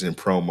amazing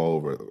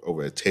promo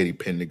over a Teddy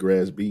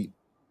Pendergrass beat.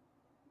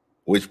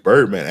 Which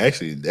Birdman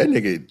actually that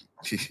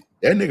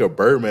nigga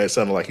Birdman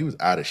sounded like he was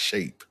out of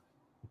shape.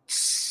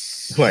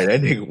 Like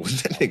that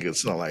nigga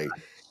sounded like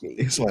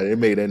it's like it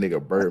made that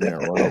nigga Birdman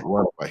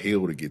run up a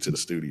hill to get to the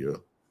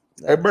studio.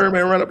 Hey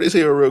Birdman, run up this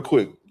hill real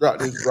quick. Drop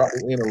this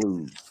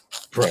interlude.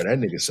 Bro, that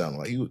nigga sounded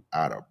like he was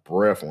out of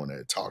breath on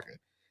that talking.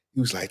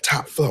 He was like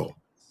top floor.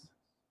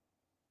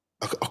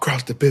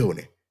 Across the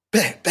building.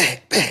 Back.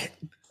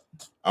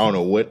 I don't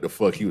know what the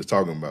fuck he was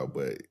talking about,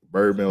 but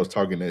Birdman was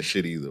talking that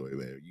shit either way,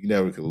 man. You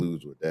never could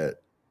lose with that.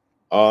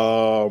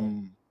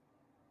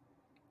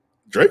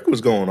 Drake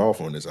was going off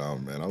on this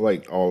album, man. I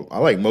like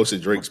most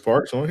of Drake's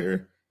parts on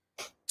here.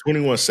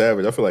 21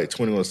 Savage, I feel like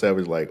 21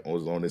 Savage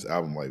was on this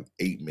album like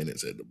 8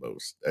 minutes at the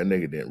most. That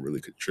nigga didn't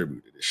really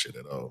contribute to this shit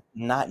at all.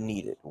 Not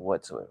needed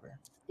whatsoever.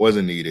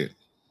 Wasn't needed,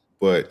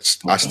 but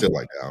I still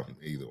like the album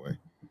either way.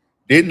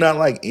 Did not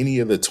like any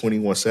of the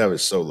 21 Savage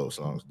solo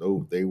songs,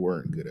 though they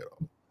weren't good at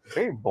all.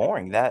 Very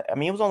boring.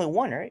 It was only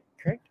one, right?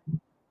 Correct?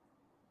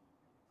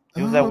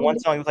 It was that one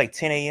song. It was like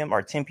 10 a.m.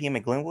 or 10 p.m.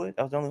 in Glenwood.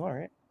 That was the only one,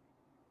 right?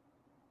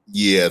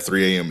 Yeah,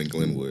 3 a.m. in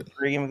Glenwood.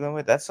 3 a.m. in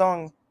Glenwood. That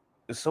song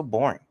is so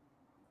boring.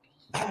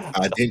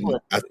 I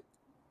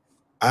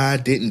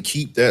didn't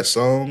keep that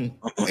song,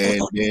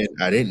 and then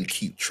I didn't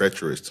keep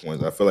Treacherous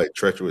Twins. I feel like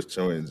Treacherous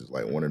Twins is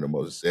like one of the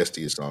most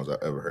zestiest songs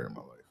I've ever heard in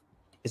my life.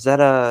 Is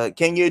that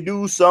Can You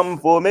Do Something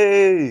For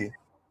Me?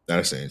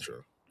 That's the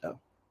intro. Oh.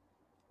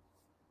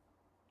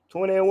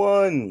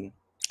 21.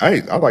 I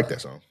like that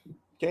song.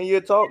 Can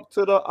you talk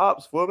to the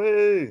ops for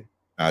me?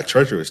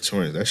 Treacherous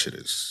Twins, that shit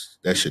is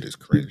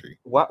cringy.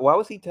 Why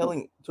was he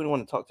telling 21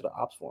 to talk to the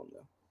ops for him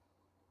though?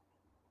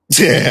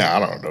 Yeah, I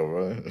don't know,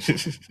 bro.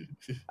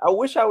 I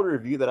wish I would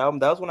review that album.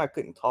 That was when I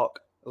couldn't talk.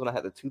 That was when I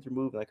had the tooth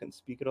removed and I couldn't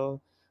speak at all.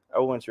 I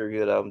wanted to review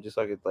that album just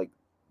so I could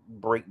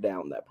break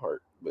down that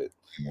part. But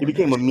it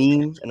became a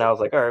meme, and I was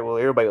like, all right, well,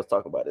 everybody was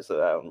talking about it,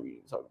 so I don't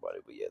really talk about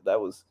it. But yeah, that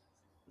was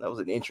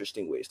an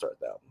interesting way to start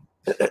the album.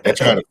 They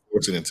tried to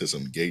force it into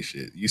some gay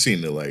shit. You seen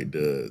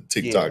the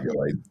TikTok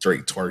of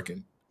Drake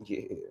twerking?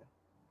 Yeah,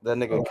 that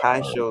nigga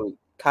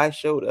Kai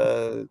showed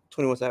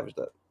 21 Savage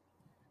stuff.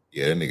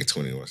 Yeah, that nigga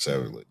 21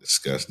 Savage looked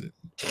disgusted.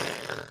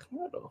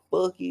 What the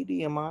fuck you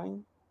do,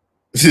 mind?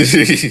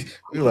 You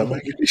like,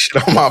 man, get this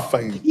shit on my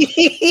face.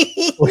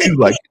 You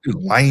like, this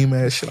lame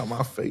ass shit on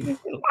my face.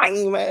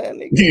 Lame man,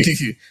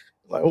 nigga.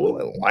 Like,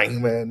 what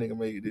lame man nigga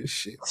made this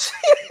shit?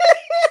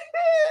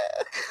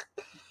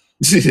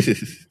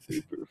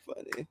 Super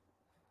funny.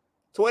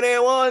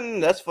 21.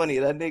 That's funny.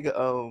 That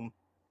nigga.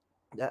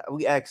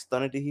 We asked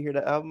Stunner to hear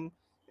the album,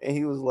 and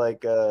he was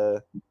like,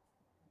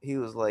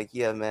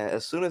 yeah, man.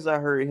 As soon as I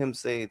heard him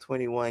say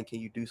 21,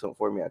 can you do something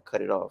for me? I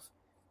cut it off.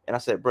 And I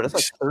said, bro, that's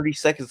like 30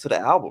 seconds to the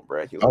album,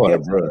 bro. He was All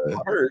like, right,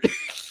 bro.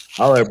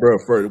 All right, bro.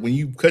 First, when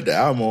you cut the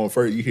album on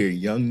first, you hear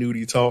Young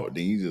Nudie talk,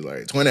 then you just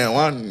like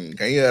 21.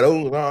 Can you hear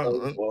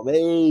those? For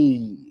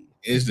me.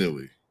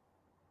 Instantly.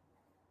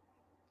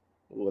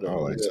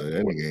 Whatever. So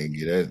that nigga ain't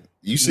get that.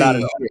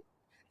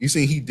 You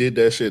seen he did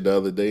that shit the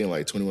other day and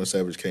like 21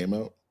 Savage came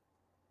out?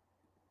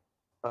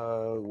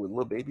 With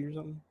Lil Baby or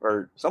something?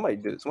 Or somebody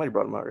did it. Somebody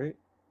brought him out, right?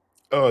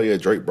 Oh yeah,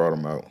 Drake brought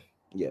him out.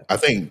 Yeah. I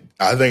think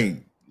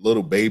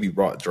Little Baby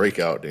brought Drake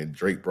out, then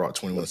Drake brought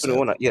 21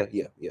 Savage. Yeah.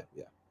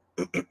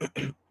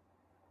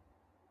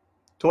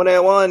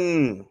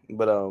 21.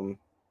 But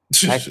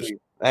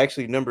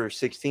actually number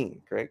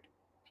 16, correct?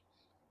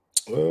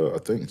 I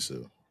think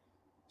so.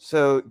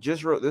 So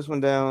just wrote this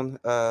one down.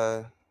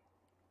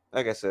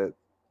 Like I said,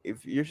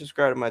 if you're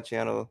subscribed to my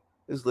channel,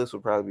 this list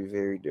will probably be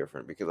very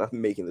different because I'm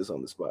making this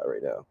on the spot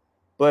right now.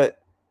 But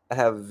I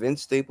have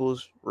Vince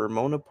Staples'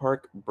 Ramona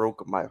Park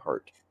Broke My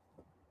Heart.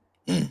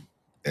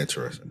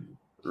 Interesting.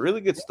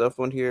 Really good stuff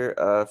on here.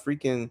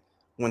 Freaking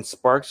When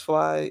Sparks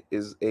Fly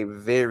is a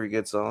very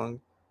good song.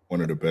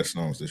 One of the best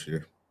songs this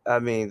year. I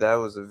mean, that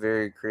was a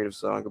very creative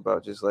song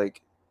about just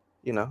like,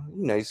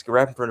 he's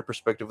rapping from the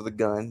perspective of the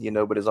gun,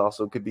 but it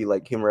also could be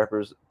like him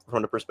rappers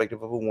from the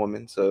perspective of a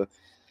woman. So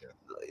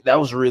that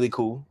was really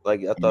cool.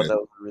 Like I thought that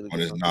was really good. On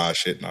his Nas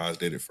shit, Nas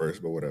did it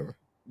first, but whatever.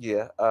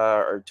 Yeah.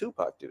 Or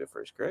Tupac did it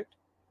first, correct?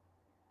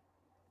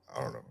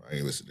 I don't know. I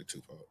ain't listened to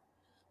Tupac.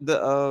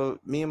 The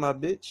Me and My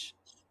Bitch.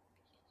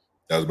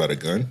 That was about a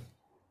gun?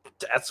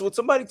 That's what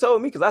somebody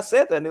told me because I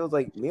said that and it was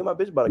like Me and My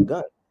Bitch about a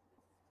gun.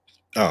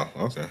 Oh,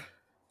 okay.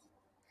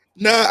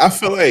 Nah, I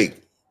feel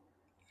like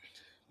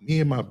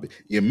Me and My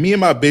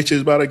Bitch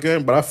is about a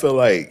gun, but I feel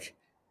like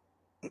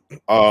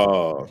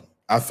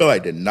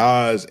the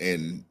Nas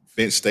and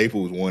Vince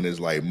Staples one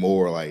is like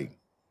more like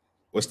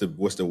what's the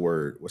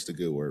word? What's the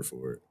good word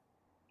for it?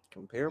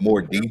 Comparable.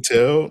 More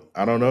detailed.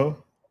 I don't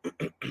know.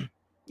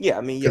 Yeah,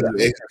 I mean,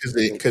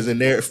 because in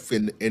their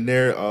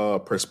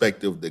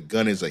perspective, the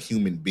gun is a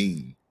human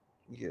being.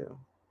 Yeah.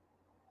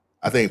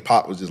 I think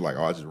Pop was just like,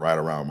 I just ride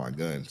around with my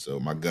gun, so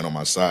my gun on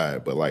my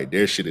side. But like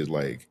their shit is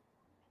like,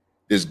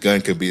 this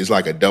gun could be. It's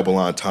like a double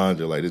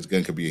entendre. Like this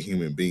gun could be a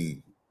human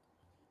being.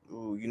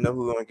 Ooh, you know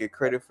who gonna get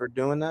credit for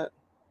doing that?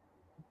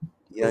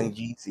 Young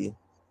Jeezy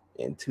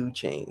and 2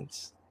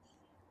 Chainz.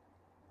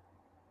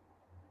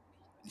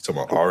 You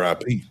talking about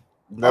R.I.P.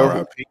 No.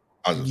 R.I.P.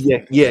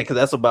 Yeah, because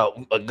that's about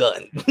a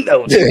gun.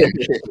 No.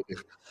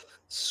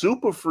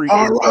 Super Freak.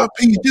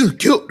 R.I.P. just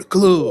killed the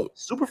club.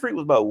 Super Freak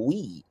was about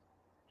weed.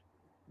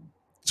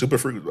 Super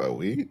Freak was about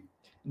weed?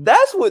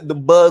 That's what the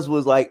buzz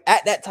was like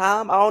at that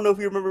time. I don't know if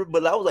you remember,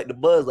 but that was like the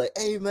buzz, like,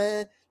 hey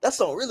man, that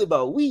song really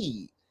about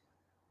weed.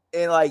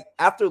 And like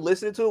after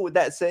listening to it with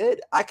that said,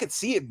 I could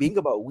see it being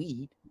about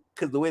weed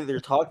because the way that they're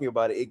talking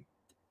about it,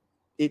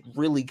 it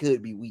really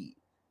could be weed.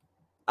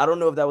 I don't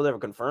know if that was ever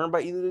confirmed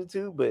by either of the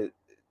two, but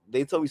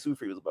they told me Super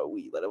Freak was about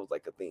weed. Like that was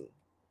like a thing.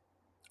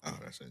 Oh,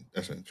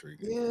 that's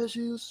intriguing. Yeah,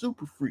 she was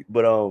Super Freak.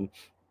 But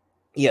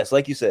yes,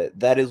 like you said,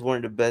 that is one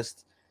of the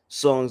best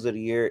songs of the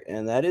year,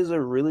 and that is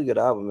a really good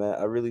album, man.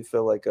 I really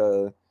feel like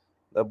that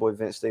boy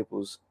Vince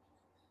Staples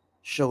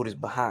showed his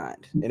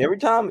behind. And every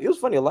time it was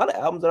funny, a lot of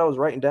albums that I was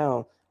writing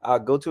down,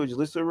 I'd go to it, just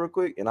listen to it real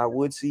quick, and I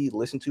would see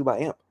listen to by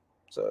Amp.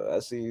 So I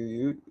see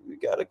you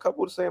got a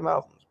couple of the same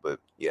albums, but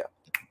yeah.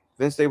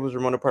 Vince Staples,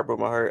 Ramona Park Broke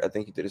My Heart. I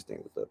think he did his thing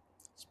with that.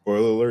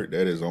 Spoiler alert,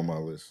 that is on my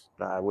list.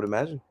 I would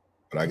imagine.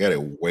 But I got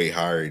it way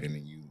higher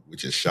than you,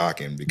 which is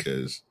shocking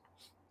because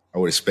I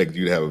would expect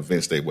you to have a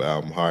Vince Staples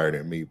album higher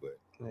than me, but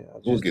yeah,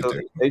 we'll get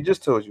there. They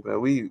just told you,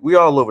 man. We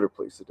all over the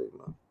place today,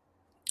 man.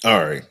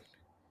 All right.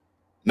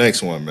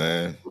 Next one,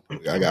 man.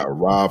 I got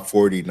Rob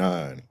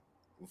 49,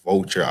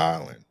 Vulture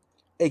Island.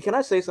 Hey, can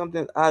I say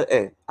something?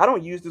 I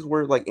don't use this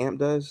word like Amp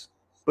does,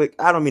 but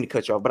I don't mean to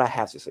cut you off, but I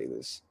have to say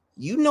this.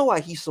 You know why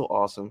he's so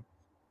awesome?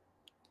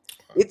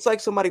 It's like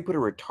somebody put a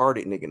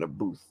retarded nigga in a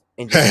booth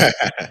and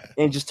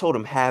just told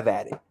him have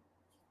at it.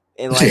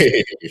 And like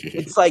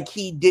it's like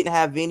he didn't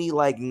have any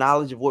like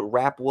knowledge of what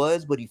rap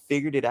was, but he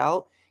figured it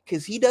out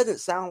because he doesn't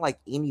sound like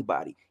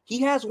anybody.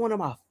 He has one of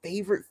my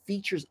favorite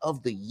features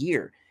of the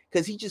year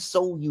because he's just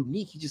so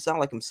unique. He just sounds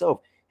like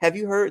himself. Have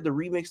you heard the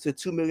remix to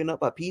 2 Million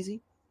Up by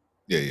Peasy?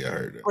 Yeah, I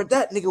heard that. Or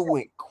that nigga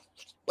went,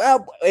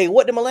 well, hey,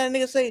 what did Milan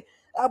nigga say?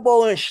 That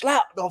boy went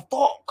slap the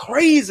fuck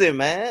crazy,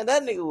 man.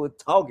 That nigga was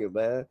talking,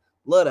 man.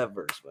 Love that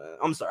verse, man.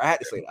 I'm sorry, I had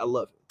to say it. I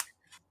love him.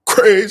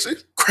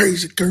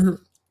 Crazy girl.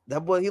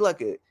 That boy, he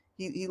looked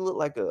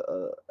like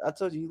a I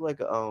told you he like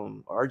a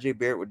RJ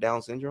Barrett with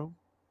Down syndrome.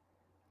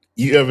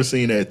 You ever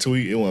seen that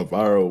tweet? It went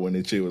viral when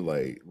the chick was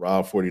like,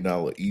 Rob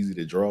 49 look easy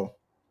to draw.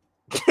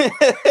 I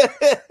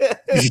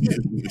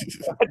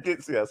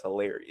did see that's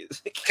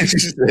hilarious. She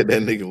said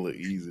that nigga look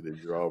easy to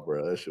draw,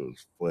 bro. That shit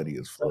was funny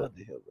as Shout fuck. out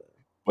to him, man.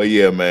 But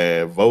yeah,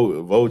 man,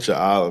 Vulture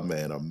Island,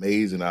 man,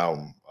 amazing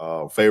album.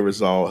 Favorite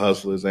song,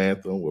 Hustler's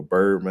Anthem with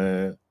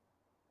Birdman.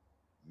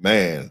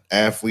 Man,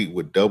 Athlete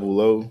with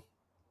Double O.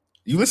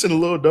 You listen to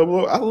Lil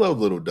Double O? I love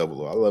Little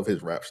Double O. I love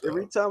his rap style.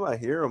 Every time I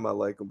hear him, I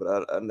like him,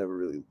 but I never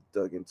really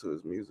dug into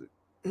his music.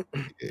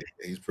 Yeah,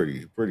 he's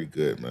pretty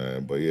good,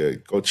 man. But yeah,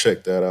 go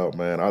check that out,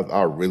 man.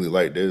 I really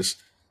like this.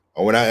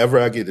 Whenever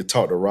I get to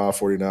talk to Rob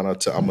 49, I'm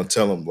gonna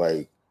tell him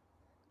like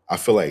I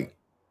feel like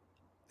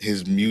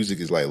his music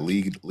is like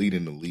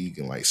leading the league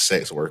in like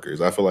sex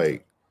workers. I feel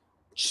like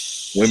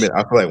women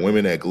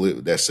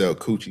that sell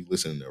coochie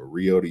listen to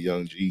Rio the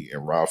Young G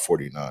and Rob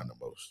 49 the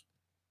most.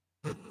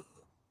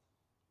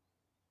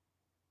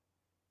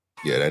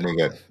 Yeah, that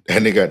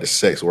nigga got the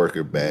sex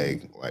worker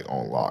bag like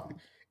on lock.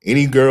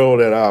 Any girl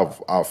that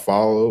I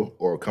follow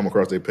or come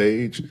across their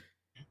page,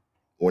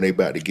 when they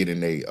about to get in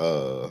they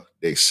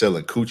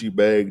selling coochie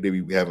bag, they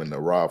be having the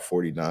Rob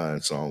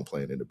 49 song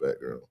playing in the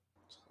background.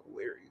 It's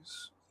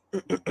hilarious.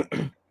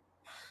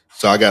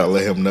 So I gotta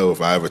let him know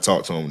if I ever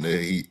talk to him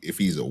that if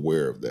he's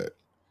aware of that.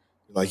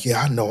 Like,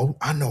 yeah, I know.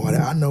 I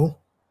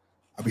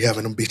be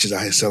having them bitches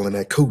out here selling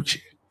that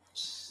coochie.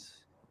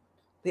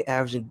 They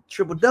averaging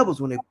triple doubles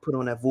when they put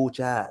on that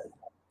Vulture Island.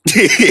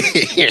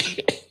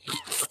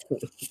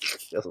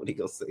 That's what he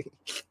gonna say.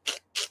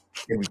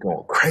 They be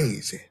going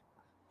crazy.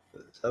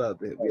 Shout out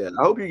to him. Yeah,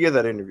 I hope you get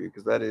that interview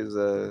because that is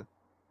a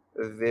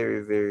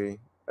very, very.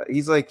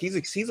 He's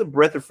a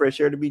breath of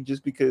fresh air to me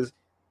just because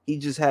he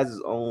just has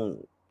his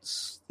own.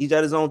 He's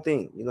got his own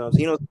thing, you know.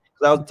 So,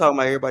 I was talking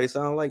about everybody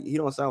sound like he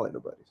don't sound like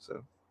nobody.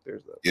 So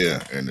there's that.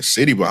 Yeah, and the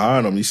city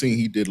behind him. You seen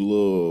he did a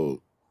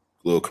little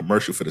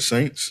commercial for the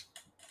Saints.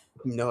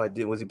 No, I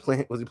didn't. Was he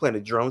playing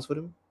the drums with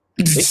him?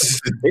 I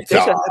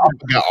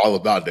forgot all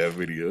about that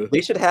video.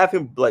 They should have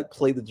him like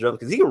play the drums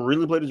because he can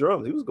really play the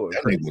drums. He was going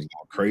that crazy. Nigga was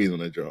going crazy on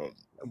the drums.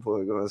 That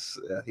boy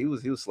he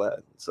was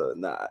sliding. So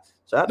he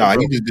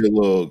just did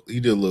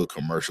a little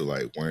commercial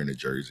like wearing a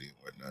jersey and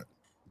whatnot.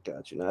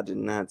 Got you. No, I did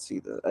not see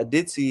that. I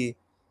did see.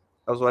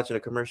 I was watching a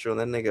commercial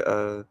and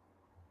that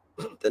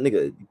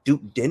nigga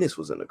Duke Dennis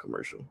was in a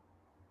commercial,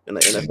 in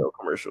the NFL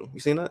commercial. You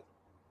seen that?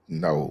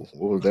 No.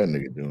 What was that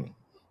nigga doing?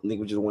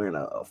 Nigga was just wearing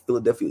a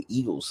Philadelphia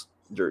Eagles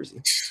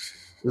jersey.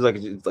 It was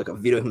like a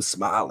video of him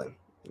smiling.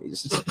 I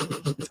was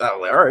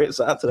like, all right,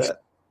 shout out to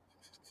that.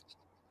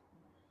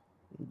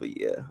 But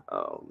yeah,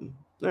 all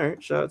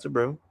right, shout out to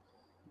bro.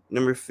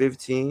 Number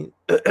 15.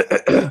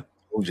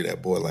 Told you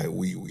that boy like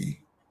wee wee.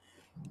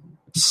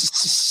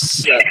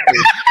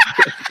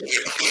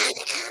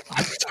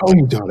 I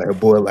told y'all that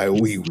boy like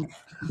wee wee.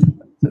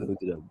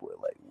 That boy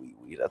like wee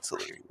wee. That's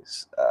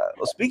hilarious.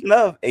 Well, speaking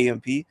of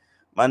AMP,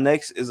 my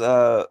next is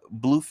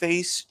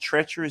Blueface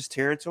Treacherous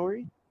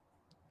Territory.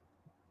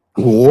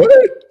 What?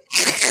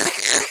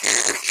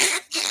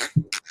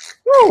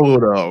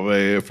 Hold on,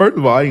 man. First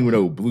of all, I didn't even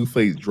know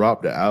Blueface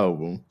dropped the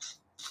album.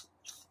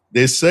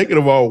 Then second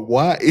of all,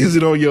 why is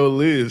it on your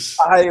list?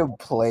 I am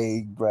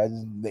playing, bro. I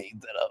just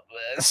made that up,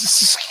 man.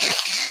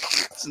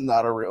 It's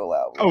not a real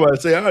album. I'm about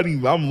to say,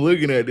 I'm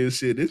looking at this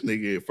shit. This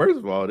nigga, first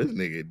of all, does this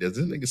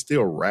nigga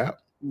still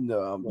rap?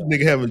 No, this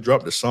nigga haven't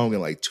dropped a song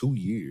in like 2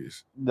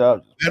 years.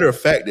 No. Matter of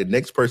fact, the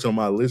next person on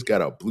my list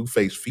got a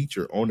Blueface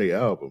feature on the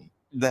album.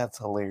 That's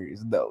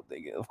hilarious. No,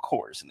 nigga. Of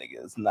course,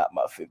 nigga. It's not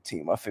my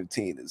 15. My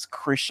 15 is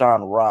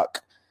Krishan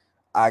Rock.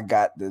 I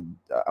got the.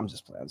 I'm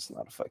just playing. It's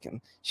not a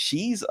fucking.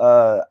 She's.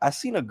 I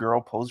seen a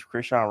girl post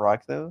Krishan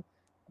Rock though.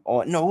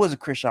 Oh no, it wasn't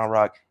Krishan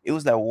Rock. It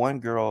was that one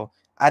girl.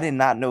 I did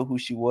not know who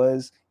she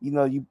was. You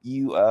know,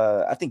 you.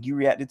 I think you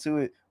reacted to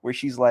it where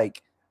she's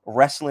like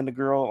wrestling the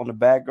girl on the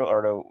bad girl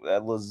or the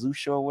little zoo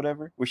show or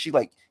whatever, where she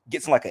like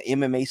gets in like an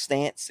MMA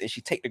stance and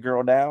she take the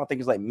girl down. I think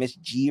it's like Miss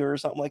G or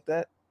something like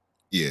that.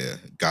 Yeah,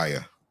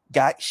 Gaia.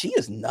 She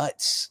is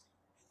nuts.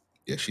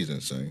 Yeah, she's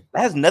insane.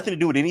 That has nothing to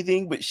do with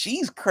anything, but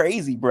she's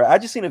crazy, bro. I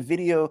just seen a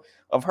video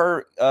of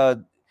her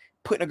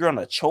putting a girl in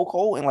a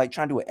chokehold and like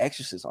trying to do an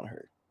exorcist on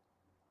her.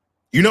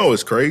 You know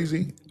what's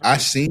crazy? I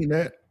seen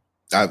that.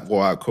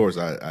 Of course,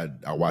 I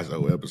watched the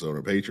whole episode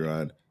on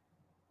Patreon.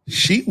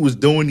 She was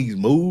doing these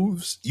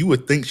moves. You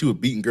would think she was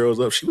beating girls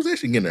up. She was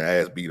actually getting her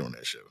ass beat on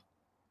that show.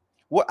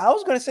 Well, I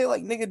was gonna say,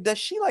 like, nigga, does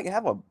she like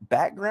have a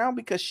background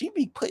because she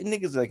be putting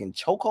niggas like in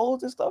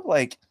chokeholds and stuff?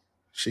 Like,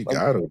 she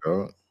got her,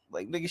 dog.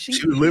 Like, nigga, she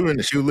was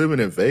living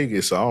in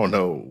Vegas, so I don't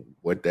know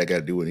what that got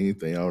to do with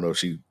anything. I don't know if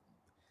she,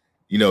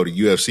 the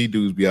UFC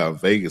dudes be out in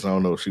Vegas. I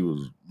don't know if she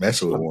was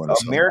messing with one.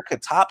 America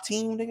Top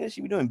Team, nigga.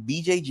 She be doing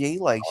BJJ,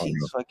 like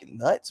she's fucking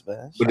nuts,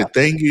 man. But the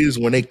thing is,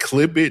 when they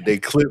clip it, they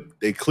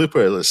clip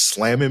her as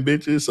slamming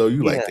bitches. So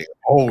you like,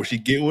 she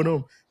get with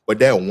them. But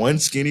that one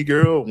skinny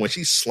girl, when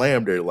she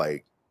slammed her,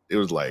 like it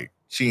was like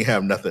she didn't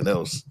have nothing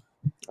else,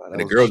 and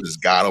the girl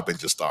just got up and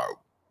just started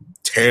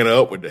tearing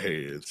up with the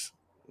heads.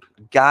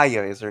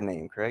 Gaia is her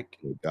name, correct?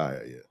 Gaia,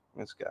 yeah.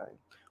 That's Gaia.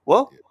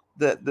 Well,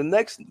 The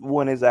next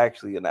one is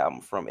actually an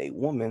album from a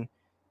woman,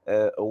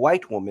 a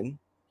white woman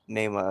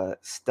named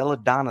Stella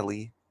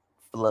Donnelly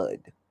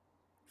Flood.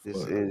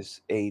 This Fuck.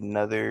 is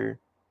another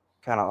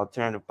kind of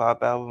alternative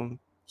pop album, and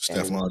it's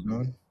Stefan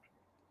Don?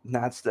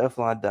 not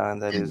Stefflon Don.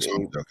 That I'm is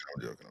joking.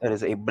 that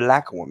is a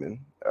black woman.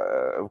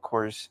 Of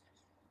course,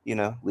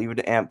 leave it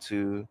to Amp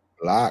to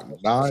Black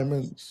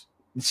Diamonds.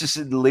 it's just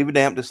leave it to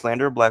Amp to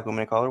slander a black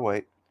woman and call her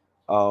white.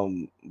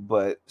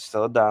 But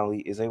Stella Donnelly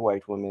is a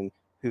white woman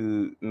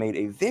who made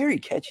a very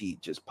catchy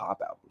just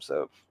pop album.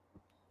 So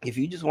if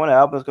you just want an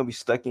album that's gonna be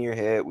stuck in your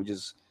head with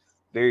just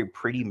very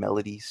pretty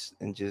melodies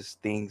and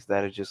just things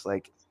that are just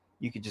like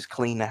you could just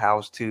clean the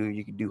house to,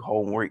 you could do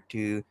homework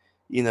to,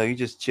 you're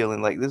just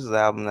chilling. Like this is an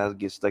album that'll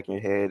get stuck in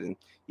your head and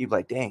you're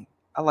like, dang,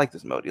 I like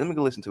this melody. Let me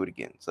go listen to it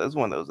again. So it's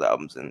one of those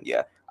albums, and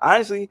yeah,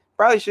 honestly,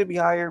 probably should be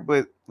higher,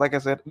 but like I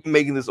said, I'm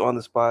making this on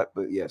the spot.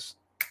 But yes,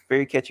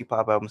 very catchy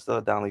pop album, still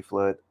a Donnelly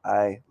Flood.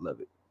 I love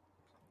it.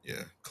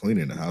 Yeah,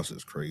 cleaning the house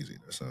is crazy.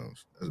 That's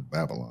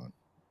Babylon.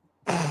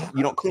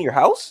 You don't clean your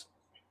house?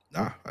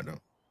 Nah, I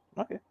don't.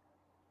 Okay.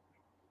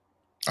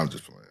 I'm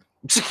just playing.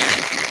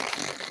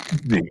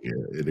 Yeah,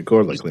 the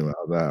course like clean my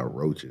house. I have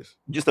roaches.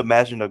 Just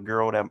imagine a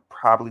girl that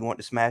probably want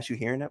to smash you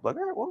hearing that. Like,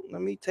 all right, well,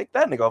 let me take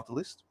that nigga off the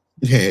list.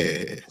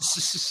 Yeah.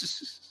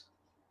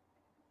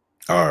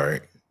 All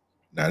right.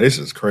 Now this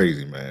is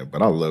crazy, man.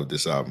 But I love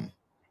this album.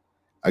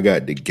 I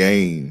got The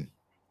Game,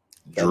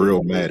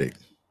 Drillmatic.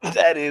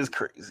 That is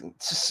crazy.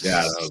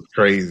 Yeah, that was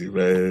crazy,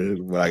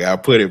 man. But I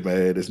gotta put it,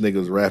 man. This nigga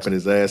was rapping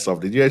his ass off.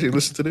 Did you actually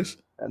listen to this?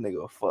 That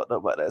nigga was fucked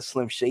up by that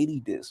Slim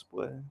Shady disc,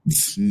 boy.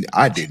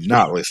 I did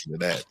not listen to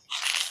that.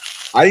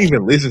 I didn't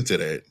even listen to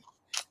that.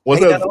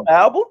 What's up? On the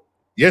album?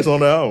 Yes, on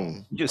the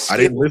album. I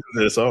didn't listen to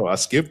this song. I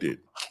skipped it.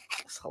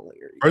 It's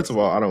hilarious. First of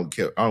all, I don't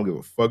give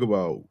a fuck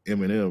about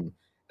Eminem,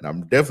 and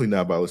I'm definitely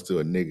not about to listen to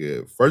a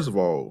nigga. First of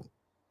all,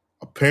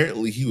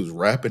 apparently he was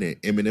rapping in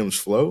Eminem's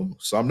flow,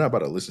 so I'm not about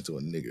to listen to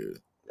a nigga.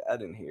 I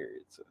didn't hear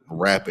it. So.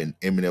 Rapping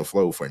Eminem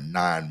flow for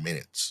 9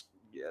 minutes.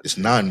 Yeah, it's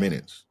 9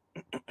 minutes.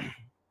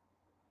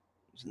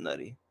 It's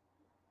nutty.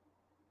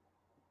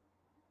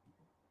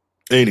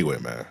 Anyway,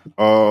 man.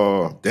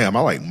 Damn, I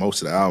like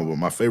most of the album.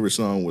 My favorite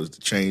song was "To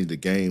Change the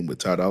Game" with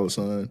Ty Dolla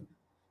 $ign.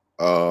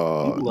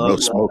 No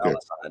Smoking,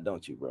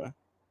 don't you, bro?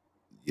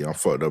 Yeah, I'm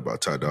fucked up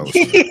about Ty Dolla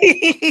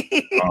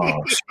 $ign.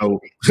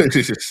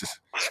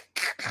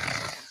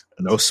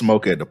 No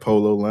Smoke at the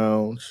Polo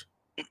Lounge.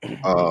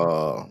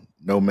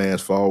 No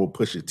Man's Fall with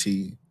Pusha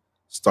T.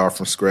 Start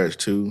from Scratch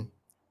 2.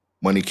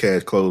 Money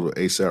Cash Clothes with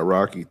A$AP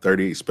Rocky.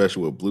 38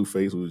 Special with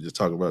Blueface. We were just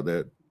talking about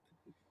that.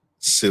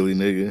 Silly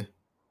nigga.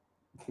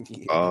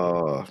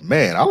 Yeah.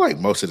 Man, I like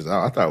most of this.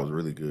 I thought it was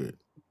really good.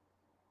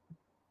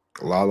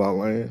 La La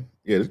Land.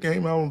 Yeah, this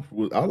game I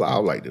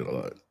liked it a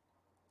lot.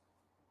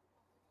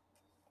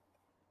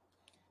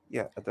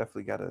 Yeah, I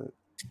definitely gotta.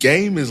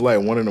 Game is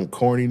like one of them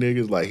corny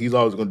niggas. Like he's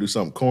always gonna do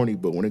something corny,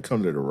 but when it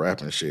comes to the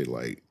rapping shit,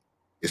 like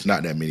it's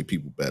not that many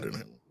people better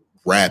than him,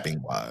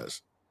 rapping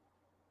wise.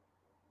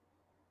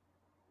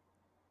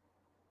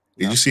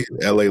 Did you see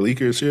LA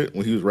Leaker shit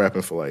when he was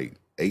rapping for like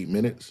 8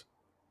 minutes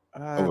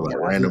over like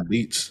random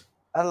beats?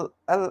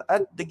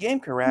 The Game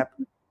can rap,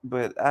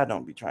 but I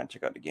don't be trying to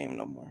check out the Game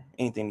no more.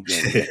 Anything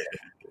the Game.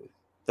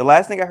 The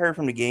last thing I heard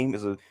from the Game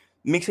is a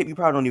mixtape you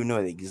probably don't even know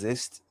it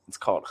exists. It's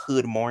called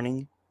Hood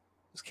Morning.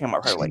 This came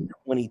out probably like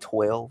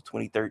 2012,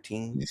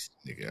 2013.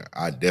 Nigga,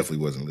 I definitely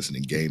wasn't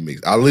listening to Game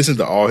mix. I listened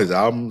to all his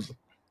albums.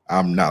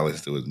 I'm not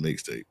listening to his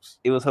mixtapes.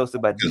 It was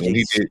hosted by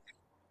DJ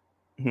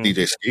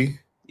DJ Ski.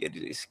 Yeah,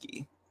 DJ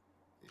Ski.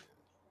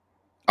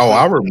 Oh,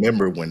 I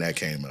remember when that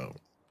came out.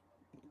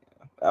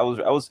 I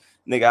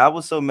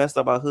was so messed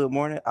up about Hood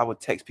Morning. I would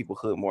text people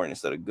Hood Morning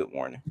instead of Good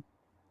Morning.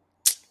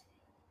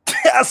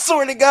 I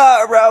swear to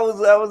God, bro, I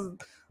was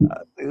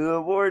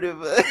Hood Morning,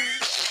 man.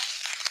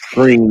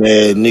 Green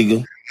mad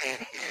nigga.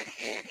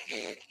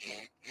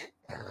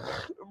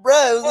 Bro,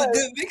 it was a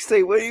good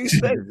mixtape. What do you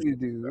expect me to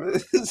do?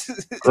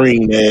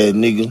 Green mad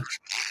nigga.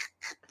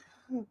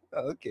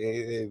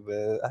 Okay, hey,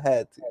 man. I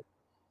had to.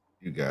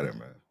 You got it,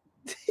 man.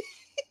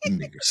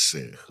 Nigga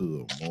said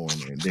Hood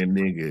Morning. And then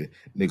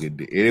nigga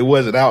did. It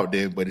wasn't out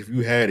then, but if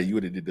you had it, you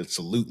would have did the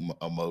salute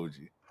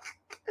emoji.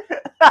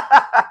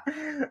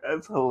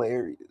 That's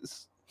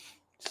hilarious.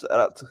 Shout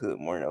out to Hood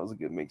Morning. That was a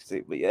good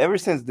mixtape. But yeah, ever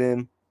since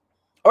then,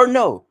 or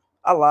no,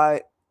 I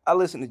lied. I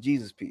listened to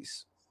Jesus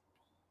Piece.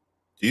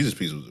 Jesus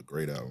Piece was a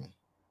great album.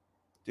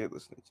 Did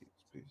listen to Jesus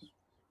Piece.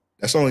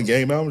 That's the only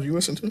Game albums you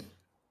listen to?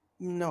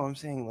 No, I'm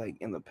saying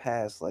like in the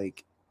past,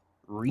 like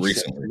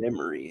recent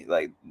memory,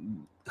 like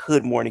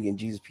Hood Morning and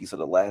Jesus Piece are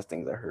the last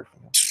things I heard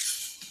from him.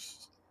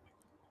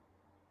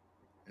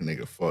 And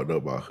nigga fucked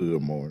up by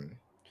Hood Morning.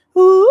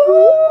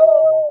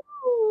 Ooh,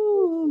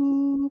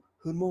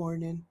 Hood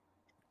Morning.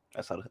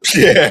 That's how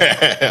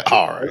yeah.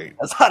 All right.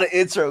 That's how the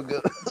intro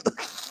goes.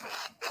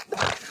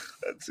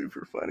 That's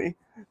super funny.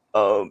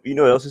 You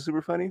know what else is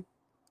super funny?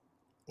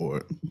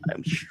 What?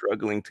 I'm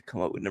struggling to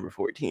come up with number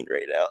 14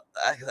 right now.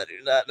 I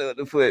do not know what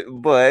to put,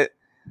 but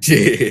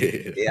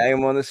yeah, I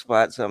am on the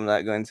spot, so I'm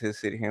not going to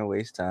sit here and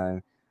waste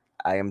time.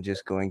 I am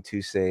just going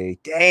to say,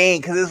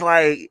 dang, because it's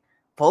like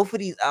both of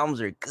these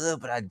albums are good,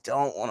 but I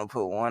don't want to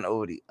put one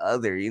over the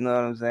other. You know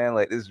what I'm saying?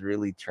 Like, this is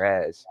really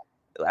trash.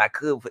 I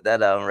could put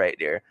that album right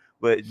there,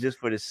 but just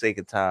for the sake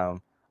of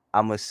time,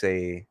 I'm gonna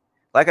say,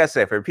 like I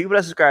said, for people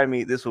that subscribe to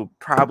me, this will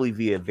probably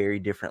be a very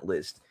different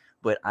list.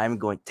 But I'm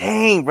going,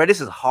 dang, bro,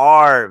 this is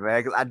hard,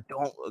 man, because I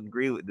don't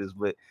agree with this.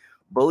 But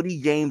Bodie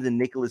James and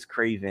Nicholas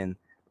Craven.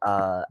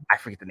 I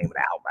forget the name of the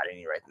album. I didn't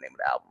even write the name of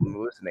the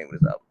album. What's the name of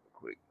this album? Real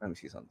quick, let me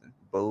see something.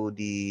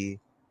 Bodie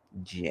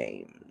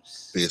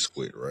James.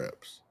 Biscuit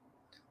Raps.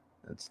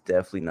 That's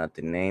definitely not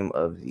the name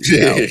of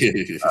the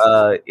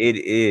album. It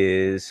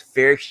is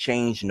Fair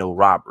Exchange, No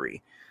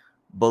Robbery.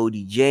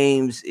 Bodie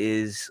James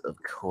is,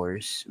 of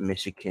course,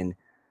 Michigan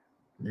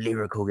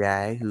lyrical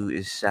guy who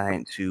is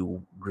signed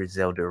to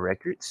Griselda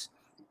Records,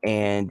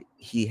 and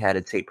he had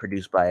a tape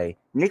produced by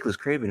Nicholas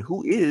Craven,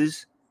 who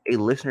is a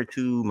listener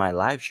to my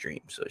live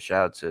stream. So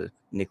shout out to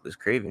Nicholas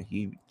Craven.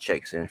 He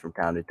checks in from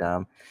time to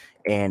time,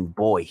 and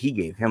boy, he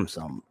gave him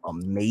some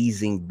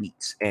amazing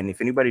beats. And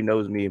if anybody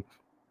knows me,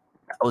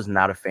 I was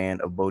not a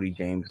fan of Bodie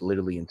James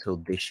literally until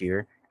this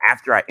year.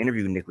 After I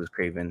interviewed Nicholas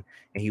Craven,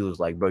 and he was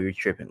like, "Bro, you're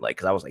tripping," like,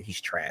 because I was like, "He's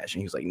trash," and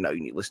he was like, "No,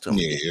 you need to listen to him."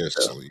 Yeah,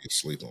 you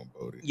sleep on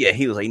Bodie. Yeah,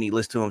 he was like, "You need to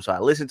listen to him." So I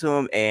listened to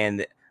him,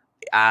 and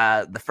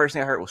the first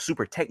thing I heard was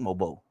Super Tecmo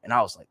Bowl, and I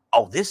was like,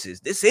 "Oh, this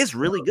is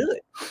really good."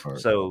 Right.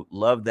 So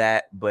love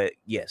that. But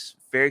yes,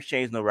 Fair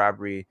Exchange, No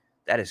Robbery.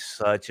 That is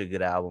such a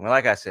good album, and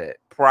like I said,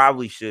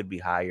 probably should be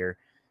higher.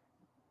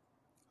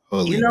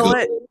 Holy you know good.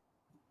 what?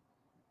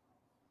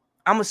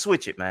 I'm gonna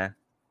switch it, man.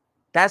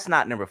 That's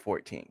not number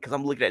 14 because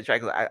I'm looking at the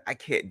track. I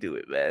can't do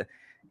it, man.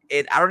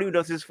 I don't even know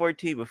if this is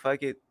 14, but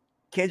fuck it.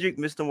 Kendrick,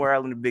 Mr.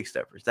 Morale, and the Big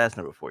Steppers. That's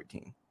number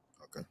 14.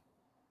 Okay.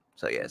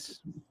 So yes.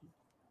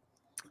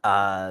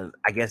 I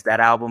guess that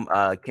album,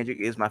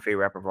 Kendrick is my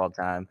favorite rapper of all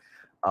time.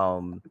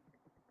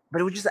 But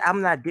it was just an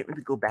album that I didn't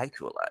really go back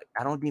to a lot.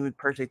 I don't even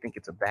personally think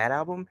it's a bad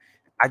album.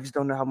 I just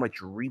don't know how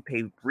much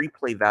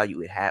replay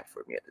value it had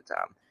for me at the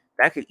time.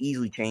 That could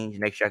easily change.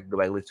 Next year I could go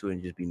back and listen to it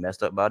and just be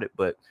messed up about it.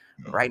 But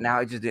right now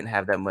it just didn't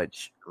have that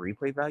much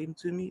replay value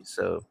to me.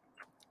 So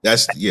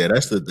that's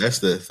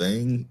the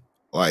thing.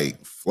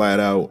 Like, flat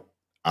out,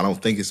 I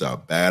don't think it's a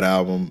bad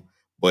album,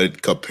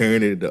 but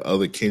comparing it to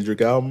other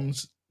Kendrick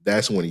albums,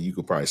 that's when you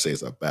could probably say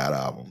it's a bad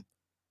album.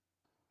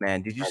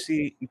 Man, did you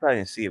see? You probably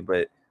didn't see it,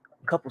 but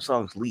a couple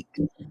songs leaked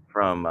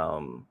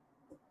from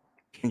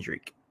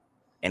Kendrick,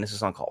 and it's a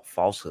song called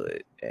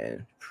 "Falsehood,"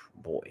 and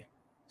boy,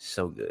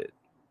 so good.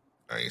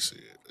 I ain't see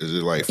it. Is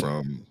it like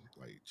from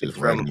just It's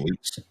from random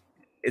leaks?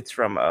 it's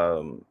from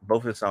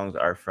both of the songs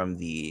are from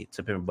the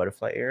To Pimp a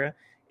Butterfly era,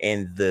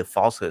 and the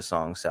Falsehood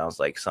song sounds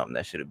like something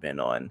that should have been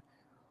on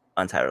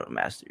Untitled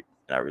Unmastered,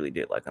 and I really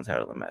did like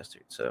Untitled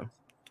Unmastered. So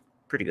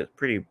pretty good,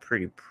 pretty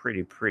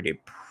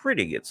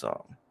good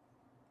song,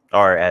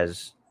 or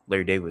as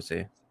Larry David would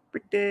say,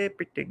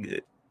 pretty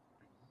good.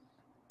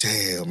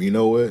 Damn, you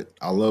know what?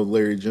 I love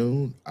Larry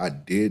June. I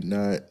did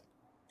not.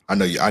 I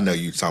know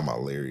you talking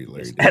about Larry.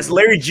 As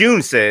Larry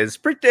June says,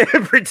 pretty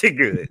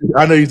good.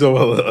 I know you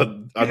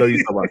talking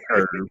about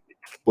Curve,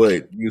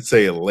 but you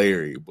say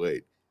Larry.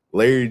 But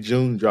Larry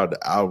June dropped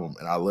the album,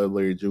 and I love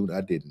Larry June. I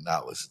did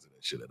not listen to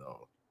that shit at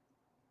all.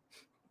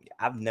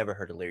 I've never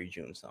heard a Larry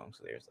June song,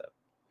 so there's that.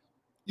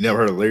 You never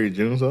heard a Larry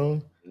June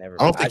song?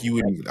 Never. I don't think you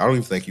would even. I don't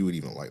even think you would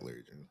even like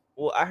Larry June.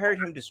 Well, I heard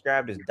him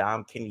described as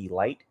Dom Kennedy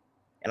light,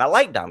 and I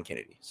like Dom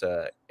Kennedy.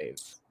 So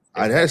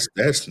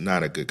that's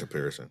not a good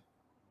comparison.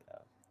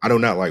 I do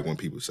not like when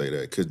people say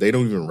that because they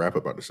don't even rap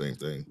about the same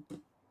thing.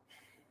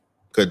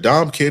 Because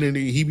Dom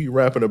Kennedy, he be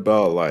rapping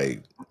about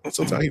like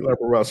sometimes he rap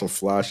about some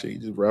fly shit. He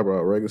just rap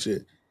about regular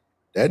shit.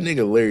 That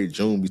nigga Larry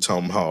June be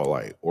talking about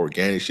like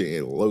organic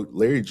shit, and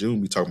Larry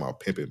June be talking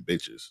about pimping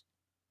bitches.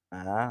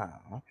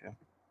 Okay.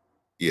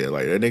 Yeah,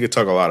 like that nigga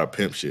talk a lot of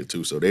pimp shit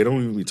too. So they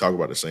don't even be talking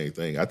about the same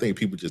thing. I think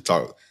people just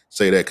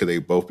say that because they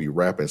both be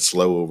rapping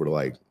slow over the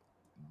like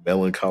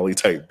melancholy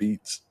type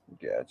beats.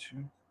 Gotcha.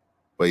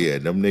 But yeah,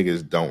 them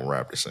niggas don't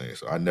rap the same.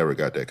 So I never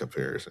got that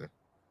comparison.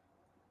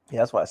 Yeah,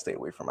 that's why I stayed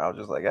away from it. I was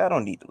just like, I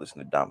don't need to listen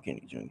to Dom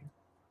Kennedy Jr.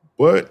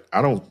 But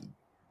I don't.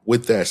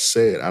 With that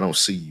said, I don't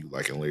see you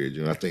liking Larry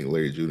June. I think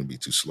Larry June would be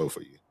too slow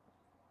for you.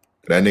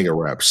 That nigga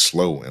raps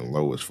slow and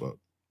low as fuck.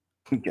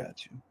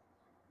 Got you.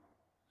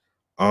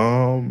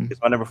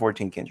 It's my number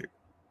 14, Kendrick.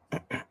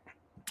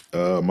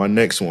 My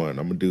next one,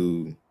 I'm gonna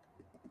do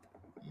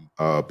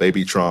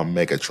Babytron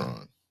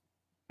Megatron.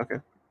 Okay.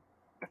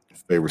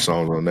 Favorite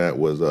songs on that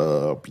was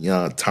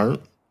Beyond Turn,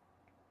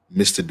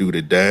 Mr. Do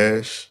the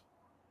Dash,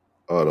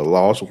 The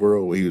Lost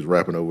World, where he was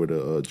rapping over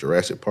the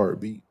Jurassic Park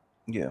beat.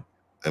 Yeah.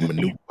 And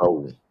Manute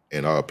Bowl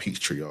and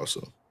Peachtree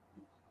also.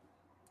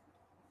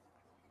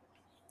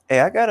 Hey,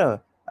 I got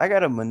a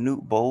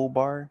Manute Bowl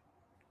bar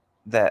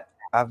that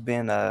I've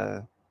been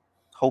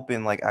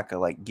hoping like I could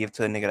like give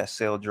to a nigga that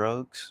sell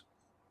drugs.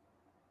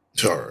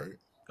 All right.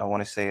 I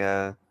want to say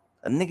a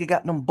nigga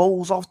got them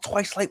bowls off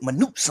twice like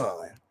Manute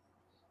son.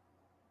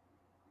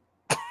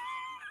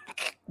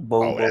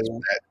 Bowl.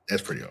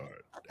 That's pretty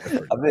hard.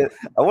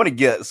 I want to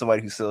get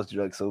somebody who sells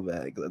drugs so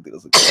bad because I think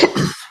that's a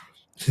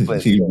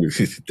but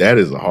that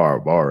is a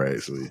hard bar,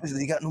 actually.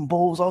 he got them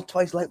bowls all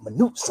twice like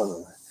Manute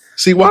son.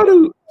 See why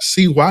do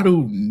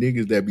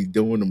niggas that be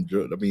doing them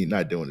drugs? I mean,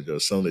 not doing the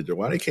drugs, selling the drugs.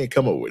 Why they can't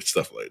come up with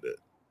stuff like that?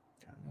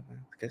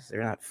 Because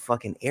they're not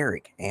fucking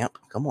Eric Amp.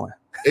 Come on,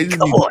 They be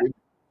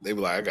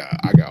like,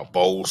 I got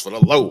bowls for the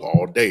low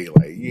all day.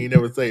 Like you ain't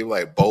never say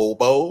like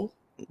bowl.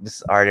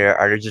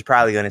 Are they just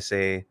probably gonna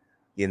say,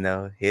 hit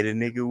a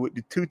nigga with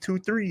the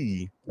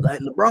 2-2-3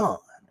 like LeBron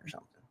or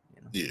something?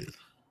 Yeah.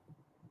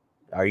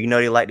 Or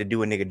they like to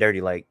do a nigga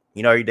dirty like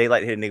they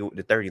like to hit a nigga with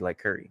the 30 like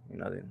Curry. They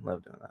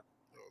love doing that.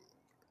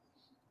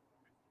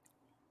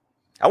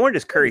 I wonder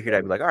this Curry here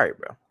that be like, all right,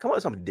 bro, come up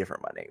with something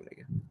different. My name,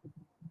 nigga.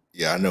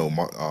 Yeah, I know.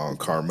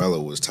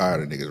 Carmelo was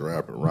tired of niggas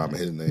rhyming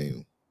his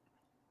name.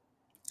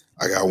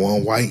 I got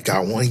one white,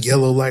 got one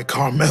yellow like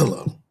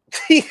Carmelo.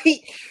 I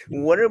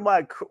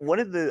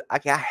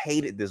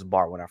hated this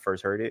bar when I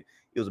first heard it.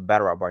 It was a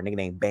battle rap bar, nigga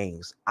named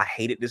Bangs. I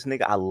hated this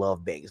nigga. I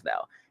love Bangs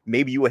now.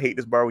 Maybe you would hate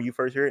this bar when you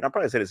first heard it. I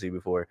probably said it to you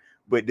before,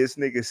 but this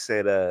nigga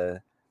said,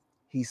 what'd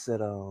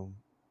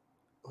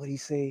he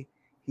say?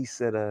 He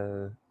said,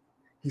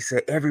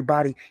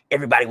 everybody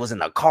was in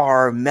the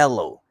car,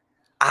 mellow.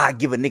 I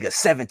give a nigga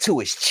 7 to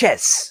his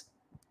chest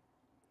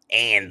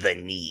and the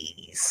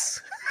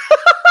knees.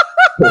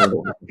 I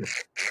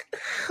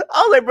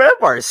was like, bro, that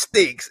bar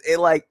stinks.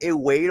 And like, it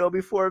weighed on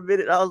me for a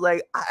minute. I was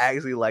like, I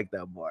actually like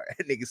that bar.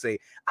 And nigga say,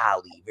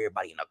 I'll leave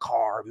everybody in the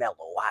car,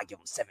 mellow. I give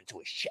him 7 to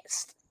his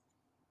chest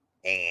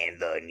and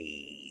the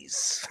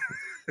knees.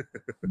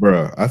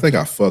 Bruh, I think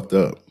I fucked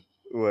up.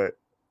 What?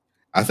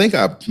 I think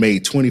I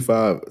made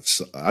 25.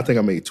 I think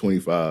I made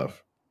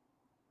 25.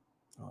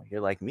 Oh,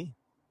 you're like me.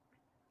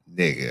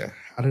 Nigga,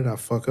 how did I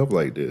fuck up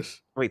like this?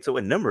 Wait, so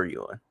what number are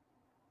you on?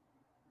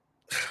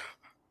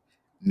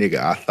 Nigga,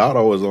 I thought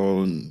I was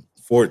on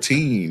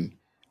 14.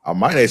 I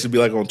might actually be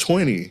like on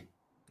 20.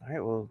 All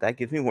right, well, that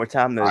gives me more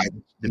time to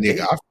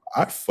nigga,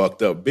 I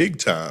fucked up big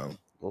time.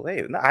 Well,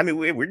 hey, no, I mean,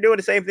 we're doing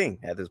the same thing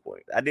at this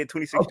point. I did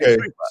 26. Okay,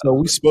 so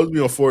we supposed to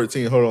be on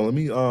 14. Hold on, let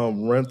me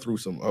run through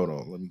some. Hold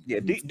on, let me. Yeah,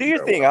 do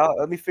your thing.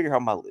 Let me figure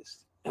out my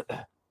list.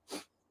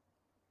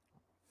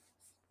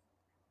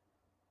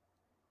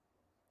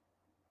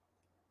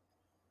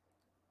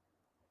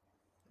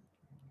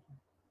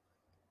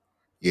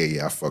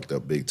 Yeah, I fucked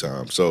up big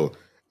time. So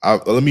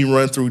let me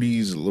run through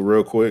these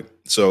real quick.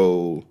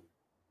 So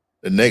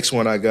the next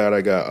one I got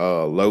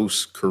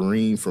Los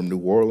Kareem from New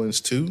Orleans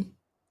too.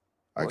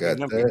 I got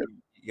that.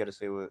 You got to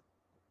say what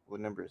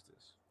number is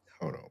this?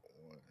 Hold on.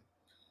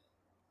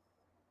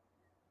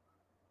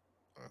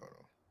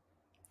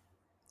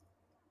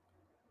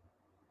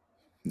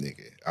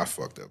 Nigga, I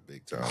fucked up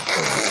big time.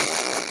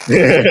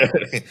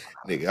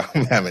 Nigga,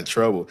 I'm having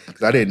trouble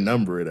because I didn't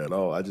number it at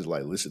all. I just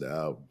like listened to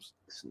albums.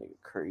 This nigga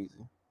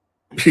crazy.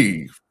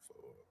 3, 4, 5,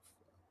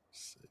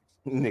 6.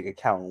 Nigga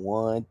count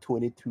 1,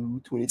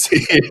 22, 22.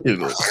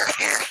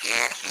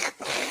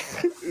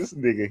 This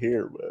nigga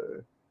here,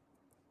 man.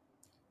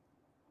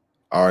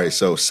 All right,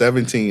 so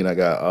 17, I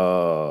got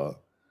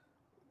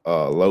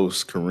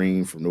Los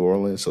Kareem from New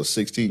Orleans. So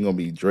 16 gonna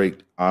be Drake.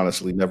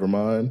 Honestly, never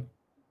mind.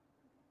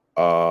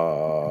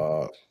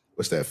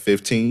 What's that?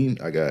 15,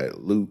 I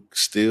got Luke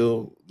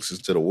Still. Listen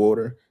to the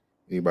Water.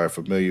 Anybody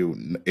familiar?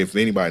 If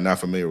anybody not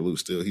familiar with Luke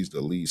Still, he's the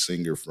lead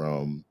singer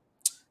from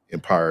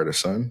Empire of the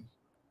Sun.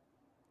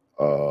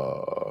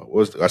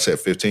 I said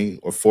 15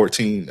 or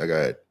 14? I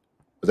got.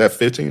 Was that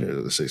 15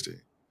 or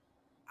 16?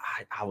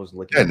 I was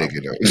looking that nigga.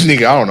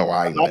 Nigga, I don't know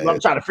why. I'm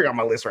trying to figure out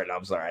my list right now.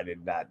 I'm sorry, I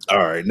did not. All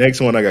right, next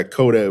one I got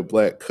Kodak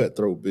Black,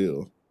 Cutthroat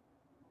Bill,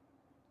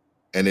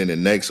 and then the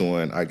next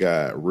one I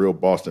got Real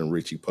Boston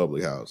Richie,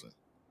 Public Housing.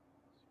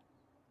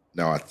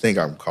 Now I think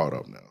I'm caught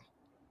up now.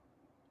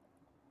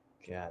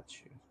 Got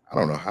you. I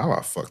don't know how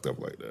I fucked up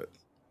like that.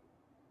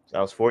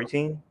 That was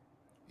 14.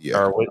 Yeah.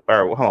 Or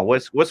hold on.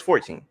 What's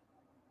 14?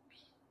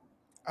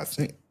 I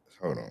think.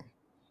 Hold on.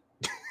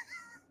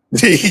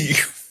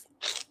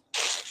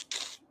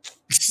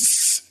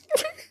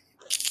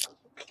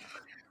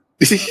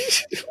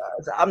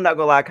 I'm not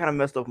gonna lie, I kind of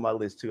messed up my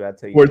list too. I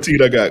tell you.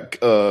 14, I got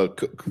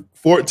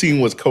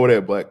 14 was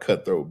Kodak Black,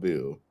 Cutthroat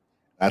Bill.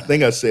 I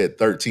think I said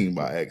 13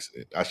 by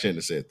accident. I shouldn't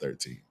have said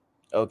 13.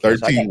 Okay,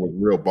 13 was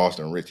Real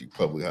Boston Richie,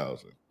 Public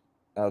Housing.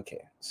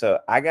 Okay, so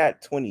I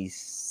got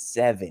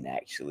 27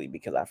 actually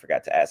because I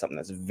forgot to add something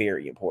that's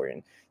very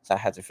important. So I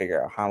had to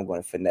figure out how I'm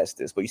going to finesse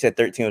this. But you said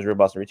 13 was Real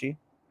Boston Richie?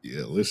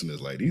 Yeah,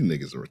 listeners, like these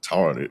niggas are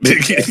retarded.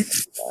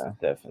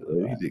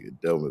 Definitely. These niggas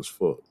dumb as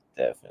fuck.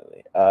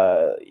 Definitely.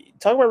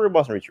 Talk about Real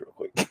Boston Richie real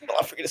quick.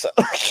 I'll figure this out.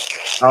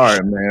 All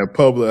right, man.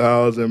 Public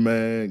Housing,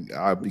 man.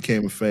 I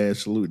became a fan.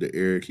 Salute to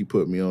Eric. He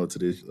put me on to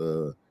this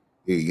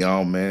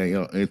young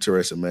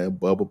interesting man.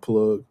 Bubble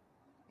plug.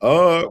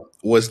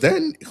 Was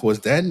that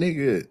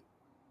nigga?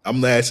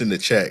 I'm asking the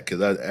chat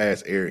because I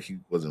asked Eric. He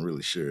wasn't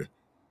really sure.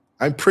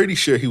 I'm pretty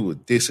sure he was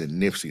dissing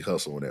Nipsey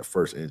Hussle on that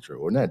first intro,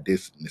 or not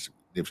dissing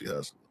Nipsey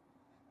Hussle,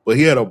 but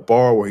he had a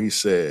bar where he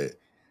said,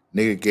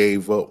 "Nigga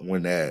gave up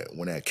when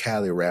that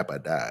Cali rapper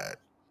died."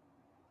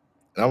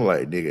 And I'm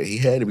like, nigga, he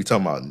had to be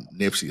talking about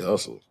Nipsey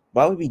Hussle.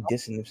 Why would we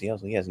dissing Nipsey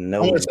Hussle? He has I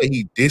no. want to say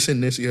he dissing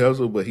Nipsey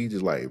Hussle, but he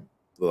just like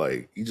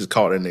he just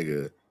called that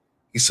nigga.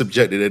 He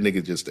subjected that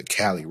nigga just a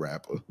Cali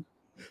rapper.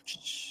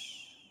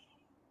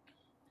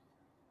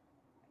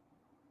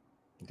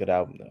 Good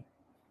album though.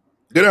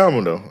 Good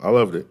album though. I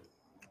loved it.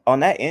 On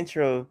that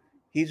intro,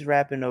 he's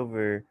rapping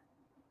over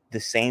the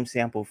same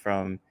sample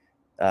from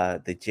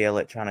the J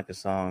Electronica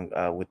song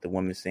with the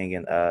woman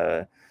singing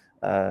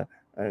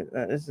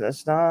it's a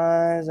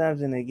stars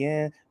something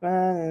again.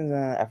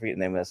 I forget the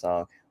name of that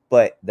song,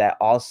 but that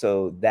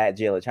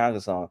J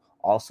Electronica song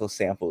also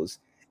samples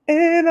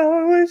and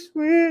I wish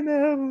we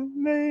never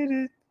made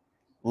it.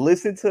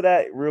 Listen to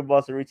that Real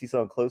Boss Richie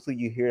song closely.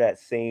 You hear that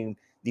same.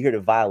 You hear the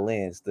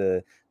violins.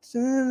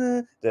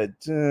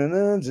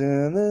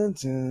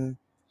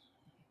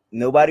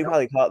 Nobody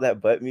probably caught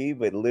that but me,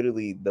 but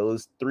literally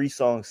those 3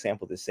 songs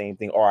sample the same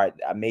thing. Or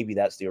maybe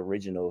that's the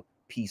original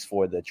piece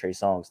for the Trey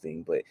Songz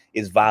thing, but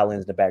it's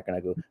violins in the background.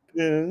 I go,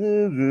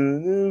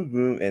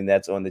 and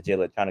that's on the J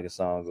Electronica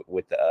song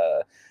with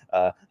the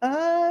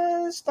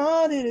I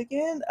started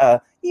again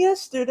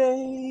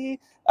yesterday.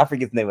 I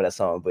forget the name of that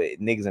song, but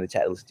niggas in the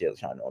chat listen to J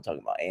Electronica know what I'm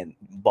talking about. And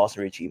Boss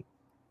Richie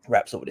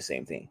raps over the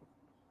same thing.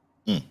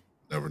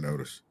 Never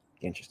noticed.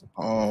 Interesting.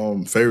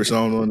 Favorite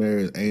song on there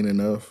is Ain't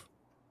Enough.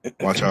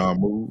 Watch How I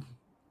Move.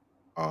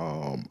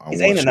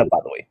 It's Ain't Enough, by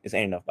the way. It's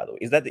Ain't Enough, by the way.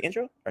 Is that the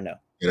intro or no?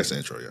 Yeah, that's the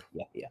intro,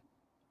 yeah. Yeah.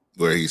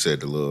 Where he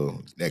said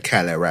that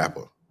Cali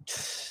rapper.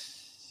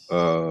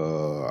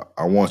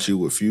 I Want You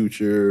with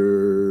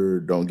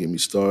Future. Don't Get Me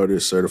Started.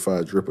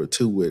 Certified Dripper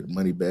 2 with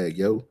Moneybag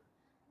Yo.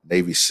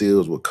 Navy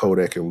Seals with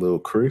Kodak and Lil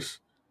Chris.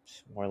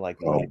 More like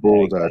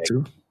Bullseye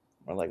 2.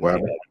 More like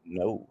Moneybag.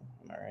 No.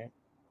 Am I right?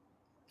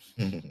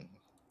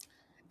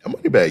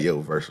 Moneybag Yo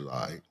versus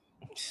I.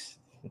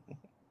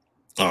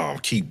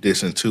 Keep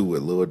Dissing 2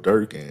 with Lil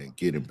Durk and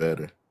Getting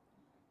Better.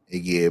 It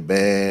get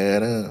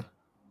better.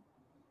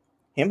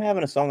 Him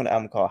having a song on the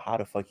album called How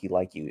the Fuck He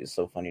Like You is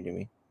so funny to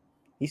me.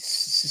 He's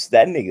just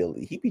that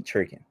nigga. He be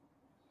tricking.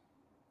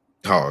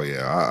 Oh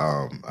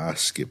yeah, I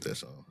skipped that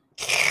song.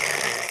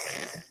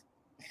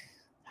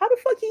 How the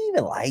fuck he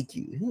even like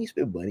you? He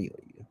spent money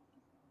on you.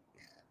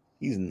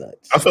 He's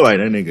nuts. I feel like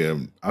that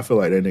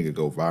nigga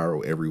go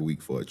viral every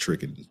week for a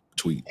tricking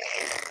tweet.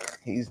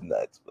 He's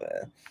nuts,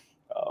 man.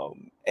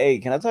 Hey,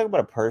 can I talk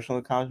about a personal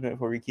accomplishment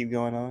before we keep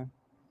going on?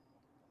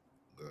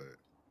 Good.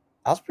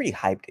 I was pretty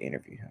hyped to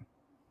interview him.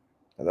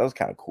 That was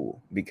kind of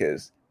cool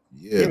because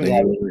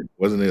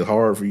wasn't it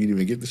hard for you to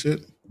even get the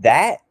shit?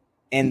 That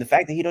and the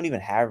fact that he don't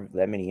even have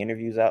that many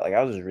interviews out, like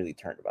I was just really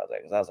turned about that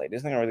because I was like,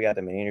 this nigga really got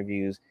that many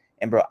interviews.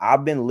 And bro,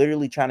 I've been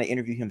literally trying to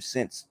interview him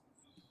since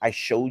I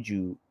showed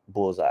you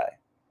Bullseye,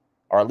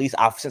 or at least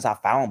since I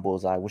found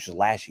Bullseye, which was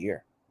last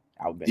year.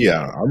 I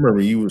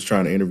remember you was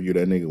trying to interview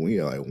that nigga when he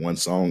had like one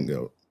song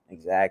go.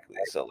 Exactly.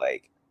 So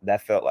like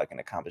that felt like an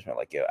accomplishment.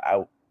 Like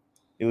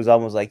it was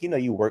almost like,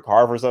 you work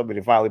hard for something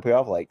and finally pay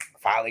off. Like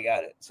finally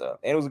got it. So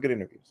and it was a good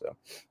interview. So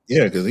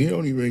yeah, because he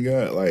don't even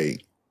got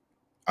like,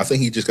 I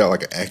think he just got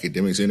like an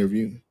academics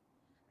interview,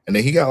 and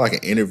then he got like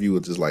an interview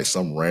with just like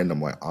some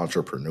random like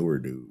entrepreneur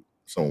dude,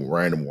 some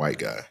random white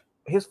guy.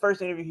 His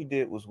first interview he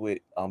did was with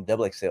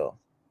Double XL.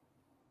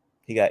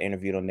 He got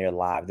interviewed on there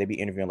live. They be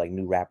interviewing like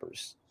new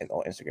rappers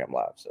on Instagram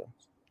Live. So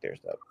there's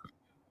that.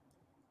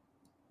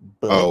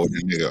 But,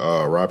 the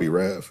nigga Robbie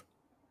Rav.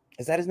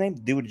 Is that his name?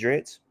 Dude with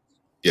dreads?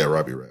 Yeah,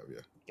 Robbie Rav,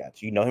 yeah.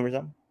 Gotcha. You know him or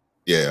something?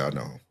 Yeah, I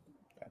know him.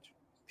 Gotcha.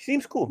 He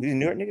seems cool. He's a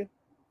New York nigga?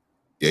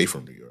 Yeah, he's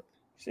from New York.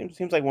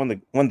 Seems like one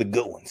of the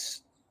good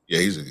ones. Yeah,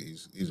 he's a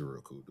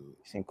real cool dude.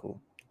 He seems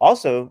cool.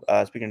 Also,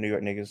 speaking of New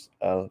York niggas,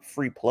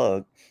 free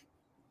plug.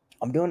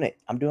 I'm doing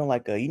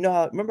like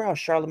remember how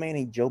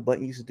Charlamagne and Joe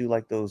Budden used to do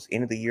like those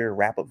end of the year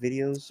wrap up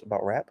videos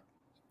about rap?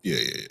 Yeah.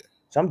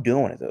 So I'm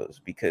doing one of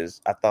those because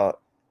I thought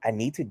I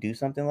need to do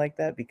something like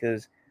that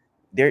because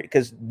they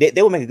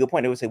would make a good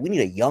point. They would say we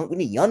need young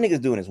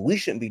niggas doing this. We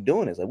shouldn't be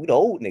doing this. Like we the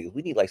old niggas.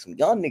 We need like some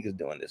young niggas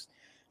doing this.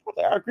 I was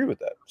like, I agree with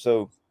that.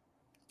 So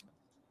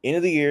end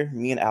of the year,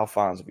 me and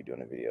Alphonse will be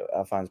doing a video.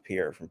 Alphonse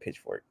Pierre from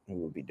Pitchfork, who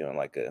will be doing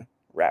like a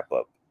wrap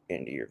up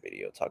end of year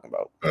video talking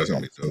about. That's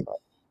gonna be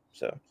dope.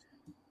 So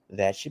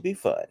that should be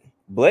fun.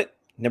 But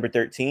number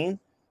 13,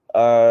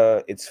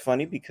 it's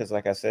funny because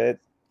like I said,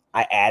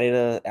 I added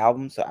an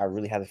album, so I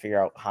really had to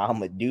figure out how I'm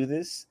gonna do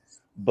this.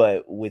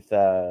 But with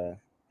that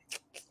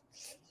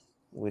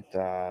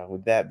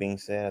being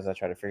said, as I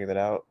try to figure that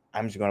out,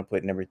 I'm just gonna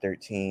put number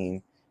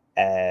 13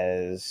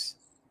 as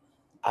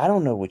I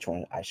don't know which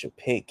one I should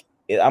pick.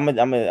 I'm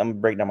gonna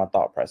break down my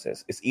thought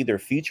process. It's either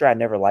Future I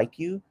Never Like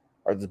You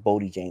or this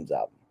Bodie James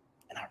album,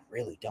 and I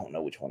really don't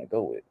know which one to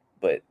go with.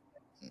 But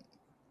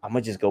I'm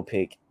gonna just go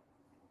pick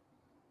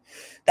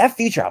that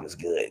Future album. Is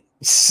good.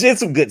 It's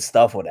some good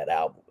stuff on that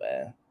album,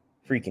 man.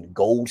 Freaking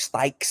Gold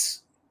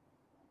Stikes.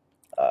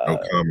 No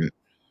comment.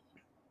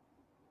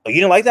 Oh, you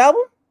didn't like the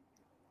album?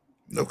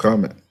 No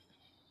comment.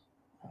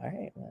 All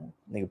right, man.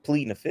 Nigga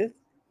pleading the fifth.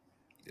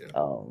 Yeah.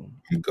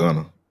 I'm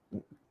gonna.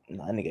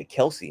 Nah, nigga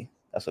Kelsey.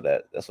 That's what.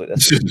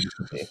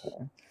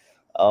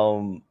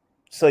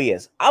 So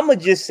yes, I'm gonna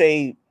just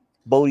say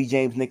Bodie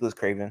James, Nicholas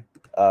Craven.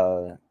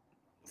 For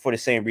the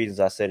same reasons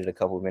I said it a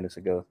couple of minutes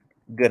ago.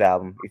 Good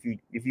album.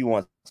 If you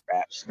want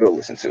raps, go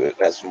listen to it.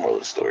 That's the moral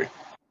of the story.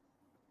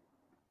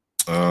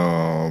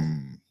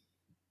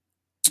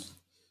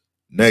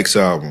 Next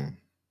album,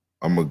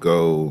 I'm gonna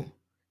go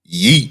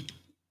Yeet.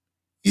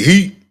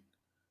 Yeet.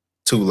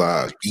 Two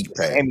Lives. Yeet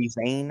Pack. Sami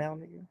Zayn now,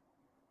 nigga.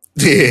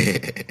 Yeah.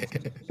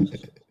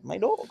 My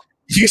dog.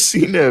 You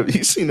seen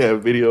that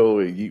video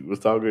where Yeet was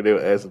talking? They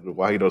were asking him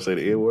why he don't say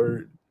the N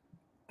word.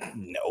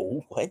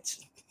 No, what?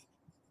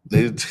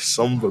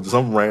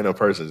 Some random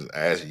person just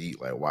asked Yeet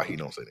like why he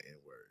don't say the N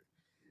word,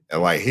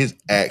 and like his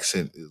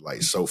accent is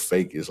like so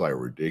fake, it's like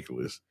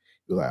ridiculous.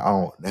 He was like,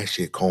 "Oh, that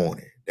shit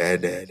corny,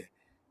 that."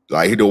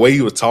 Like the way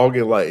he was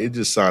talking, like it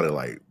just sounded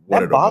like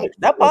that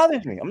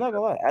bothers me. I'm not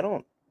gonna lie.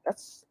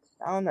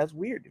 That's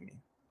weird to me.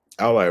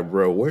 I was like,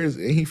 bro, where's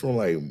he from?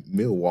 Like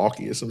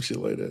Milwaukee or some shit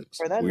like that.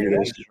 Bro, that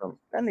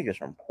nigga's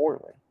from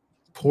Portland.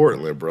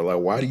 Portland, bro. Like,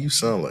 why do you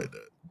sound like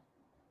that?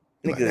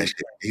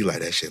 He like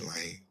that shit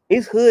lame.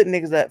 His hood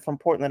niggas that from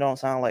Portland don't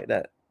sound like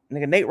that.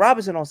 Nigga, Nate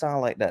Robinson don't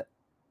sound like that.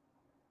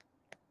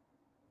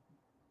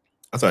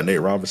 I thought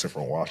Nate Robinson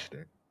from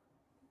Washington.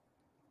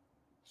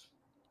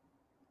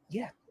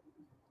 Yeah.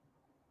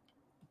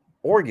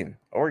 Oregon.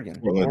 Oregon.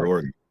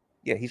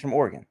 Yeah, he's from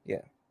Oregon.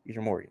 Yeah, he's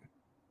from Oregon.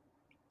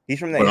 He's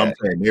from there. But I'm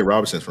saying Nate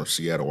Robinson's from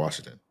Seattle,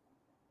 Washington.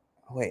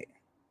 Wait.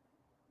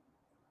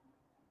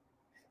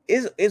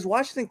 Is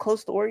Washington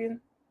close to Oregon?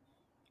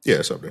 Yeah,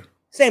 it's up there.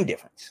 Same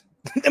difference.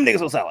 Them niggas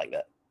don't sound like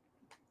that.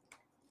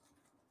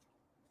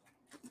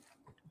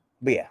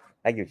 But yeah,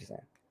 I get what you're saying.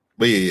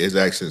 But yeah, his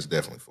accent's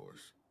definitely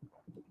forced.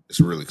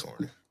 It's really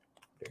corny.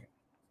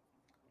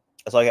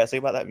 That's all I gotta say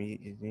about that.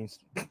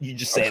 You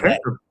just said that.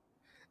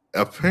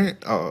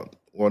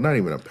 Well, not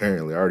even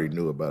apparently. I already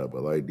knew about it,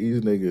 but like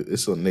these niggas,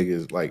 it's some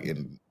niggas like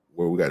in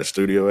where we got a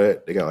studio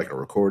at. They got like a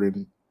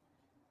recording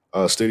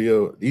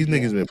studio. These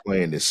niggas been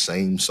playing this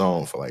same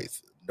song for like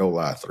no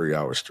lie 3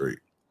 hours straight.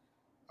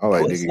 I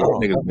like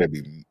niggas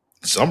maybe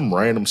some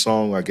random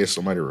song. I guess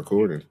somebody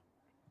recording.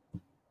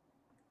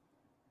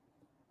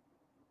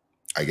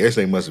 I guess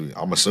they must be.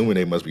 I'm assuming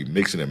they must be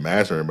mixing and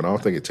mastering, but I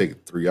don't think it takes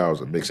 3 hours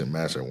to mix and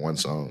master one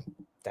song.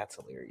 That's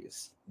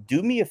hilarious.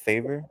 Do me a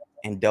favor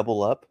and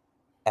double up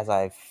as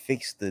I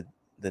fix the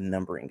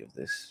numbering of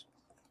this.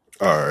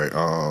 All right.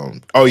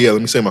 Oh yeah.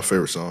 Let me say my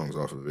favorite songs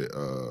off of it.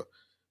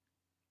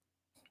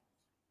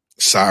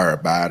 Sorry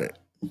About It.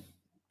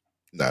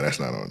 Nah, that's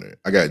not on there.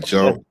 I got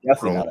Jump.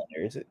 That's definitely not on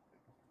there, is it?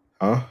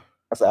 Huh? I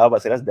was about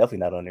to say that's definitely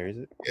not on there, is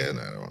it? Yeah,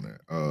 not on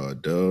there.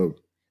 Dub.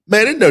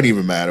 Man, it don't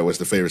even matter what's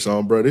the favorite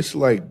song, bro. It's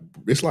like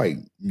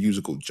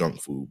musical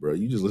junk food, bro.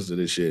 You just listen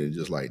to this shit and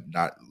just like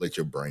not let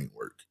your brain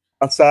work.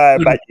 I'm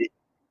sorry about it.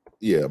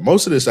 Yeah,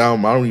 most of this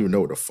album, I don't even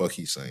know what the fuck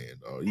he's saying,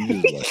 dog. You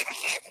just like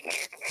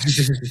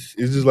it's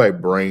just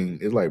like brain.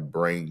 It's like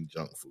brain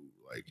junk food.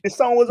 Like this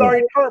song was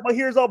already hurt, but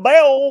here's a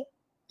bell.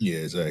 Yeah,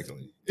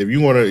 exactly. If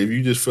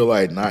you just feel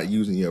like not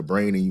using your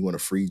brain and you want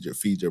to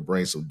feed your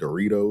brain some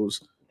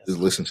Doritos, just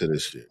listen to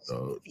this shit,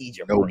 dog.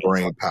 No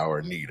brain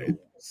power needed.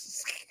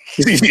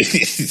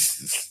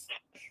 It's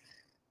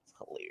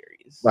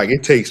hilarious. Like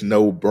it takes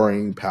no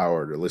brain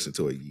power to listen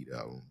to a Yeet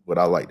album, but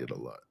I liked it a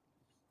lot.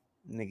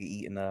 Nigga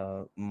eating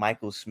a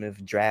Michael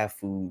Smith draft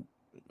food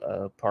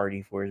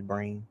party for his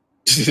brain.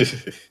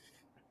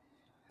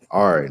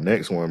 All right,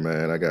 next one,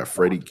 man. I got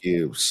Freddie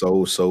Gibbs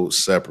so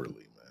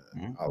separately,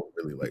 man. I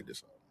really like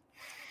this album,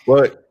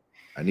 but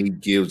I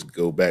need Gibbs to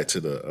go back to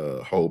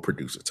the whole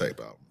producer type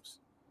albums.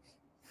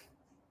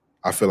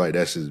 I feel like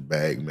that's his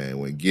bag, man.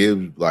 When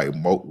Gibbs like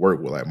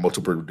work with like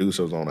multiple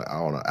producers on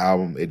an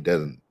album,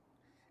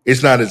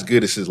 it's not as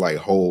good as his like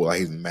whole like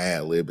his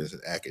Mad Lib and his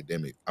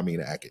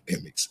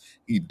academics.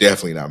 He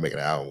definitely not making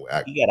an album with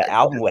academics. You got an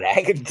album with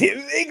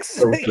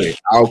academics? Okay,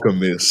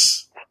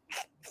 Alchemist.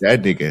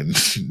 That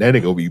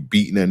nigga will be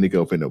beating that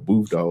nigga up in the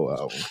booth the whole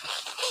album.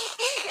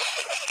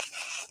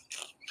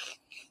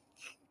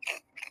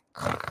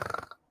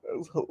 That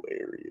was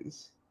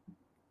hilarious.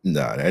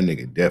 Nah, that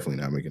nigga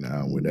definitely not making an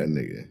album with that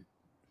nigga.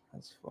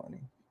 That's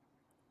funny.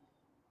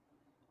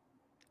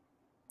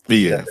 But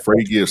yeah,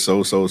 Freddie Gibbs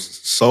so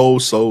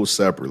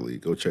separately.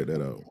 Go check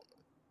that out.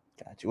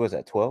 Got you. What was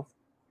that, 12?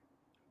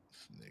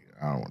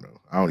 Nigga, I don't know.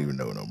 I don't even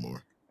know no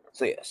more.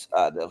 So yes,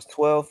 that was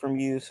 12 from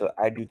you. So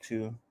I do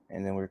 2,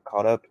 and then we're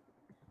caught up.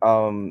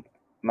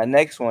 My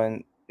next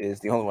one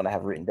is the only one I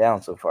have written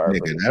down so far.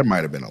 Nigga, that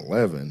might have been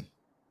 11.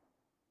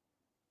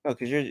 No,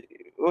 because your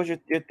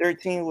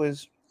 13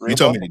 was. You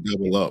told me to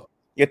double up.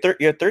 Your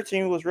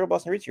 13 was Real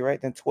Boston Richie, right?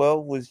 Then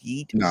 12 was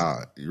Yeet.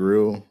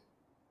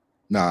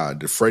 Nah,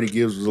 the Freddie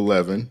Gibbs was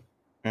 11.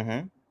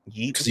 Mm-hmm.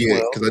 Yeet.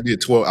 Because I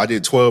did 12. I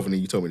did 12, and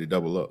then you told me to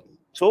double up.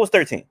 So what was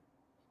 13?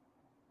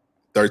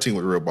 13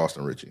 was Real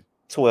Boston Richie.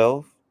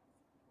 12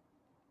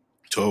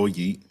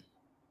 Yeet.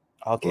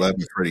 Okay.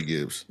 11 Freddie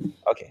Gibbs.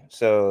 Okay.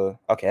 So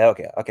okay,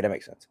 that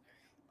makes sense.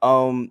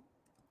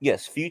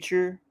 Yes,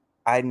 Future.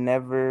 I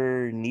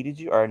never needed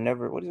you, or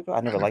what is it called?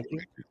 I never liked you.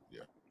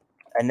 Yeah.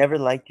 I Never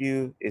Liked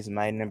You is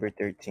my number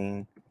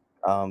 13.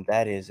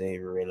 That is a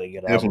really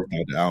good Definitely album.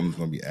 thought the album's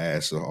gonna be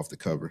ass off the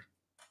cover.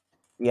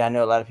 Yeah, I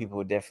know a lot of people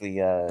were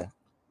definitely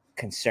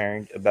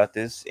concerned about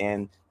this,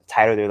 and the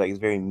title they're like it's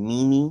very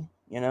memey.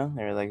 You know,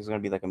 they're like it's gonna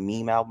be like a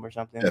meme album or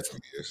something.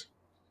 Definitely is.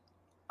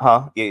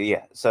 Huh?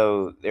 Yeah.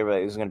 So they were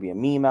like, it was gonna be a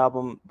meme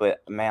album, but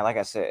man, like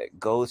I said,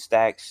 Gold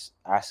Stacks.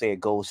 I say it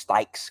Gold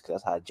Stikes because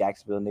that's how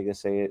Jacksonville niggas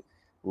say it.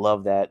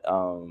 Love that.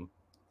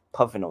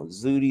 Puffing on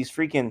Zooties,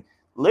 freaking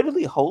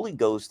literally Holy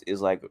Ghost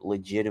is like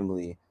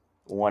legitimately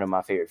one of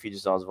my favorite feature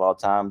songs of all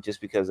time,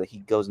 just because he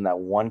goes in that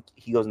one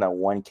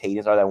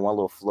cadence or that one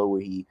little flow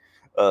where he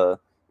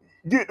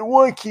get the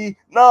one key,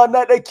 nah,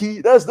 not that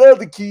key, that's the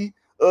other key,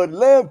 the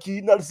lamb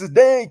key, not the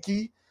sedan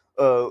key.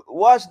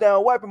 Wash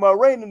down, wiping my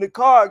rain in the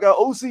car. I got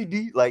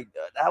OCD. Like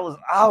that was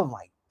oh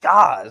my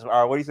gosh. All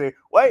right, what do you say?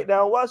 Wipe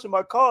down, washing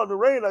my car in the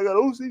rain. I got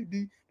OCD.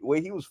 The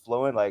way he was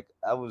flowing, like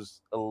that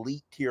was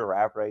elite tier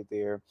rap right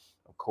there.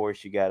 Of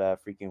course, you got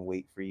freaking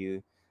Wait for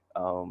You.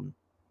 Yeah, One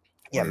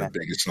man. of the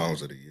biggest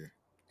songs of the year.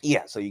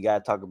 Yeah, so you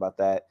gotta talk about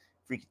that.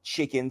 Freaking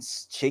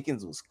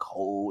Chickens was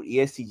cold.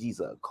 ESTG's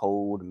a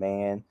cold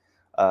man.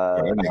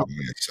 That nigga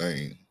went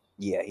insane.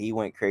 Yeah, he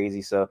went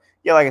crazy. So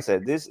yeah, like I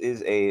said, this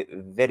is a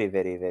very,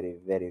 very, very,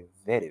 very,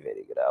 very,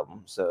 very good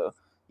album. So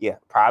yeah,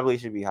 probably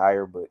should be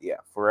higher, but yeah,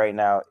 for right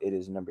now, it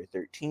is number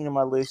 13 on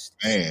my list.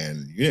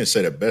 Man, you didn't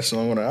say the best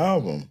song on the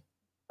album.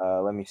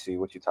 Let me see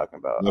what you're talking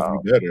about. Love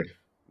You Better.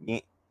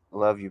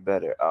 Love You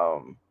Better.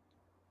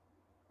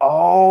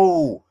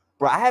 Oh,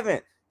 bro, I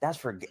haven't. That's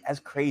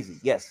crazy.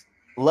 Yes,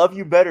 Love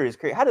You Better is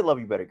crazy. How did Love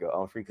You Better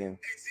go? Freaking.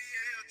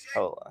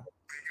 Hold on.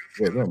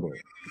 Yeah, remember.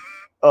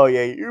 Oh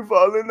yeah, you're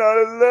falling out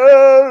of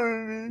love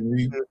with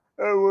me.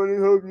 I wanna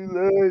hope you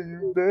love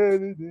you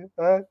better than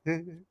I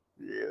did.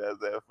 Yeah, that's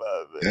that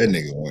 5. That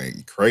nigga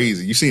went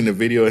crazy. You seen the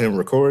video of him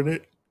recording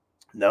it?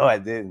 No, I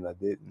didn't.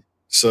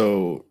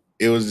 So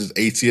it was just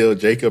ATL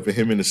Jacob and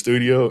him in the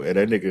studio, and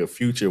that nigga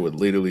Future would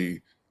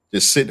literally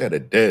just sitting at a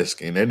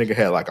desk, and that nigga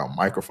had like a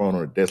microphone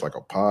on the desk, like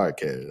a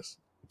podcast.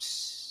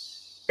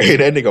 And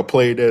that nigga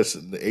played this,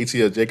 and the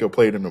ATL Jacob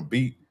played in the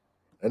beat.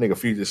 That nigga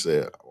Future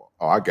said,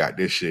 "Oh, I got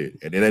this shit,"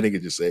 and then that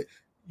nigga just said,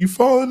 "You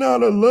falling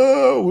out of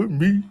love with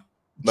me?"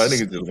 That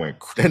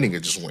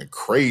nigga just went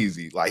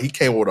crazy. Like he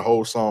came with a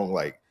whole song,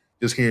 like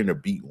just hearing the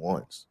beat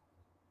once.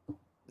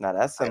 Nah,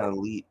 that's an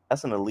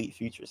elite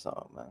Future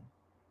song, man.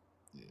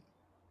 Yeah.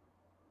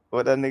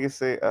 What that nigga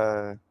say?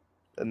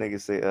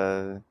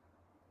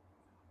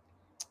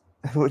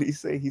 What did he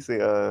say? He say,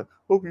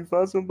 hope you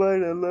find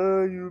somebody that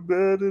love you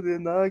better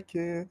than I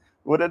can.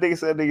 What that nigga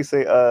say? That nigga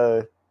say,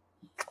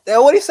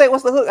 what did he say?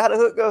 What's the hook? How the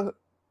hook go?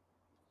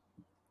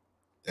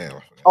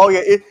 Damn. Oh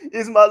yeah,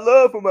 it's my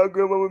love for my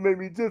grandma make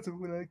me gentle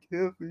when I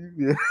care for you.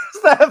 Yeah,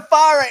 that's that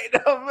fire right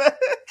now, man.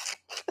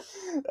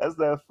 That's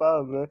that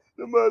fire, man.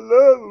 My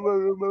love for my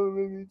grandma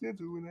make me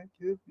gentle when I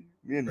care for you.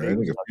 Me and Nate,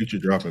 nigga Future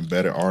dropping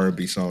better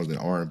R&B songs than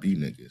R&B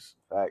niggas.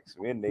 Facts.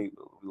 Me and Nate,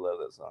 we love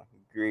that song.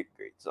 Great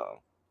song.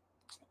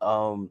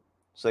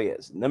 So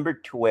yes, number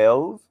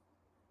 12.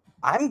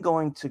 I'm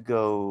going to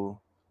go.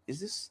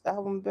 Is this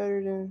album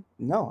better than?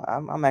 No,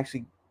 I'm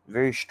actually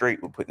very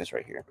straight with putting this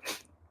right here.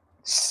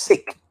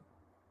 Sick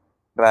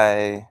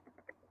by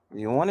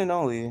the one and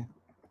only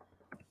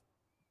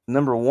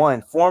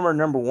former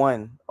number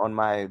one on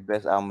my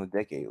best album of the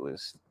decade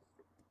was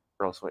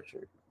Earl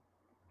Sweatshirt.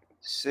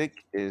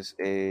 Sick is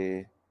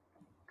a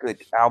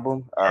good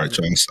album. All right,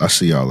 y'all. I'll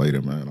see y'all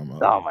later, man. I'm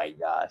out. Oh my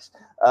gosh.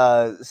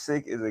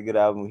 Sick is a good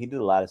album. He did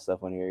a lot of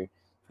stuff on here.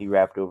 He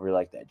rapped over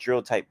like that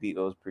drill type beat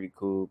that was pretty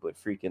cool, but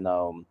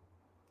freaking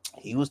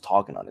he was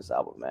talking on this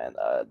album, man.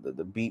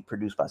 The beat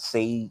produced by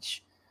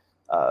Sage,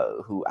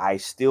 who I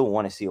still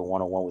want to see a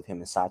one-on-one with him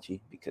and Sachi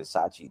because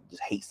Sachi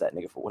just hates that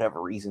nigga for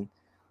whatever reason.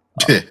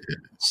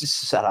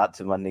 Just shout out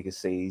to my nigga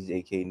Sage,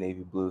 aka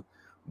Navy Blue.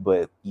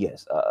 But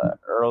yes,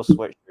 Earl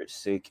Sweatshirt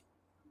Sick,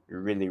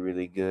 really,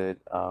 really good.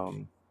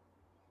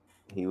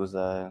 He was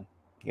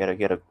he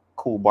had a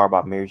cool bar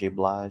about Mary J.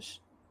 Blige.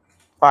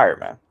 Fire,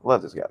 man.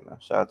 Love this guy, man.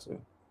 Shout out to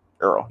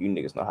Earl. You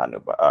niggas know how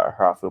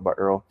I feel about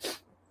Earl.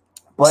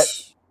 But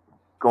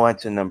going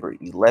to number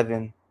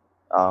 11.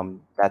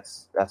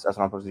 That's what I'm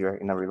supposed to do,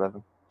 right? Number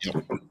 11.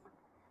 Yep.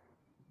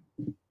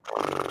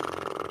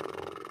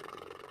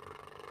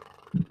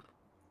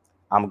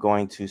 I'm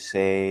going to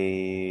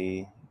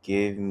say,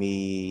 give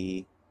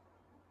me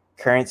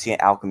Currency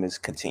and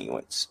Alchemist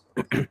Continuance.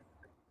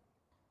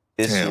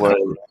 This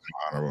was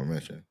honorable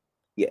mention.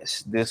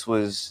 Yes, this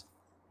was,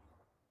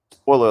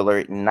 spoiler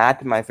alert,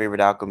 not my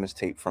favorite Alchemist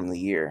tape from the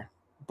year,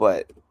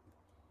 but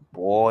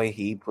boy,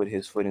 he put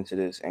his foot into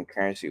this, and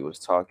Currency was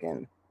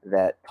talking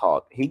that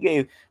talk. He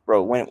gave,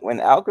 bro,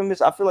 when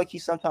Alchemist, I feel like he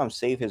sometimes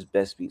saved his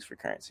best beats for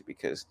Currency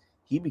because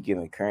he be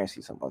giving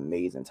Currency some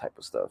amazing type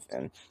of stuff.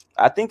 And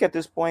I think at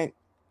this point,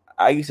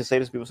 I used to say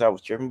this, people say I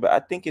was tripping, but I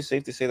think it's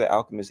safe to say that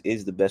Alchemist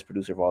is the best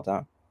producer of all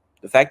time.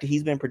 The fact that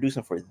he's been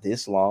producing for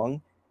this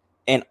long,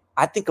 and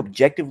I think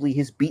objectively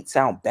his beats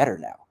sound better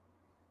now.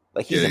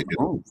 Like he's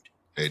improved.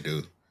 They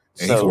do.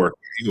 And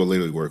he will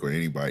literally work with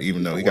anybody,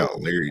 even though he got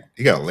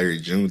Larry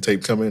June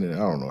tape coming, and I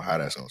don't know how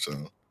that's gonna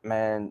sound.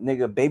 Man,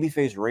 nigga,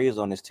 Babyface Ray is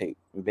on this tape.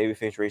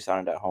 Babyface Ray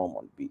sounded at home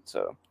on the beat,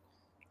 so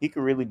he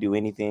could really do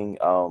anything.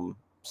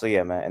 So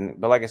yeah, man.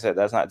 But like I said,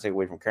 that's not to take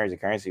away from Currency.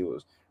 Currency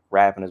was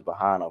rapping his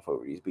behind off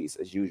over these beats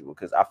as usual.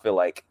 Because I feel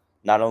like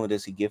not only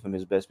does he give him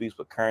his best beats,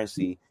 but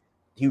Currency,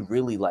 he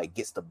really like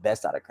gets the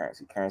best out of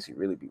Currency. Currency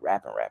really be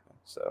rapping.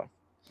 So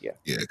yeah.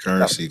 Yeah,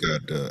 Currency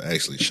got to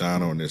actually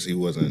shine on this.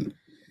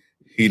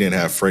 He didn't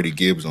have Freddie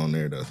Gibbs on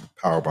there to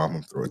powerbomb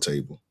him through a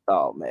table.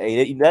 Oh man,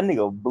 that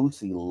nigga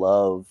Boosie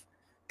love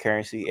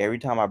Currency. Every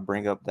time I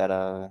bring up that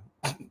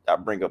I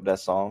bring up that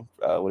song.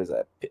 What is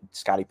that?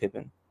 Scottie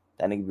Pippen.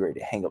 That nigga be ready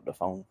to hang up the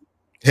phone.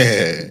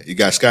 Yeah, you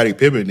got Scottie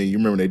Pippen, and you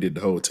remember they did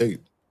the whole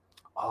tape.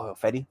 Oh,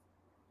 Fetty.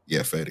 Yeah,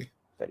 Fetty.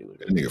 Fetty was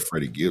that nigga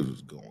Freddie Gibbs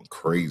was going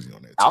crazy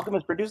on that.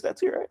 Alchemist produced that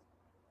too, right?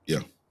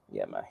 Yeah.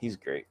 Yeah, man, he's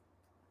great.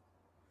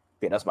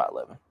 Yeah, that's my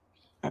 11.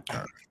 All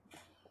right.